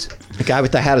hat. The guy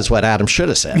with the hat is what Adam should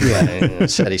have said.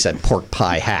 He said pork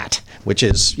pie hat, which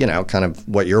is, kind of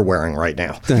what you're wearing right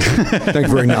now. Thank you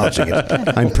for acknowledging it.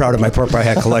 I'm proud of my pork pie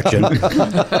hat collection. We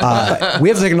have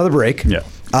to take another break. Yeah.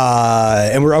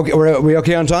 And are we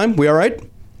okay on time? We all right?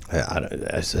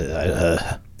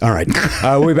 All right.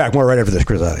 We'll be back more right after this,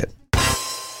 Chris Elliott.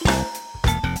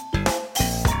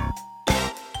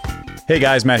 Hey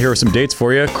guys, Matt here with some dates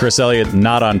for you. Chris Elliott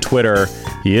not on Twitter.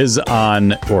 He is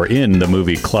on or in the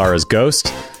movie Clara's Ghost.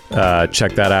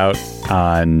 Check that out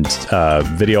on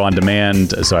video on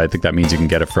demand. So I think that means you can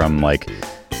get it from like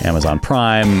Amazon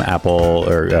Prime, Apple,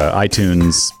 or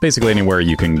iTunes, basically anywhere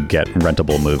you can get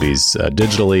rentable movies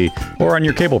digitally or on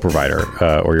your cable provider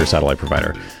or your satellite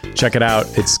provider. Check it out.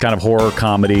 It's kind of horror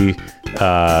comedy.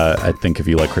 I think if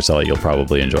you like Chris Elliott, you'll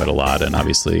probably enjoy it a lot. And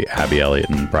obviously Abby Elliott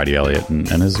and Bridie Elliott and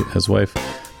his wife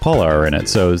Paula are in it.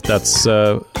 So that's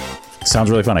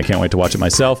Sounds really fun. I can't wait to watch it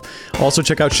myself. Also,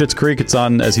 check out Schitt's Creek. It's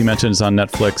on, as he mentioned, it's on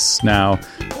Netflix now.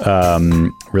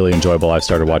 Really enjoyable. I've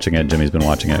started watching it. Jimmy's been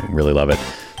watching it. Really love it.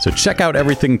 So check out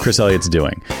everything Chris Elliott's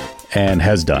doing and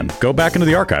has done. Go back into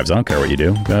the archives. I don't care what you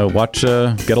do. Watch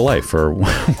Get a Life or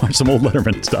watch some old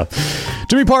Letterman stuff.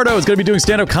 Jimmy Pardo is going to be doing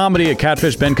stand-up comedy at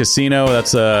Catfish Bend Casino.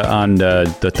 That's on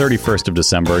the 31st of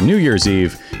December, New Year's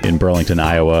Eve in Burlington,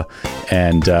 Iowa.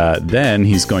 And then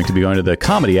he's going to be going to the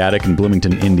Comedy Attic in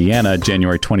Bloomington, Indiana,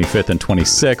 January 25th and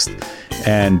 26th.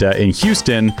 And in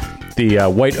Houston, the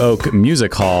White Oak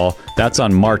Music Hall, that's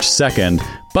on March 2nd.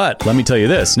 But let me tell you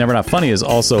this, Never Not Funny is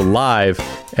also live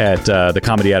at the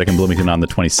Comedy Attic in Bloomington on the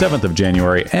 27th of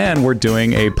January, and we're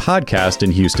doing a podcast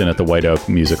in Houston at the White Oak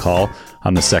Music Hall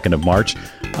on the 2nd of March.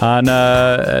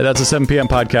 That's a 7 p.m.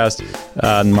 podcast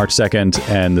on March 2nd,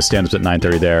 and the stand-up's at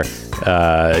 9:30 there.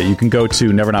 You can go to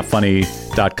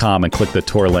nevernotfunny.com and click the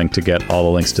tour link to get all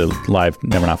the links to live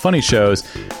Never Not Funny shows.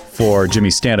 For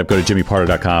Jimmy's stand-up, go to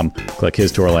jimmypardo.com, click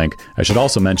his tour link. I should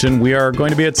also mention we are going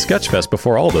to be at Sketchfest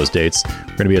before all those dates. We're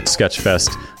going to be at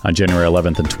Sketchfest on January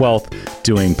 11th and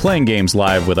 12th, playing games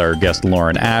live with our guest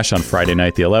Lauren Ash on Friday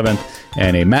night the 11th,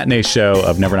 and a matinee show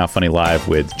of Never Not Funny Live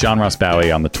with John Ross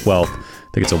Bowie on the 12th.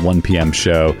 I think it's a 1 p.m.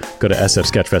 show. Go to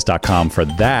sfsketchfest.com for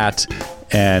that,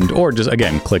 or just,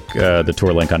 again, click the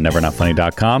tour link on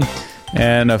nevernotfunny.com.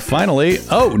 And finally,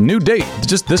 new date.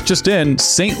 This just in,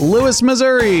 St. Louis,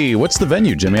 Missouri. What's the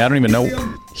venue, Jimmy? I don't even know.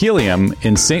 Helium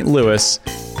in St. Louis.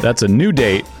 That's a new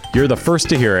date. You're the first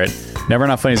to hear it. Never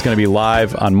Not Funny is going to be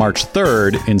live on March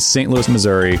 3rd in St. Louis,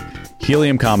 Missouri.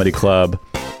 Helium Comedy Club.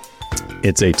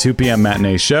 It's a 2 p.m.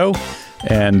 matinee show,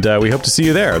 and we hope to see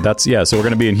you there. So we're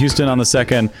going to be in Houston on the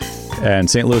 2nd and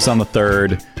St. Louis on the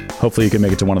 3rd. Hopefully you can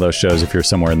make it to one of those shows if you're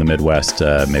somewhere in the Midwest.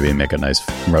 Maybe make a nice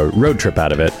road trip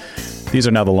out of it. These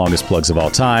are now the longest plugs of all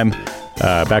time.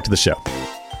 Back to the show.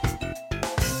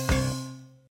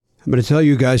 I'm going to tell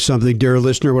you guys something, dear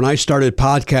listener. When I started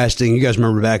podcasting, you guys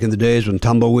remember back in the days when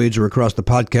tumbleweeds were across the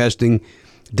podcasting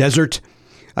desert?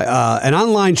 An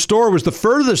online store was the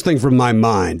furthest thing from my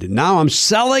mind. Now I'm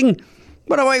selling.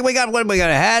 We got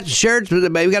hats, shirts, we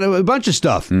got a bunch of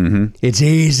stuff. Mm-hmm. It's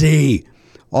easy.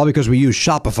 All because we use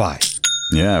Shopify.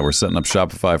 Yeah, we're setting up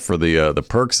Shopify for the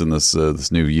perks in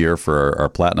this new year for our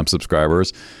Platinum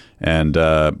subscribers. And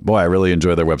boy, I really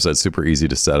enjoy their website. Super easy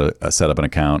to set up an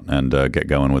account and get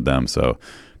going with them. So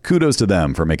kudos to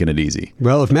them for making it easy.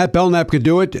 Well, if Matt Belknap could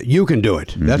do it, you can do it.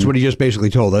 Mm-hmm. That's what he just basically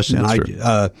told us. And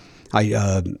I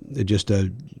just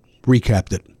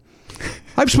recapped it.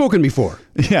 I've spoken before.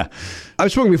 Yeah.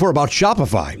 I've spoken before about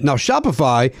Shopify. Now,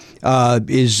 Shopify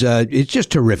it's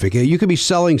just terrific. You could be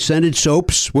selling scented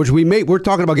soaps, which we're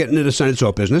talking about getting into the scented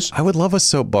soap business. I would love a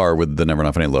soap bar with the Never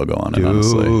Not Funny logo on it,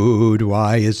 honestly. Dude,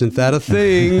 why isn't that a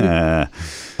thing?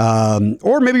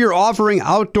 Or maybe you're offering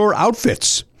outdoor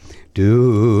outfits.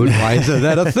 Dude, why isn't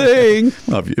that a thing?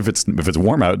 Well, if it's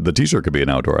warm out, the T-shirt could be an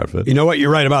outdoor outfit. You know what?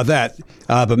 You're right about that.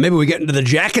 But maybe we get into the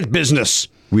jacket business.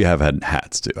 We have had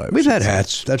hats, too. We've had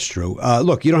hats. That's true.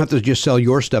 Look, you don't have to just sell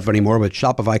your stuff anymore. With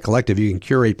Shopify Collective, you can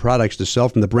curate products to sell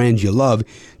from the brands you love,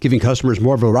 giving customers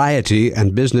more variety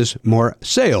and business more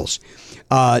sales.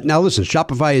 Now, listen,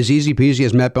 Shopify is easy peasy,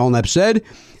 as Matt Belknap said.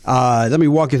 Let me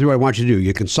walk you through what I want you to do.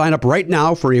 You can sign up right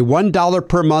now for a $1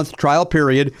 per month trial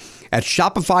period at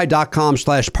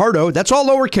shopify.com/Pardo. That's all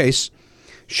lowercase.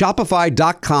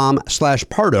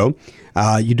 Shopify.com/Pardo.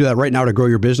 You do that right now to grow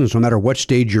your business no matter what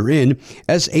stage you're in.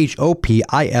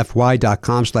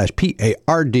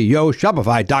 SHOPIFY.com/PARDO.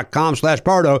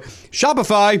 Shopify.com/Pardo.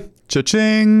 Shopify.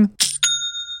 Cha-ching.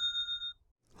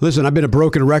 Listen, I've been a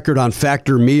broken record on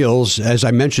Factor meals. As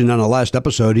I mentioned on the last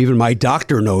episode, even my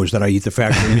doctor knows that I eat the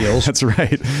Factor meals. That's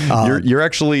right. You're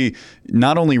actually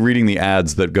not only reading the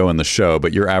ads that go in the show,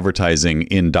 but you're advertising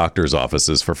in doctors'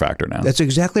 offices for Factor now. That's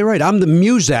exactly right. I'm the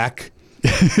Muzak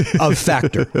of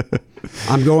Factor.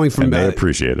 I'm going from... And they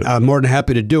appreciate it. I'm more than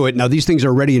happy to do it. Now, these things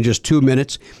are ready in just 2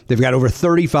 minutes. They've got over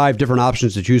 35 different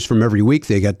options to choose from every week.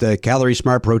 They got the Calorie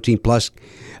Smart, Protein Plus,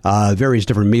 various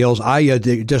different meals. I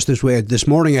just this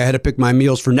morning, I had to pick my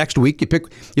meals for next week. You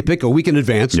pick a week in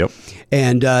advance. Yep.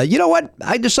 And you know what?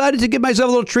 I decided to give myself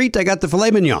a little treat. I got the filet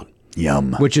mignon.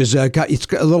 Yum. Which is it's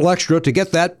a little extra to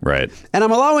get that. Right. And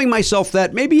I'm allowing myself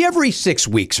that maybe every 6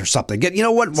 weeks or something. You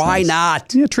know what? Why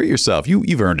not? Yeah, treat yourself.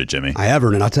 You've earned it, Jimmy. I have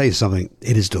earned it. I'll tell you something.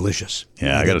 It is delicious.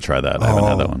 Yeah, I got to try that. I haven't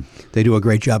had that one. They do a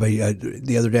great job.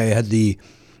 The other day I had the,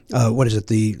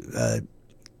 the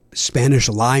Spanish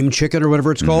lime chicken or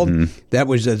whatever it's called. Mm-hmm. That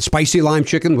was a spicy lime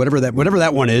chicken, whatever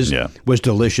that one is, was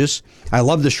delicious. I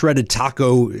love the shredded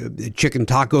chicken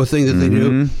taco thing that they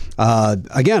do.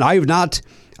 Again, I've not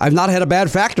had a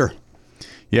bad Factor.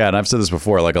 Yeah, and I've said this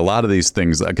before. Like a lot of these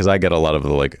things, because I get a lot of the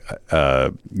low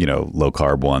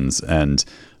carb ones, and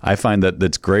I find that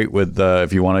it's great with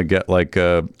if you want to get like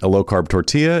a low carb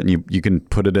tortilla, and you can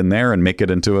put it in there and make it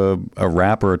into a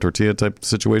wrap or a tortilla type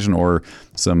situation, or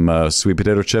some sweet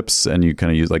potato chips, and you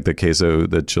kind of use like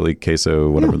the chili queso,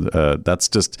 whatever. That's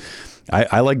just.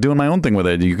 I like doing my own thing with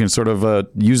it. You can sort of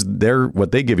use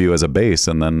what they give you as a base,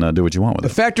 and then do what you want with it.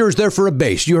 The Factor is there for a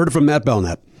base. You heard it from Matt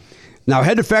Belknap. Now,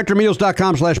 head to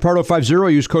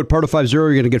factormeals.com/Pardo50. Use code Pardo50.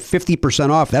 You're going to get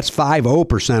 50% off. That's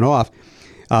 50% off.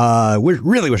 We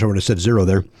really wish I would have said zero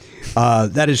there.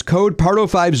 That is code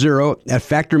Pardo50 at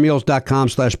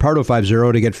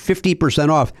factormeals.com/Pardo50 to get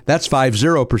 50% off. That's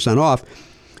 50% off.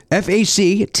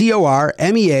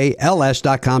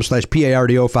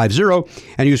 factormeals.com/PARDO50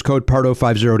 and use code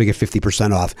Pardo50 to get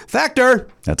 50% off. Factor!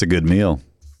 That's a good meal.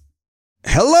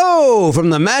 Hello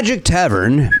from the Magic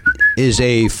Tavern is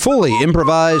a fully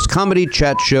improvised comedy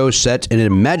chat show set in a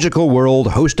magical world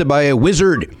hosted by a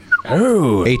wizard,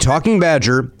 a talking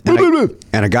badger,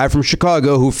 and a guy from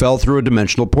Chicago who fell through a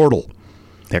dimensional portal.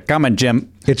 They're coming,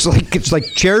 Jim. It's like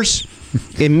Cheers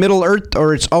in Middle Earth,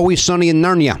 or It's Always Sunny in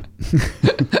Narnia.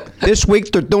 This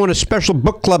week they're doing a special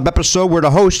book club episode where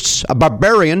the hosts, a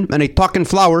barbarian and a talking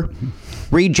flower,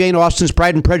 read Jane Austen's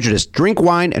Pride and Prejudice, drink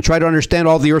wine, and try to understand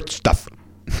all the Earth stuff.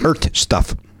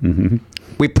 Mm-hmm.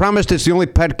 We promised it's the only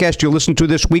podcast you'll listen to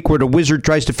this week where the wizard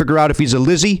tries to figure out if he's a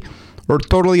Lizzie or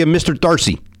totally a Mr.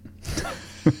 Darcy.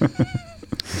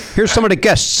 Here's some of the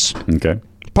guests. Okay.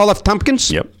 Paul F. Tompkins.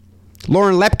 Yep.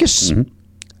 Lauren Lapkus. Mm-hmm.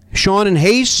 Sean and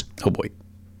Hayes. Oh, boy.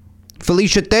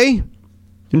 Felicia Day.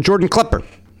 And Jordan Klepper.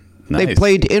 Nice. They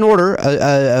played in order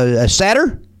a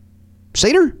satyr,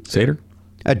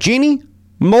 a genie,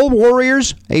 mole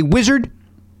warriors, a wizard,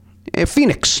 a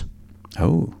phoenix.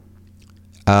 Oh.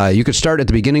 You could start at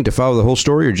the beginning to follow the whole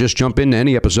story or just jump into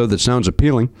any episode that sounds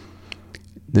appealing.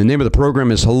 The name of the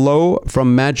program is Hello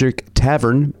from Magic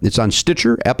Tavern. It's on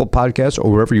Stitcher, Apple Podcasts,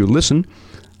 or wherever you listen.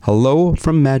 Hello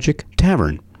from Magic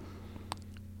Tavern.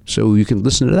 So you can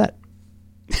listen to that.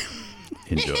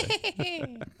 Enjoy.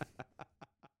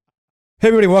 Hey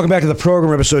everybody, welcome back to the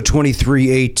program, episode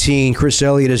 2318. Chris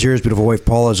Elliott is here. His beautiful wife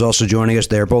Paula is also joining us.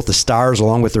 They are both the stars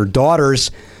along with their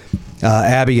daughters,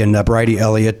 Abby and Bridie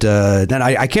Elliott. Then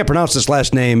I can't pronounce this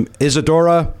last name.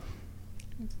 Isadora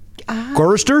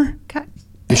Gorrister?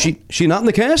 Is she not in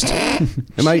the cast?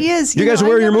 She is. You guys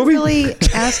aware of your movie? I really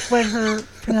asked what her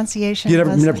pronunciation You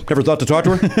was. never thought to talk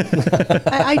to her?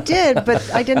 I did, but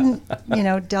I didn't,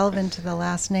 delve into the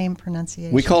last name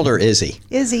pronunciation. We called her Izzy.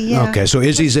 Izzy, yeah. Okay, so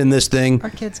Izzy's in this thing.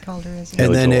 Our kids called her Izzy.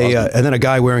 And then a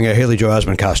guy wearing a Haley Joel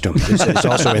Osment costume is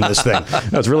also in this thing.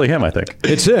 That's really him, I think.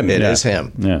 It's him. It is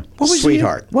him. Yeah.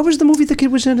 Sweetheart. What was the movie the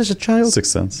kid was in as a child?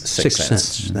 Sixth Sense. Sixth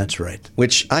Sense. That's right.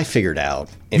 Which I figured out.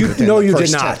 No, you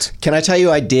did not. Can I tell you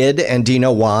I did? And do you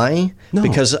know why? No.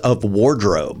 Because of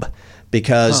wardrobe.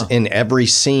 Because in every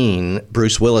scene,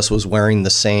 Bruce Willis was wearing the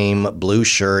same blue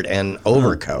shirt and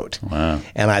overcoat. Wow.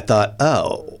 And I thought,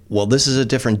 oh, well, this is a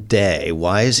different day.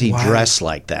 Why is he dressed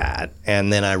like that?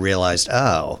 And then I realized,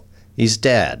 oh, he's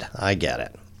dead. I get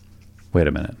it. Wait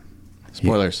a minute.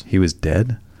 Spoilers. He was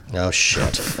dead? Oh,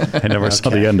 shit. I never saw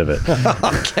the end of it.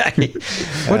 Okay.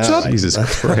 What's up? Jesus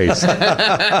Christ.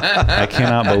 I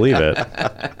cannot believe it.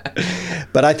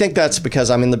 But I think that's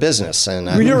because I'm in the business and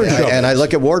You're in show I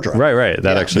look at wardrobe. Right.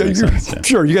 That actually makes sense. Yeah.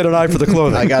 Sure, you got an eye for the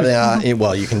clothing. I got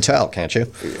well, you can tell, can't you?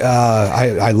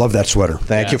 I love that sweater.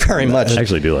 Thank you very much. I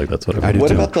actually do like that sweater.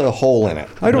 What about the hole in it?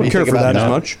 I don't What do you care think for about that as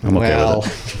much. I'm okay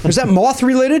with it. Is that moth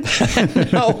related?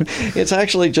 No, it's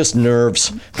actually just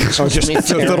nerves. It's just me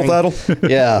tearing. fiddle-faddle?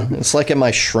 Yeah, it's like in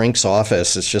my shrink's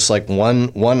office. It's just like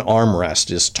one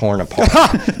armrest is torn apart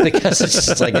because it's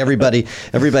just like everybody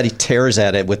tears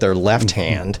at it with their left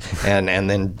hand and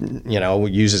then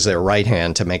uses their right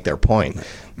hand to make their point.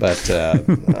 But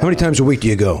How many times a week do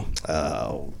you go?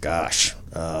 Oh gosh.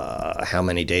 How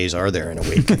many days are there in a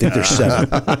week? I think there's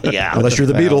 7. Yeah. Unless you're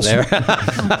the Beatles.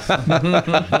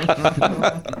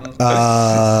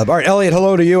 All right, Elliot,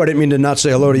 hello to you. I didn't mean to not say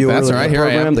hello to you That's earlier all right. in the Here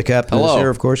I program. am. The captain Hello. is here,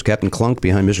 of course. Captain Clunk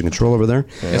behind Mission Control over there.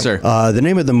 Yes, sir. The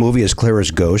name of the movie is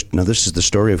Clara's Ghost. Now, this is the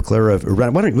story of Clara. You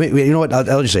know what?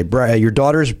 I'll just say, your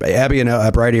daughters, Abby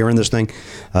and Bridie, are in this thing.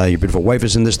 Your beautiful wife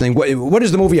is in this thing. What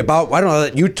is the movie about? Why don't I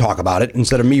let you talk about it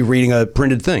instead of me reading a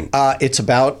printed thing? It's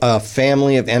about a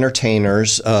family of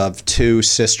entertainers, of two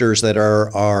sisters that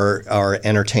are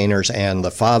entertainers, and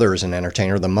the father is an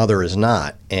entertainer, the mother is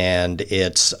not. And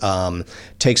it's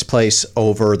takes place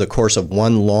over the course of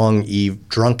one long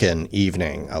drunken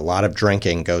evening. A lot of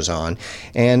drinking goes on,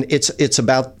 and it's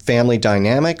about family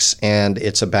dynamics, and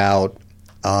it's about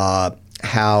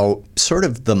how sort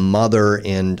of the mother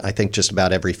in, I think, just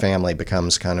about every family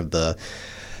becomes kind of the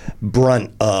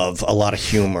brunt of a lot of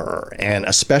humor, and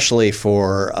especially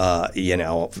for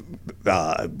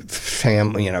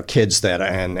kids that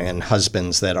and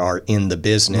husbands that are in the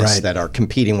business that are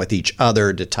competing with each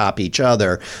other to top each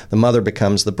other. The mother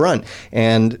becomes the brunt,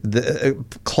 and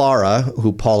Clara,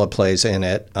 who Paula plays in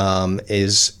it,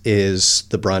 is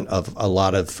the brunt of a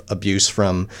lot of abuse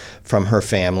from her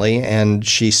family, and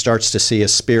she starts to see a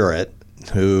spirit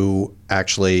who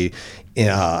actually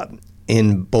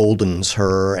emboldens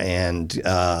her and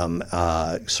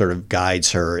sort of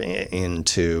guides her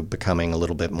into becoming a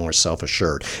little bit more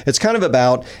self-assured. It's kind of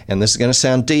about, and this is going to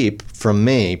sound deep from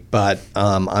me, but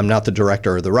I'm not the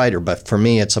director or the writer, but for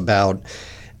me it's about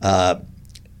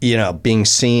being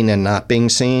seen and not being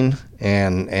seen,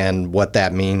 and what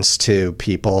that means to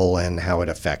people and how it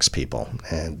affects people.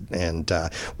 And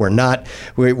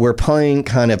we're playing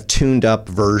kind of tuned up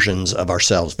versions of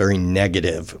ourselves, very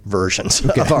negative versions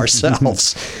of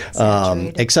ourselves.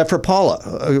 Except for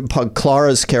Paula.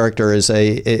 Clara's character is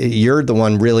you're the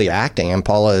one really acting, and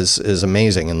Paula is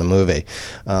amazing in the movie.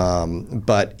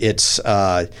 But it's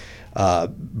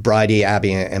Bridie,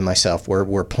 Abby, and myself,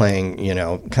 we're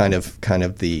playing, kind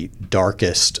of the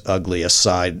darkest, ugliest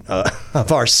side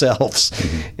of ourselves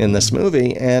in this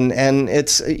movie, and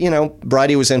it's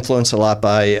Bridie was influenced a lot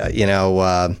by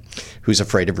Who's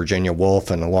Afraid of Virginia Woolf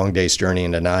and A Long Day's Journey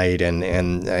into Night,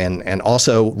 and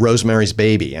also Rosemary's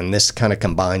Baby, and this kind of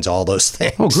combines all those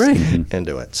things. Oh, great!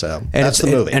 Into it. So and that's the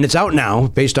movie, and it's out now,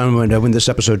 based on when this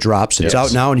episode drops. It's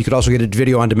out now, and you could also get it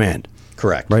video on demand.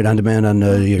 Correct. Right on demand on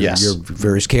your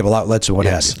various cable outlets and what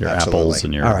have you. Your Apples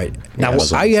and your... All right. Now,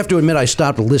 I have to admit, I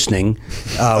stopped listening.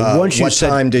 Once you what said,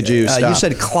 time did you stop? You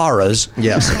said Clara's.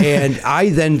 Yes. And I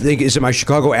then think, is it my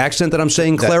Chicago accent that I'm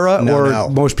saying Clara? No.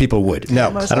 Most people would? No.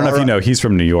 I don't know if you know, he's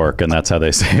from New York, and that's how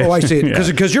they say it. Oh, I see it.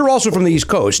 Because you're also from the East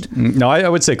Coast. No, I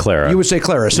would say Clara. You would say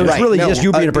Clara. So it's really just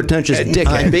you being a pretentious dickhead.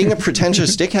 I'm being a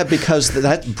pretentious dickhead because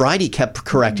that Bridie kept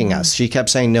correcting us. She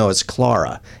kept saying, no, it's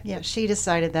Clara. Yeah, she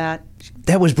decided that.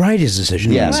 That was Bridie's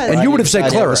decision. Yes, and you would have said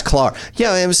Clara. It was Clara.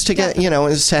 Yeah, it was to get, it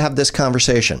was to have this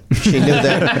conversation. She knew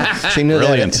that. She knew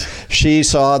Brilliant. that. She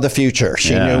saw the future.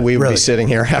 She knew we would be sitting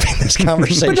here having this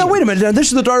conversation. But now, wait a minute. Now, this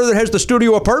is the daughter that has the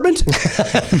studio apartment?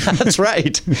 That's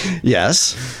right.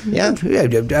 Yes. Yeah.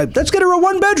 Let's get her a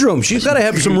one-bedroom. She's got to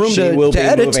have some room to edit. She will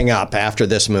be moving up after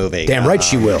this movie. Damn right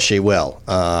she will. She will.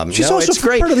 She's also it's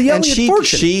great. part of the Elliott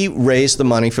fortune. She raised the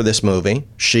money for this movie.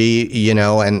 She,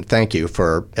 and thank you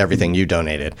for everything you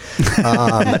donated.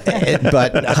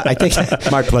 But I think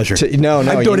my pleasure.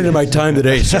 I've donated my time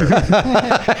today, sir.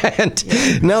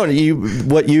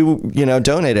 What you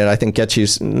donated, I think gets you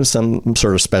some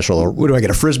sort of special. What do I get?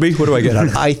 A frisbee? What do I get out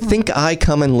of it? I think I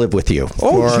come and live with you.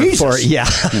 Oh, Jesus!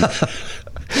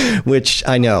 Which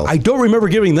I know. I don't remember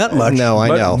giving that much. No, I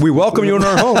know. We welcome you in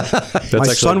our home. My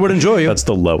son would enjoy you. That's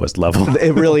the lowest level.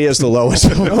 It really is the lowest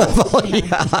level.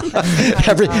 Yeah.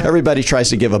 Everybody tries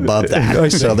to give above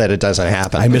that so that it doesn't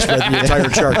happen. I misread the entire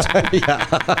chart.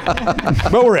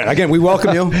 But we're in. Again, we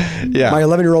welcome you. Yeah. My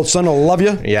 11-year-old son will love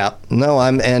you. Yeah. No,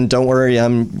 and don't worry,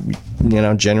 I'm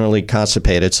generally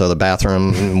constipated, so the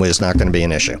bathroom is not going to be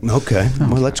an issue. Okay.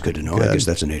 Well, that's good to know. I guess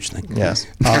that's an age thing. Yes.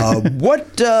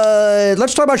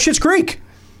 Let's talk about Schitt's Creek.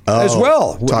 As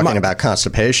well. Talking about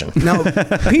constipation. Now,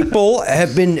 people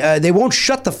have been, they won't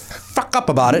shut the fuck up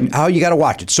about it, how you got to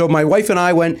watch it. So my wife and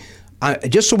I went,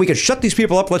 just so we could shut these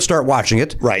people up, let's start watching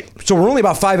it. Right. So we're only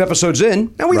about 5 episodes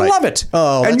in, and we love it.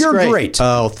 Oh, and that's you're great.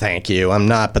 Oh, thank you. I'm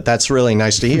not, but that's really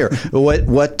nice to hear.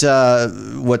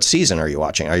 What season are you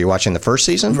watching? Are you watching the first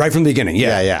season? Right from the beginning,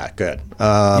 yeah. Yeah, good.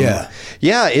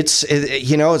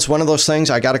 It's one of those things.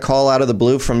 I got a call out of the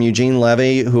blue from Eugene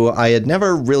Levy, who I had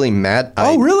never really met.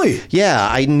 Really? Yeah,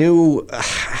 I knew.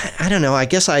 I don't know. I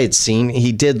guess I had seen.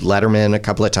 He did Letterman a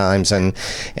couple of times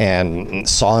and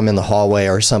saw him in the hallway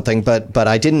or something. But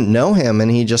I didn't know him, and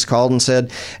he just called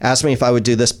and asked me if I would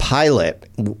do this pilot.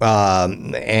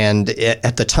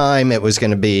 At the time, it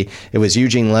was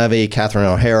Eugene Levy, Catherine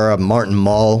O'Hara, Martin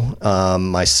Mull,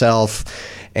 myself,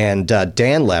 and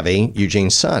Dan Levy,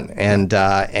 Eugene's son, and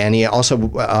he also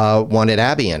wanted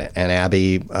Abby in it, and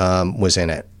Abby was in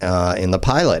it in the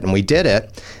pilot, and we did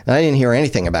it. And I didn't hear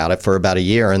anything about it for about a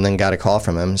year, and then got a call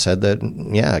from him and said that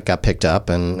it got picked up,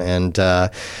 and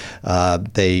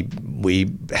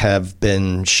we have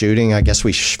been shooting. I guess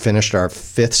we finished our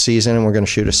 5th season, and we're going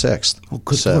to shoot a 6th. Oh,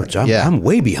 good Lord! I'm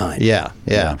way behind. Yeah.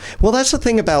 Well, that's the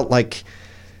thing about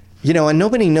and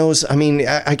nobody knows. I mean,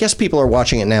 I guess people are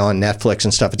watching it now on Netflix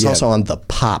and stuff. It's also on the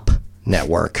Pop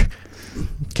network.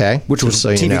 Okay, Which was Just so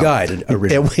you TV know. Guide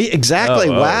originally. Exactly.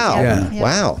 Wow. Yeah.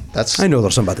 Wow. That's I know a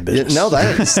little something about the business. No,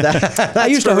 that's I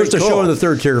used to host a show on the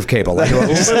third tier of cable. I know a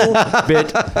little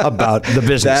bit about the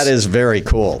business. That is very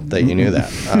cool that you knew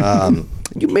that.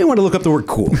 You may want to look up the word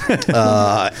cool.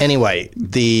 Anyway,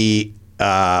 the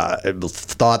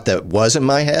thought that was in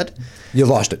my head, You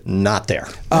lost it. not there.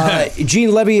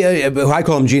 Gene Levy, I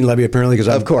call him Gene Levy apparently because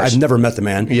Of course. I've never met the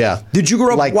man. Yeah. Did you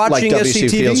grow up like watching W.C. SCTV?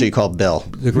 Fields, you called Bill.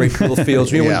 The great Bill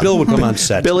Fields. You know, Yeah. when Bill would come on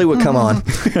set. Billy would come on.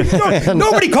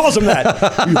 Nobody calls him that.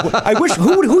 I wish.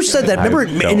 Who said that? Remember,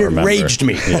 don't and it remember. enraged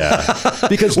me. Yeah.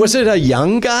 Because Was it a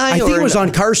young guy? I think or it was an-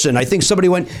 on Carson. I think somebody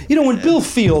went, when Bill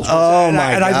Fields. Oh, and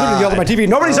my And I literally yelled at my God. TV.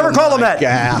 Nobody's ever called him that.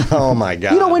 Yeah. Oh my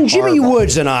God. When Jimmy Horrible.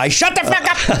 Woods and I shut the fuck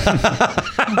up.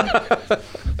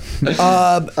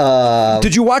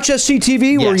 Did you watch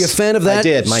SCTV? Were you a Yes, fan of that? I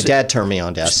did. My dad turned me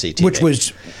on to SCTV. Which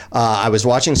was. I was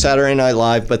watching Saturday Night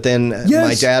Live, but then Yes.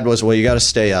 my dad was, you got to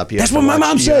stay up. That's what my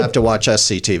mom said. You have to watch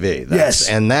SCTV. Yes.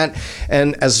 And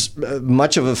as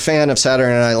much of a fan of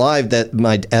Saturday Night Live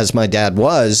as my dad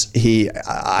was,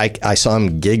 I saw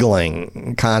him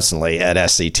giggling constantly at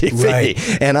SCTV.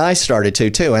 Right. And I started to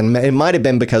too. And it might have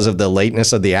been because of the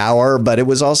lateness of the hour, but it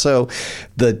was also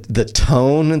the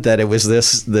tone that it was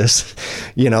this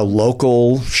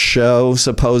local show,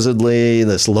 supposedly,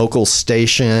 this local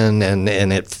station, and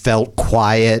it felt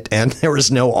quiet and there was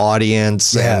no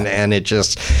audience, Yeah.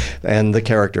 and the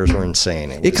characters were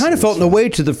insane. It kind of felt in a way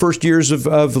to the first years of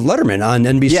Letterman on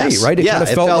NBC, Yes. right? It Yeah, kind of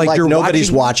it felt like you're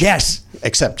nobody's watching. Yes.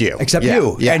 Except you. Except Yeah,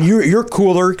 you. Yeah. And you're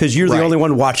cooler because you're the Right. only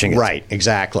one watching it. Right,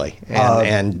 exactly.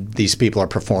 And these people are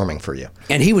performing for you.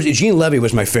 And Gene Levy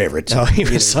was my favorite. Oh, he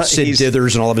was Sid he's-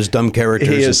 Dithers and all of his dumb characters.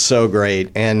 He is so great,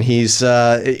 and he's.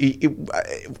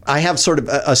 I have sort of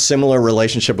a similar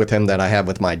relationship with him that I have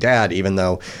with my dad, even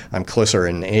though I'm closer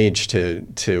in age to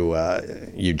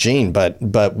Eugene. But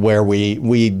where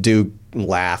we do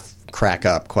laugh, crack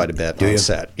up quite a bit on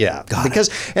set. Yeah,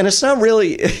 and it's not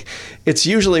really. It's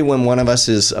usually when one of us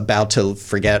is about to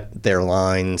forget their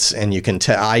lines, and you can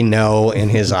tell. I know in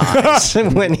his eyes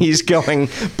when he's going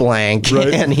blank,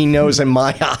 and he knows in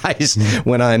my eyes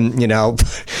when I'm,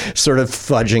 sort of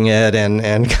fudging it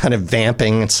and kind of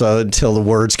vamping so until the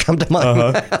words come to my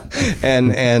mouth,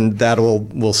 and that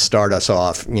will start us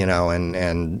off,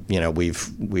 and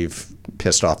we've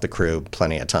pissed off the crew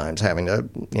plenty of times having to,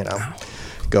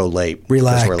 go late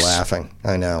Relax. because we're laughing.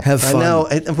 I know. Have fun. I know.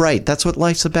 Right. That's what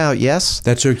life's about. Yes.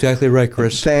 That's exactly right,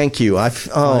 Chris. Thank you.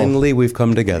 Finally, we've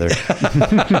come together.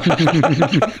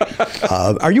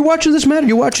 Are you watching this, Matt? Are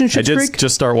you watching I Schitt's Creek?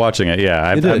 just start watching it.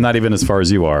 Yeah, You did. I'm not even as far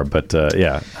as you are, but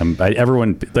yeah,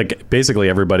 everyone, like basically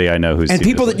everybody I know who's And seen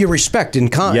people it. that you respect in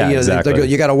Yeah, exactly.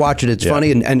 you got to watch it. It's Yeah.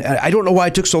 funny, and I don't know why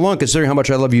it took so long, considering how much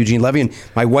I love Eugene Levy, and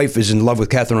my wife is in love with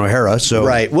Catherine O'Hara. So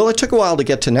Right. Well, it took a while to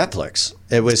get to Netflix.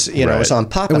 It was, it was on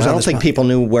Pop, It was and I on don't this think Pop. people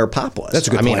knew where Pop was. That's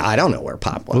a good I mean, point. I don't know where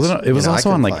Pop was. It was I also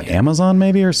on couldn't like find it. Amazon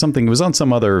maybe or something. It was on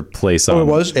some other place. On it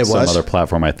was? It some was? other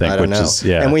platform, I think. I don't which know. is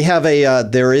yeah. And we have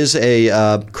there is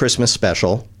a Christmas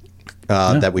special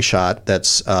that we shot.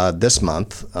 That's this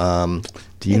month.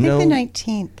 Do you I know think the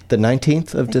 19th. the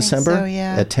 19th of think December so,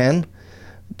 yeah. at 10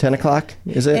 o'clock?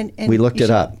 Is it? And we looked you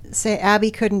it up. should Say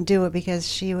Abby couldn't do it because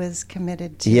she was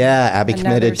committed to. Yeah, Abby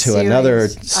committed to another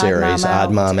series,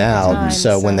 Odd Mom at the Out. time,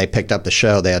 So when they picked up the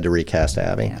show, they had to recast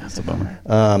Abby. Yeah, it's a bummer.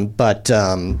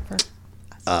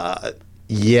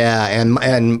 Yeah,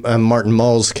 and Martin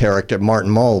Mull's character,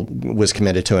 Martin Mull, was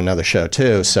committed to another show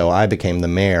too. So I became the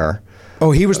mayor.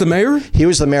 oh, he was the mayor? He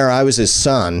was the mayor. I was his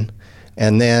son.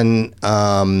 And then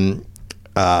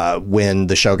when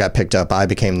the show got picked up, I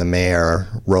became the mayor,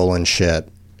 rolling shit.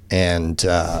 And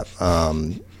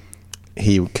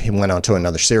he went on to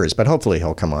another series. But hopefully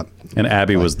he'll come up. and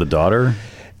Abby was the daughter.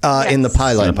 In the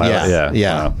pilot, In the pilot, yeah.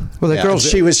 yeah. Wow. Well, that Yeah. girl's-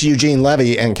 She was Eugene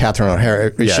Levy and Catherine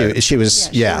O'Hara. Yeah. She was,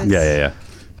 Yeah, she was- Yeah.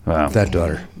 Wow. That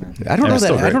daughter. I don't Yeah, know it's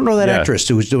still that. I great. don't know that Yeah. actress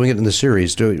who was doing it in the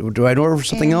series. Do I know her for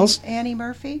something else? Annie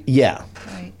Murphy. Yeah.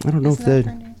 Right. I don't know Isn't if that the.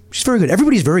 her name? She's very good.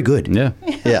 Everybody's very good. Yeah.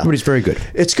 Yeah. Everybody's very good.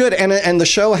 It's good, and the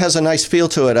show has a nice feel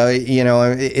to it.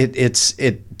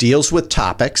 It deals with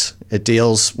topics. It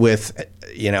deals with,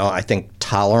 I think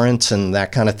tolerance and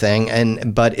that kind of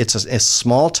thing. But it's a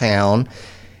small town,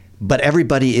 but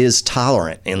everybody is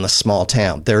tolerant in the small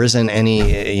town. There isn't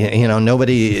any,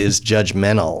 nobody is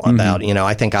judgmental about,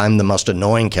 I think I'm the most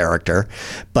annoying character,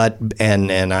 but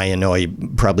and I annoy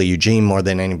probably Eugene more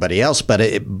than anybody else, but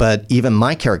even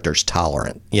my character's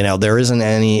tolerant. There isn't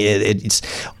any, it's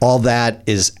all that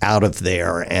is out of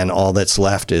there, and all that's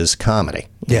left is comedy.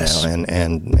 Yes. And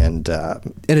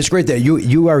it's great that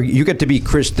you get to be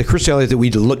the Chris Elliott that we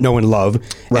know and love,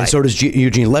 Right. and so does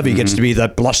Eugene Levy gets to be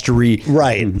that blustery,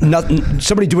 right?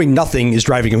 Somebody doing nothing is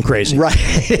driving him crazy, right?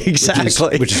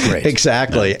 Exactly, which is great,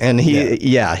 exactly. And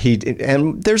he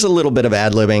and there's a little bit of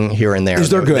ad-libbing here and there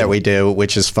that we do,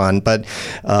 which is fun, but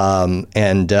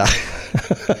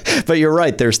but you're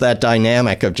right. There's that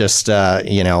dynamic of just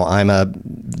I'm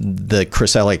the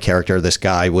Chris Elliott character, this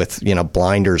guy with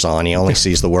blinders on. He only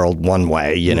sees the world one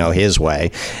way, his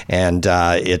way, and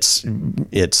it's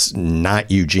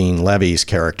not Eugene Levy's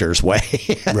character's way,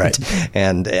 right?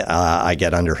 And I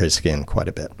get under his skin quite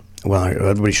a bit. Well,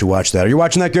 everybody should watch that. Are you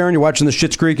watching that, Garen? You watching the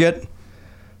Schitt's Creek yet?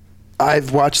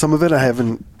 I've watched some of it. I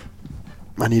haven't.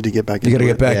 I need to get back. You got to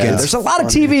get back in. There's a lot of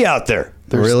TV out there.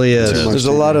 There really is. There's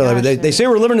a lot of. They say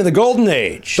we're living in the golden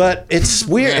age, but it's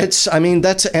weird. And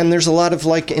there's a lot of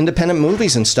like independent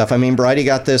movies and stuff. I mean, Bridie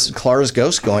got this Clara's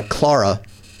Ghost going. Clara,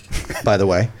 by the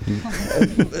way,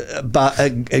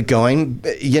 going.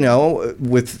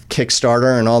 With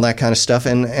Kickstarter and all that kind of stuff.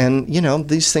 And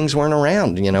these things weren't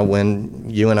around. When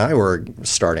you and I were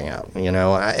starting out.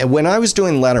 When I was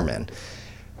doing Letterman.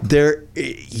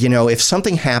 If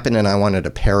something happened and I wanted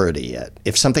to parody it,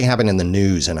 if something happened in the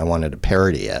news and I wanted to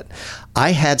parody it,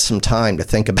 I had some time to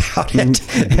think about it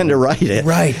and to write it.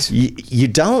 Right. You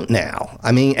don't now.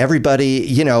 I mean, everybody,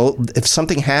 if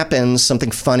something happens,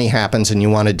 something funny happens and you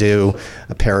want to do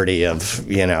a parody of,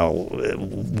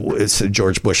 it's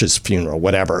George Bush's funeral,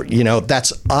 whatever,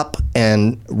 that's up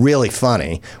and really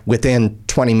funny. Within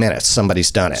 20 minutes,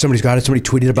 somebody's done it. Somebody's got it. Somebody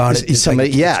tweeted about it.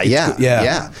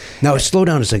 Yeah. Now, slow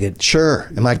down a second. Sure.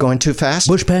 Am I going too fast?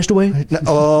 Bush passed away? No,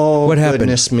 oh, what happened?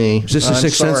 Goodness me. Is this a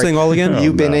Sixth Sense thing all again?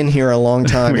 You've been in here a long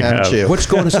time, haven't you? What's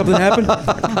going on? Something happened?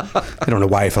 I don't know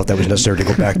why I felt that was necessary to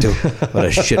go back to. What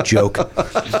a shit joke.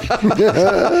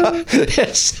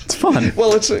 It's fun.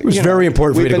 Well, it was very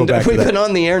important for me to go back to that. We've been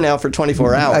on the air now for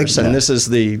 24 hours, and this is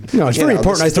the... it's very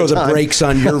important I throw the brakes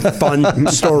on your fun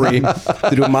story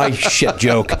to do my shit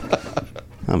joke.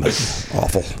 I'm an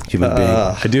awful human being.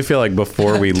 I do feel like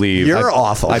before we leave... You're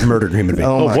awful. I've murdered a human being.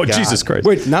 Oh, my God. Jesus Christ.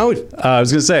 Wait, now... I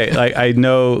was going to say, I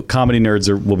know comedy nerds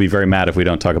will be very mad if we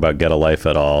don't talk about Get a Life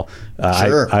at all.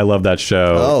 Sure. I love that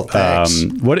show. Oh, thanks.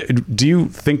 What do you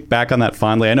think back on that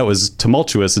fondly? I know it was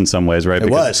tumultuous in some ways, right? It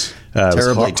was.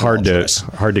 Terribly tumultuous.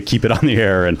 Hard to keep it on the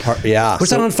air. And yeah.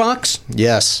 Was that on Fox?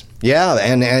 Yes. Yeah,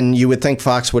 and you would think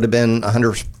Fox would have been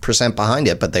 100% behind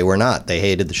it, but they were not. They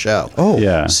hated the show. Oh,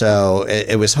 yeah. So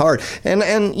it was hard. And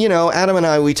Adam and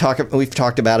I we've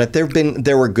talked about it.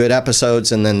 There were good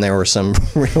episodes, and then there were some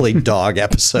really dog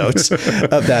episodes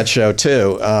of that show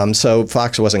too. So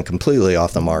Fox wasn't completely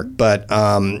off the mark, but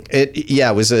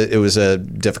it was a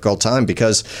difficult time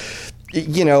because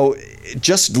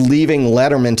just leaving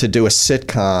Letterman to do a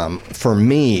sitcom for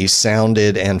me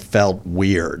sounded and felt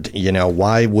weird.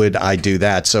 Why would I do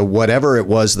that? So whatever it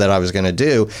was that I was going to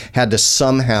do had to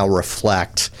somehow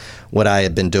reflect what I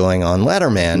had been doing on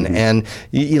Letterman. Mm-hmm. And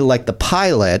like the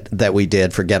pilot that we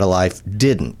did for Get a Life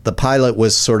didn't. The pilot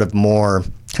was sort of more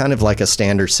kind of like a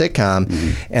standard sitcom.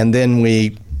 Mm-hmm. And then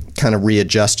we kind of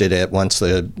readjusted it once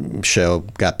the show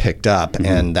got picked up,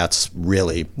 and that's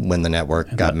really when the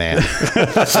network got mad.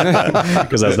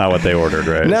 Because that's not what they ordered,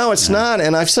 right? No, it's not.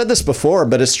 And I've said this before,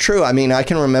 but it's true. I mean, I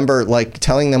can remember like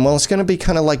telling them, well, it's going to be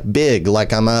kind of like Big,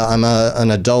 like I'm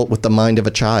an adult with the mind of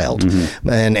a child, mm-hmm.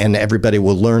 and everybody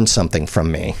will learn something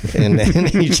from me in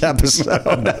each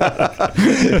episode.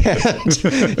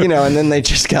 And then they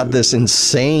just got this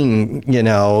insane,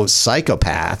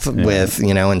 psychopath with,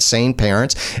 insane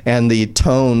parents. And the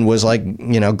tone was like,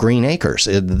 Green Acres.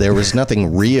 There was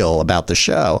nothing real about the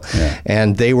show. Yeah.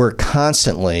 And they were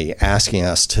constantly asking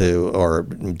us or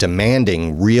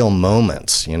demanding real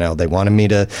moments. They wanted me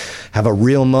to have a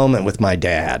real moment with my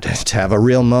dad, to have a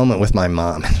real moment with my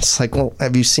mom. And it's like, well,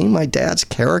 have you seen my dad's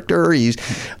character? He's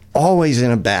always in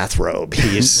a bathrobe.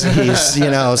 He's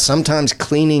sometimes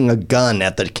cleaning a gun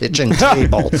at the kitchen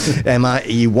table.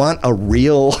 You want a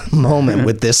real moment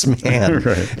with this man.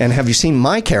 Right. And have you seen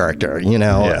my character?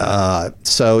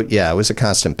 So it was a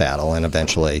constant battle. And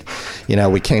eventually,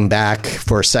 we came back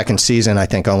for a second season, I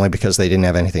think only because they didn't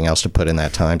have anything else to put in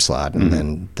that time slot.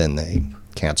 And then they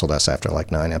canceled us after like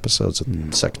 9 episodes of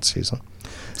the second season.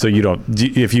 So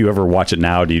if you ever watch it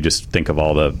now, do you just think of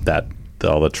all that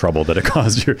all the trouble that it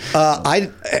caused you? I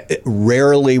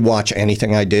rarely watch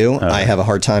anything I do. I have a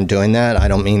hard time doing that. I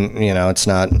don't mean, it's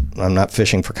not, I'm not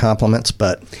fishing for compliments,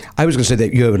 but. I was going to say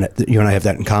that you and I have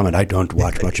that in common. I don't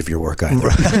watch much of your work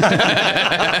either.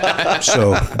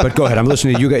 So, but go ahead. I'm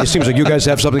listening to you guys. It seems like you guys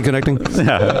have something connecting.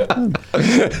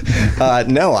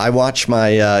 No, I watch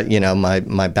my,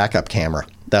 my backup camera.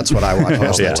 That's what I watch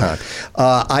most of the time.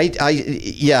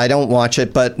 I don't watch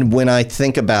it, but when I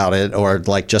think about it, or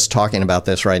like just talking about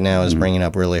this right now is bringing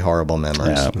up really horrible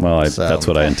memories. Yeah, well, that's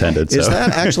what I intended. Is that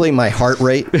actually my heart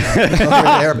rate over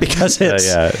there? Because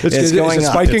it's going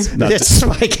up. Spiking? It's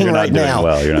spiking you're not right doing now.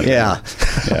 Well, you're not. Yeah.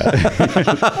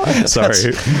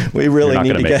 Sorry. We really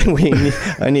need to get.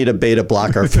 I need a beta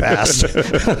blocker fast.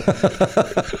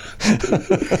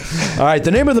 All right.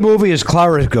 The name of the movie is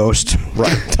Clara's Ghost.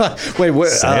 Right.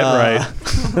 Wait. Say it right.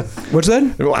 What's that?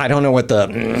 I don't know what the.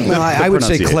 No, I would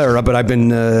say Clara, but I've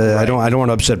been. I don't want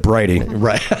to upset Bridie.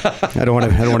 Right. I don't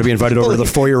want to be invited over to the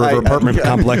foyer of her apartment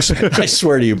complex. I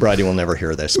swear to you, Bridie will never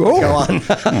hear this. Oh. Go on.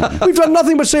 We've done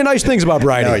nothing but say nice things about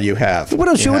Bridie. No, you have. What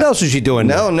else? What else is she doing?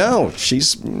 No.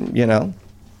 She's.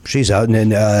 She's out,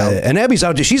 and Abby's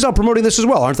out. She's out promoting this as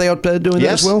well, aren't they? Out doing that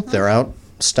as well. They're out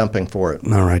stumping for it.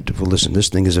 All right. Well, listen, this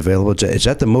thing is available. It's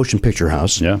at the Motion Picture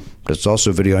House. Yeah. But it's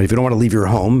also video. If you don't want to leave your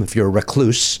home, if you're a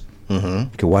recluse, you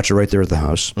can watch it right there at the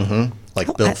house.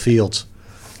 Like Bill Fields.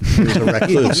 He was a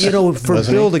recluse. For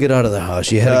Bill to get out of the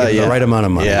house, you had to give him the right amount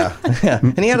of money. Yeah.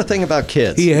 And he had a thing about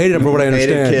kids. He hated them, for what I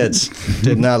understand. Hated kids.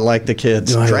 Did not like the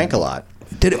kids. Drank a lot.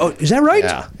 Is that right?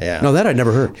 Yeah. No, that I'd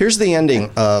never heard. Here's the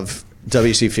ending of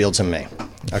W.C. Fields and Me.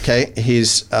 Okay?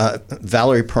 He's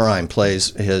Valerie Perrine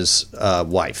plays his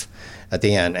wife at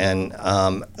the end, and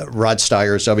Rod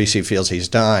Steiger's W.C. Fields. He's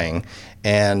dying,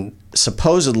 and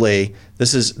supposedly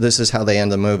this is how they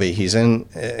end the movie. He's in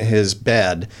his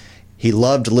bed. He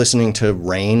loved listening to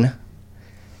rain,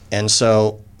 and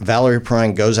so Valerie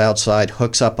Perrine goes outside,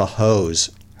 hooks up a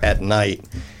hose at night,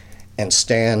 and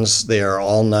stands there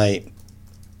all night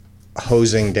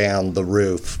hosing down the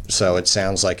roof so it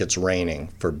sounds like it's raining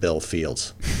for Bill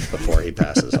Fields before he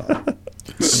passes on.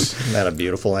 Isn't that a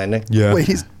beautiful ending? Yeah. Wait,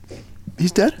 he's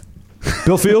dead?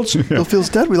 Bill Fields? Bill Fields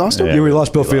dead? We lost him? Yeah, we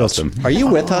lost Bill Fields. Are you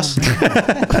with us?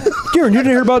 Kieran, you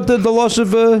didn't hear about the loss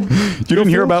of... You didn't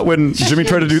hear about when Jimmy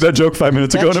tried to do that joke 5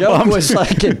 minutes ago and it joke bombed? was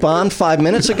like it bombed 5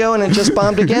 minutes ago and it just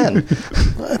bombed again.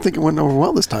 I think it went over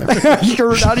well this time.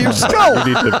 You're out of your skull.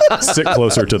 You need to sit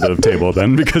closer to the table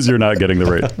then because you're not getting the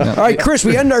rate. All right, Chris,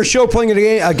 we end our show playing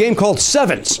a game called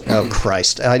Sevens. Oh,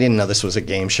 Christ. I didn't know this was a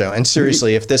game show. And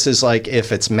seriously, if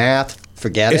it's math,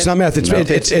 forget it. It's not math.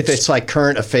 It's if it's like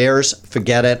current affairs,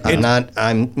 forget it.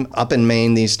 I'm up in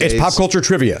Maine these days. It's pop culture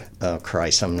trivia. Oh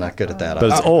Christ, I'm not good at that.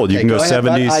 But it's old. You can go ahead,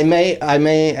 70s.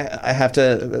 I have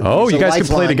to. Oh, you guys can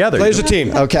play together. Play as a team.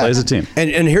 Okay. Play as a team.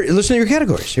 And here, listen to your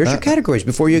categories. Here's your categories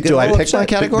before you get. Do I pick upset. my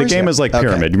categories? The game is like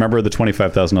pyramid. You remember the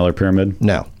 $25,000 pyramid?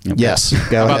 No. Okay. Yes.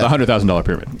 Go About ahead. the $100,000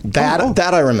 pyramid.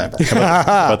 That I remember.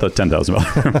 About the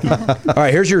 $10,000 pyramid. All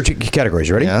right, here's your categories.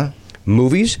 You ready? Yeah.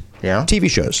 Movies. Yeah. TV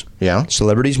shows. Yeah.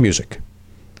 Celebrities, music.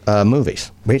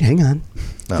 Movies. Wait, hang on.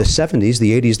 No. The 70s,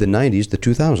 the 80s, the 90s, the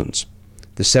 2000s.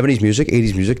 The 70s music,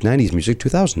 80s music, 90s music,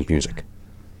 2000s music.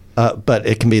 But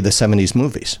it can be the 70s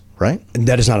movies, right?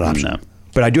 That is not an option. No.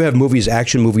 But I do have movies,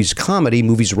 action movies, comedy,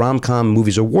 movies, rom-com,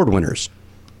 movies, award winners.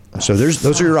 So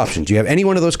those are your options. Do you have any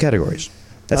one of those categories?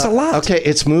 That's a lot. Okay,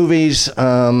 it's movies.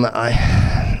 I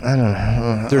don't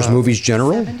know. There's movies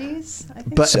general. 70s, I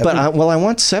think. But I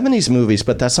want 70s movies,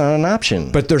 but that's not an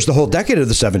option. But there's the whole decade of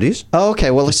the 70s. Oh,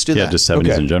 okay, well, let's do Yeah, that. just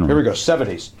 70s in general. Here we go,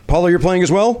 70s. Paula, you're playing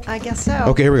as well? I guess so.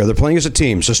 Okay, here we go. They're playing as a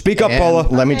team. So speak up, And Paula.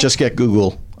 let me just get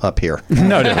Google up here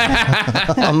No.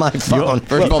 on my phone.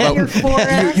 First of all, And your that,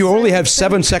 4S. You only have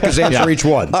 7 seconds to answer each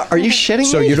one. Are you shitting me?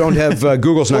 So you don't have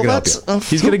Google's not Well, going to help you. that's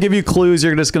He's going to give you clues.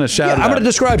 You're just going to shout Yeah, it I'm out. going to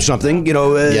describe something.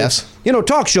 Yes.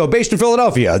 Talk show based in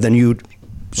Philadelphia. Then you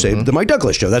say the Mike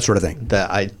Douglas show, that sort of thing.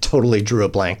 that I totally drew a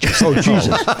blank. Just Oh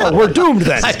Jesus! Oh, we're doomed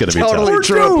then. It's gonna be totally tough.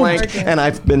 drew a doomed. blank, and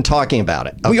I've been talking about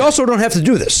it. We also don't have to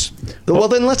do this. Well,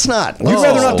 then let's not. You'd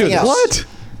rather not do this. What?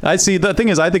 I see. The thing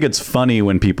is, I think it's funny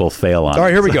when people fail on All right,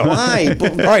 it. here we go. Why? All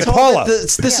right, Paula.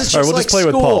 This is just All right, we'll like just play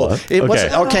with school. Paula. It was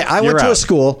Okay. okay. I You're went to a out.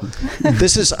 school.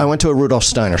 I went to a Rudolf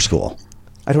Steiner school.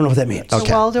 I don't know what that means.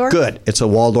 Okay, Waldorf? good. It's a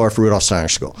Waldorf Rudolf Steiner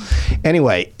school.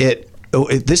 Anyway,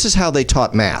 this is how they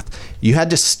taught math. You had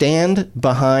to stand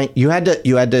behind. You had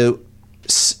to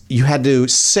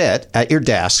sit at your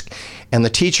desk, and the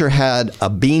teacher had a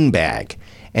beanbag.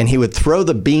 And he would throw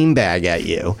the beanbag at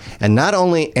you,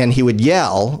 and he would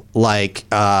yell like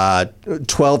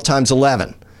 12 times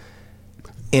 11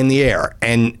 in the air.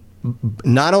 And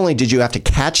not only did you have to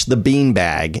catch the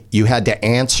beanbag, you had to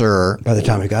answer By the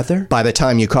time we got there? By the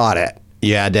time you caught it,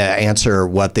 you had to answer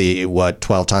what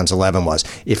 12 times 11 was.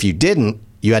 If you didn't,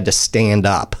 you had to stand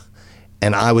up.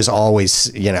 And I was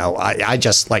always, I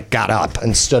just like got up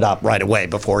and stood up right away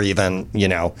before even,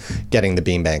 getting the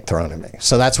beanbag thrown at me.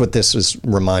 So that's what this was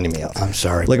reminding me of. I'm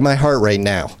sorry. Look at my heart rate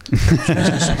now.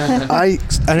 I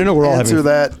don't know. We're all answer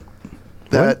having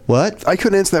that. What? I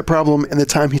couldn't answer that problem in the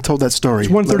time he told that story.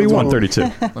 It's 131. 132.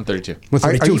 132.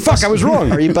 132. Fuck, I was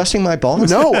wrong. Are you busting my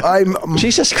balls? No, I'm.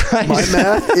 Jesus Christ. My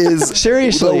math is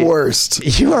seriously the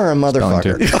worst. You are a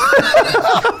motherfucker.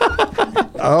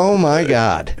 Oh my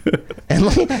God. And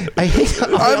I hate.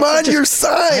 I'm on your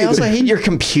side. I also hate your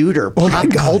computer.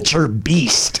 Pop culture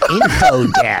beast. Info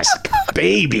desk.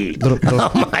 Baby. Oh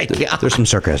my God. There's some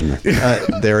sarcasm there.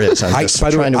 There is. I'm just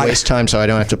trying to waste time so I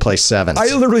don't have to play sevens. I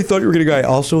literally thought you were going to go, I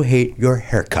also hate your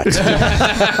haircut.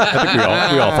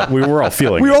 I think we were all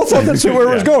feeling. We all thought that's where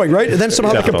it was going, right? And then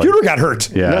somehow the computer got hurt.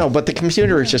 Yeah. No, but the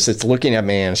computer is it's looking at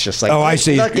me and it's just like, oh, I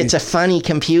see. Look, it's a funny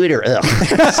computer. Ugh.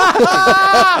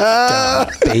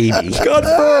 Baby.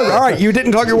 Confirmed. All right, you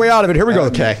didn't talk your way out of it. Here we go.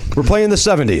 Okay. We're playing the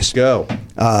 70s. Go.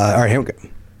 All right, here we go.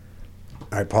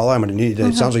 All right, Paula, I'm going to need.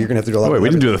 It sounds like you're going to have to do a lot. Oh, wait, we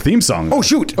didn't do the theme song. Oh,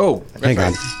 shoot. Oh, hang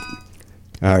on.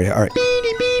 All right, all right. If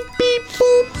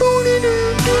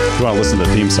you want to listen to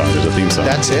the theme song, there's a theme song.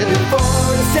 That's it.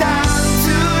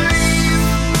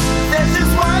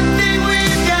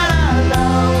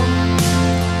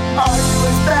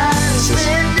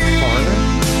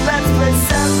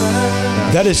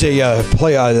 That is a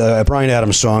play a Bryan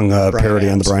Adams song, parody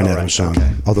on the Bryan Adams song.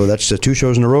 Okay. Although that's 2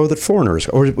 shows in a row that Foreigners,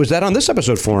 or was that on this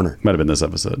episode, Foreigner? Might have been this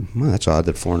episode. Well, that's odd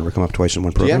that Foreigner would come up twice in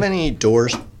one program. Do you have any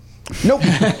doors? Nope.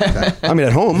 I mean,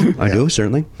 at home, I do,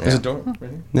 certainly. There's a door right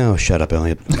here. No, shut up,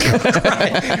 Elliott.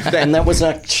 And that was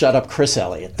not shut up, Chris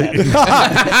Elliott.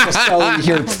 Just so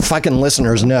your fucking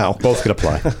listeners know. Both could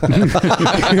apply.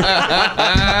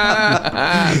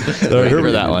 Here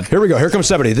we that one. Here we go. Here comes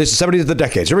 70. This is 70 is the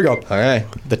decades. Here we go. All right.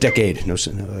 The decade. No,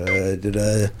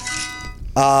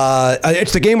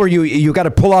 it's the game where you got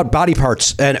to pull out body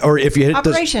parts, or if you hit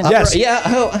Operation. Yes.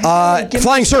 Yeah.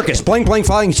 Flying circus. Playing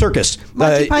flying circus.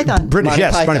 Monty Python. British. Monty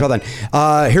Yes. Python. Monty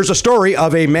Python. Here's a story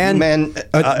of a man.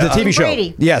 The TV show.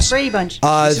 Brady. Yes. Brady Bunch.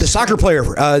 The soccer player.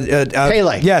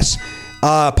 Pele. Yes.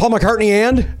 Paul McCartney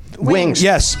and Wings.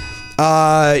 Yes.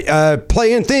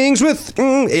 Playing things with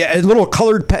little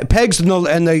colored pegs and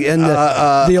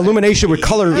the illumination with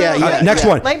color. Next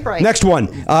one. Light bright. Next one.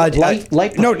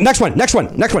 Light No. Next one.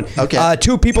 Okay.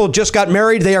 2 people just got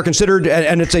married. They are considered,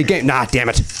 and it's a game. Nah, damn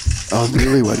it. Oh,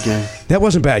 newlywed game. That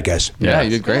wasn't bad, guys. Yeah, you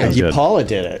did great. Paula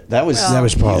did it. That was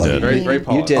Paula. Very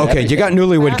Paula. You did. Okay, everything. you got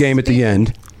newlywed game at the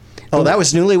end. Oh, that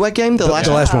was Newlywed Game. The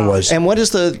last one was. And what is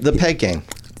the peg game?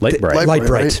 Light Bright. Light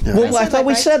Bright. Right? Yeah. Well, I thought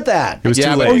we said that. It was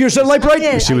Yeah, too but- late. Oh, you said Light Bright?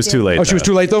 I did. She was too late. Oh, she was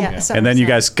too late, though? Yeah, so And then you was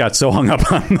guys got so hung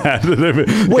up on that.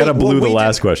 Kind of blew the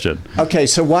last question. Okay,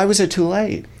 so why was it too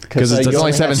late? Because it's only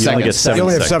only 7 You only get seconds. You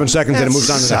only have 7 seconds. seconds, and it moves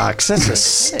on to the sucks. That's a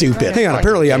stupid. Hang on,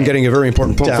 apparently I'm getting a very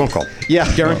important phone call. Yeah,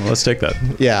 Well, let's take that.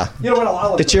 yeah. You know what?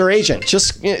 I'll It's your agent.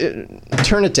 Just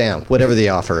turn it down, whatever the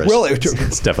offer is. Well,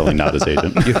 It's definitely not his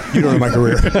agent. you don't know my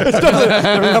career. It's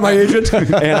definitely not my agent,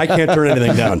 and I can't turn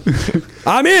anything down.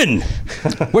 I'm in.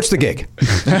 What's the gig?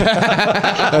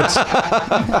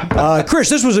 Chris,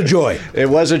 this was a joy. it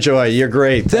was a joy. You're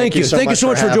great. Thank you. Thank you so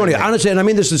much for joining. having me. Honestly, and I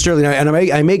mean this sincerely, and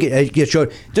I make it get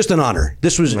showed just an honor.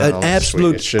 This was Well, an sweet. It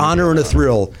absolute shouldn't honor be and a an honor.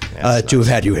 thrill Yes, to have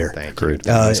had you here. Thank you. Agreed.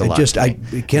 Means a lot Just to I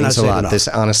me. cannot Means a say it lot. enough. This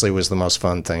honestly was the most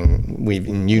fun thing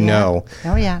you know.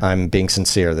 Oh, yeah. I'm being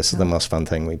sincere. This is the most fun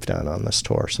thing we've done on this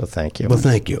tour. So thank you. Well,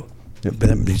 thank you.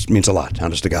 That means a lot,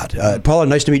 honest to God. Paula,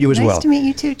 nice to meet you as Nice well. to meet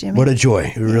you too, Jimmy. What a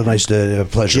joy. Real nice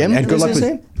pleasure. Jim, and good was luck his with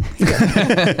name?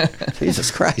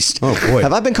 Jesus Christ. Oh, boy.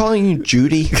 Have I been calling you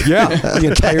Judy? Yeah, the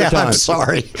entire time. I'm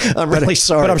sorry. I'm really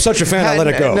sorry. but I'm such a fan, I let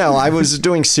it go. No, I was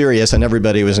doing serious and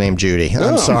everybody was named Judy.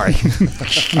 I'm sorry.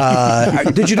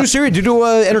 Did you do Siri? Did you do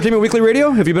Entertainment Weekly Radio?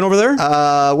 Have you been over there?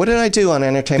 What did I do on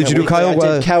Entertainment Did you do Weekly? Kyle,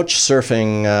 I did couch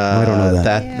surfing. I don't know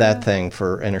that. That thing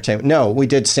for entertainment. No, we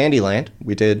did Sandyland.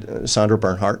 We did Sandra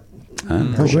Bernhardt.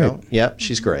 Her show. Yep,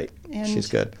 she's great. And, she's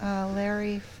good.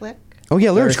 Larry Flick. Oh,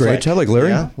 yeah, Larry's Larry great. Flick. I like Larry.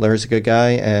 Yeah, Larry's a good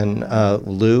guy. And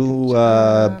Lou,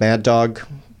 Mad Dog,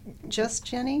 Just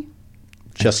Jenny.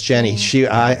 just Jenny.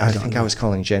 I think I was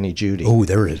calling Jenny Judy. Oh,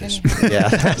 there it is. Yeah,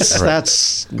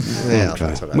 that's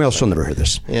what Well, she'll never hear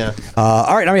this. Yeah.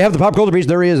 All right, now we have the pop culture piece.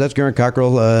 There he is. That's Garrett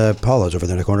Cockrell. Paula's over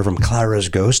there in the corner from Clara's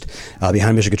Ghost.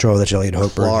 Behind Mission Control, that's Elliott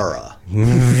Hochberg. Laura.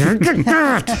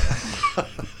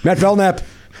 Matt Belknap.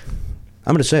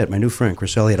 I'm going to say it. My new friend,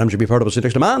 Chris Elliott. I'm Jimmy Pardo. We'll see you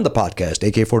next time on the podcast.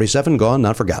 AK-47, Gone,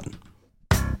 Not Forgotten.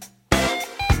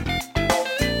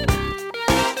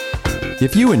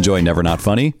 If you enjoy Never Not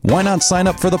Funny, why not sign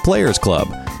up for the Players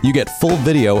Club? You get full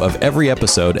video of every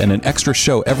episode and an extra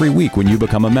show every week when you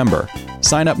become a member.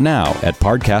 Sign up now at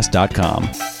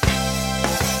podcast.com.